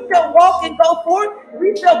 So we shall walk and go forth.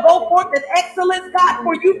 We shall go forth in excellence, God,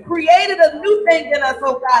 for you created a new thing in us,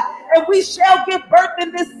 oh God, and we shall give birth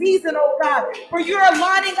in this season, oh God, for you're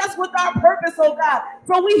aligning us with our purpose, oh God.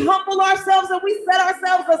 So we humble ourselves and we set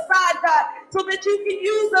ourselves aside, God, so that you can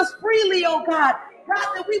use us freely, oh God.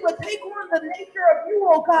 God, that we would take on the nature of you,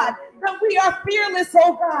 oh God, that we are fearless,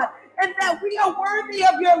 oh God, and that we are worthy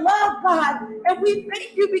of your love, God. And we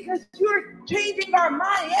thank you because you're changing our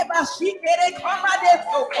mind. God,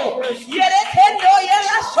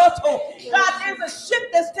 there's a shift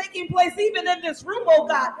that's taking place even in this room, oh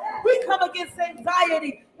God. We come against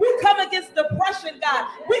anxiety. We come against depression, God.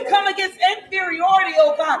 We come against inferiority,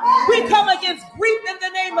 oh God. We come against grief in the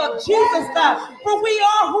name of Jesus, God. For we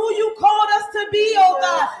are who you called us to be, oh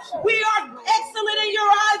God. We are excellent in your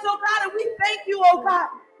eyes, oh God, and we thank you, oh God,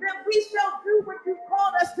 that we shall do what you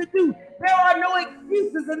called us to do. There are no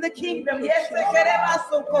excuses in the kingdom. Yes,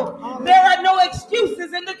 there are no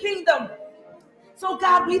excuses in the kingdom. So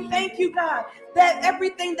God, we thank you, God, that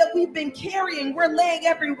everything that we've been carrying, we're laying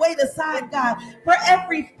every weight aside, God, for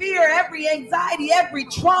every fear, every anxiety, every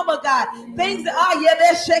trauma, God, things that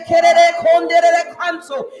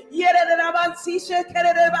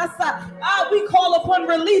we call upon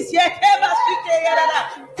release.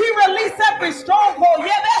 We release every stronghold,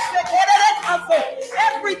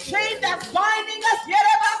 every chain that's binding us.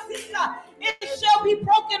 It shall be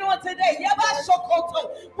broken on today.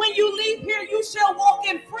 When you leave here, you shall walk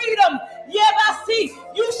in freedom.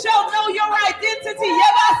 You shall know your identity.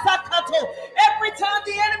 Every time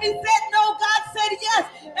the enemy said no, God said yes.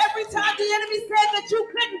 Every time the enemy said that you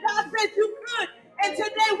couldn't, God said you could. And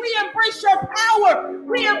today we embrace your power.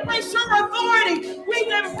 We embrace your authority. We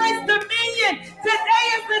embrace dominion. Today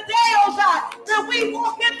is the day, oh God, that we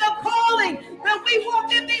walk in the calling, that we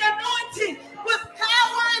walk in the anointing with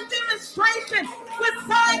power and demonstration, with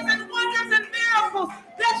signs and wonders and miracles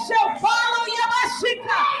that shall follow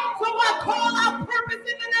Yamashika. So I call out purpose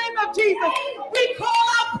in the name of Jesus. We call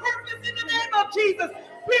out purpose in the name of Jesus.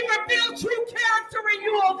 We reveal true character in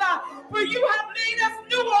you, oh God, for you have made us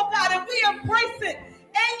new, oh God, and we embrace it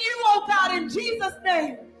in you, oh God, in Jesus'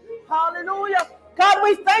 name. Hallelujah. God,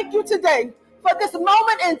 we thank you today for this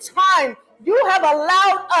moment in time You have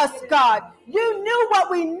allowed us, God. You knew what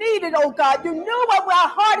we needed, oh God. You knew what our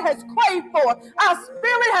heart has craved for, our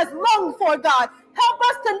spirit has longed for, God. Help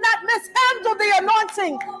us to not mishandle the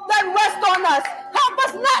anointing that rests on us. Help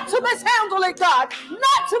us not to mishandle it, God.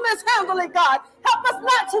 Not to mishandle it, God. Help us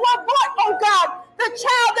not to abort, oh God, the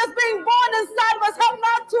child that's being born inside of us. Help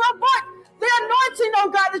not to abort the anointing, oh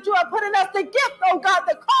God, that you have put in us, the gift, oh God,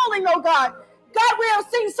 the calling, oh God. God, we have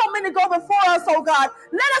seen so many go before us, oh God.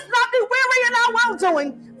 Let us not be weary in our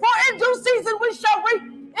well-doing, for in due season we shall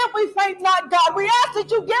reap if we faint not, God. We ask that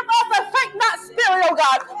you give us a faint not spirit, oh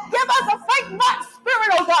God. Give us a faint not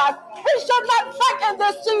spirit, oh God. We shall not faint in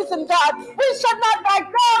this season, God. We shall not back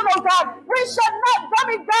down, oh God. We shall not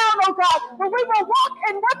dummy down, oh God. But we will walk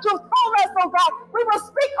in what you told us, oh God. We will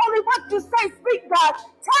speak only what you say, speak, God.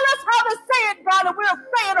 Tell us how to say it, God, and we'll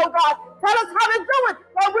say it, oh God. Tell us how to do it,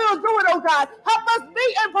 and we'll do it, oh God. Help us be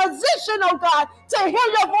in position, oh God, to hear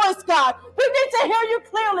your voice, God. We need to hear you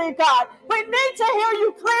clearly, God. We need to hear you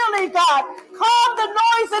clearly, God. Calm the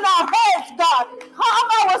noise in our heads, God. Calm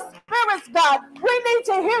our spirits, God. We need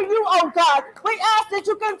to hear you, oh God. We ask that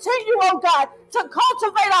you continue, oh God, to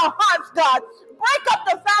cultivate our hearts, God. Break up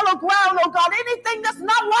the fallow ground, oh God. Anything that's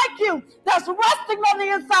not like you, that's resting on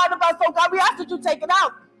the inside of us, oh God, we ask that you take it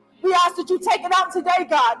out. We ask that you take it out today,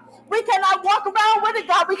 God. We cannot walk around with it,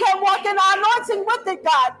 God. We can't walk in our anointing with it,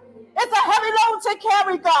 God. It's a heavy load to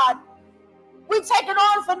carry, God. We take it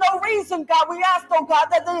on for no reason, God. We ask, oh God,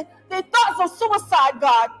 that the thoughts of suicide,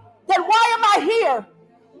 God, that why am I here?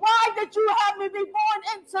 Why did you have me be born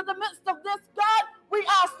into the midst of this, God? We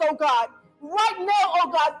ask, oh God, right now, oh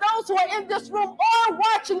God, those who are in this room or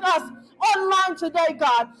watching us online today,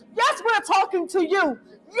 God. Yes, we're talking to you.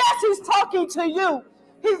 Yes, he's talking to you.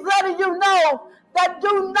 He's letting you know that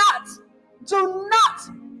do not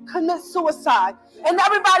commit suicide. And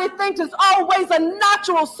everybody thinks it's always a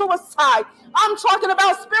natural suicide. I'm talking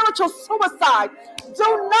about spiritual suicide.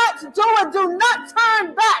 Do not do it. Do not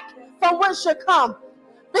turn back from whence you come,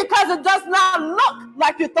 because it does not look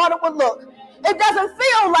like you thought it would look. It doesn't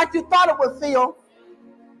feel like you thought it would feel.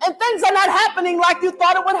 And things are not happening like you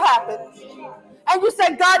thought it would happen. And you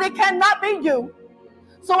said, God, it cannot be you.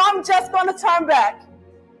 So I'm just going to turn back.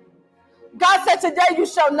 God said, today you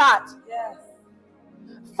shall not. Yes.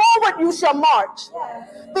 Forward you shall march.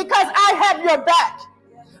 Yes. Because I have your back.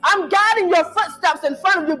 Yes. I'm guiding your footsteps in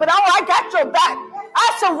front of you, but I got your back.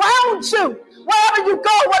 I surround you. Wherever you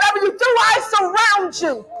go, whatever you do, I surround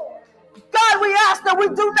you. God, we ask that we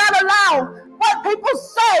do not allow what people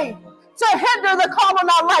say to hinder the call on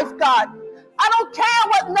our life, God. I don't care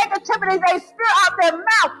what negativity they spew out their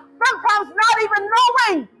mouth, sometimes not even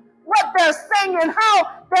knowing what they're saying and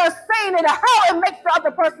how they're saying it and how it makes the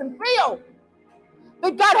other person feel.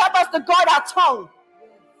 But God, help us to guard our tongue.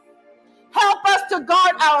 Help us to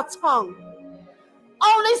guard our tongue.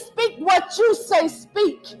 Only speak what you say,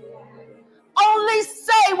 speak. Only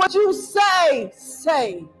say what you say,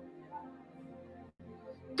 say.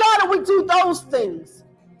 God, we do those things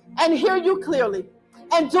and hear you clearly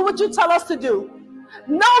and do what you tell us to do.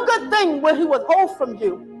 No good thing will he withhold from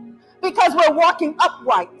you, because we're walking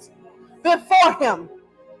upright before him.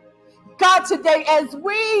 God, today as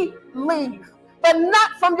we leave, but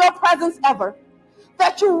not from your presence ever,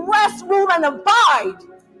 that you rest, rule, and abide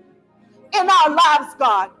in our lives,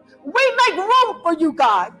 God. We make room for you,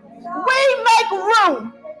 God. We make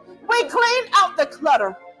room. We clean out the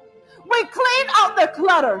clutter. We clean out the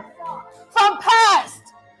clutter from past,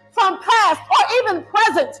 or even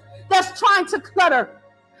present that's trying to clutter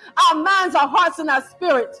our minds, our hearts, and our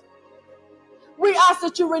spirit. We ask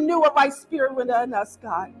that you renew a right spirit within us,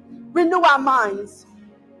 God. Renew our minds.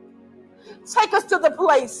 Take us to the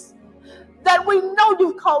place that we know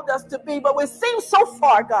you've called us to be, but it seems so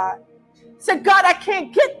far, God. Say, God, I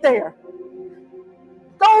can't get there.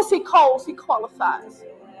 Those he calls, he qualifies.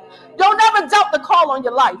 Don't ever doubt the call on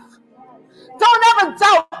your life. Don't ever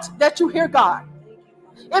doubt that you hear God.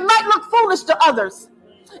 It might look foolish to others.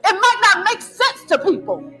 It might not make sense to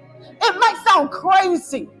people. It might sound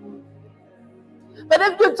crazy. But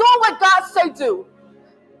if you're doing what God say do,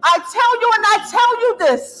 I tell you and I tell you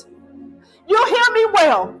this, you hear me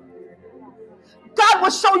well. God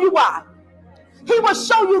will show you why. He will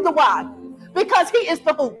show you the why. Because he is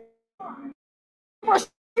the who. He will show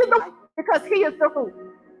you the why. Because he is the who.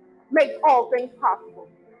 Makes all things possible.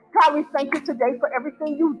 God, we thank you today for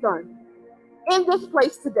everything you've done in this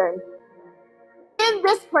place today. In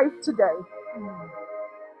this place today.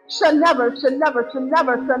 Shall never be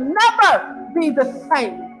the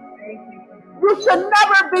same. You should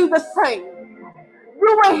never be the same.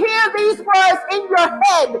 You will hear these words in your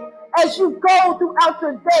head as you go throughout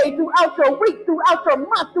your day, throughout your week, throughout your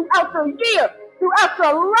month, throughout your year, throughout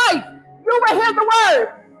your life, you will hear the word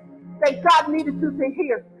that God needed you to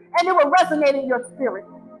hear. And it will resonate in your spirit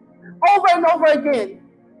over and over again.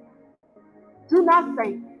 Do not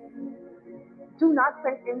faint. Do not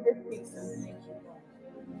faint in this season.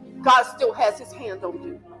 God still has his hand on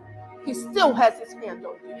you. He still has his hand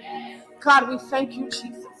on you. God, we thank you,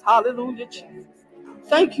 Jesus. Hallelujah, Jesus.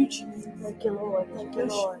 Thank you, Jesus. Thank you, Lord. Thank you,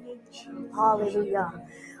 Lord. Hallelujah.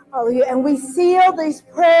 Hallelujah. And we seal these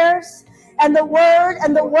prayers and the word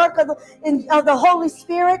and the work of the Holy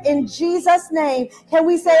Spirit in Jesus' name. Can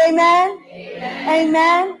we say amen? Amen.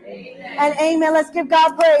 Amen. And amen. Let's give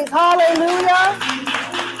God praise. Hallelujah.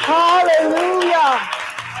 Hallelujah.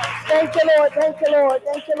 Thank you, Lord. Thank you, Lord.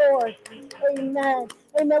 Thank you, Lord. Amen.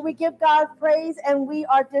 Amen. We give God praise and we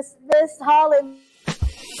are dismissed.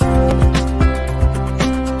 Hallelujah.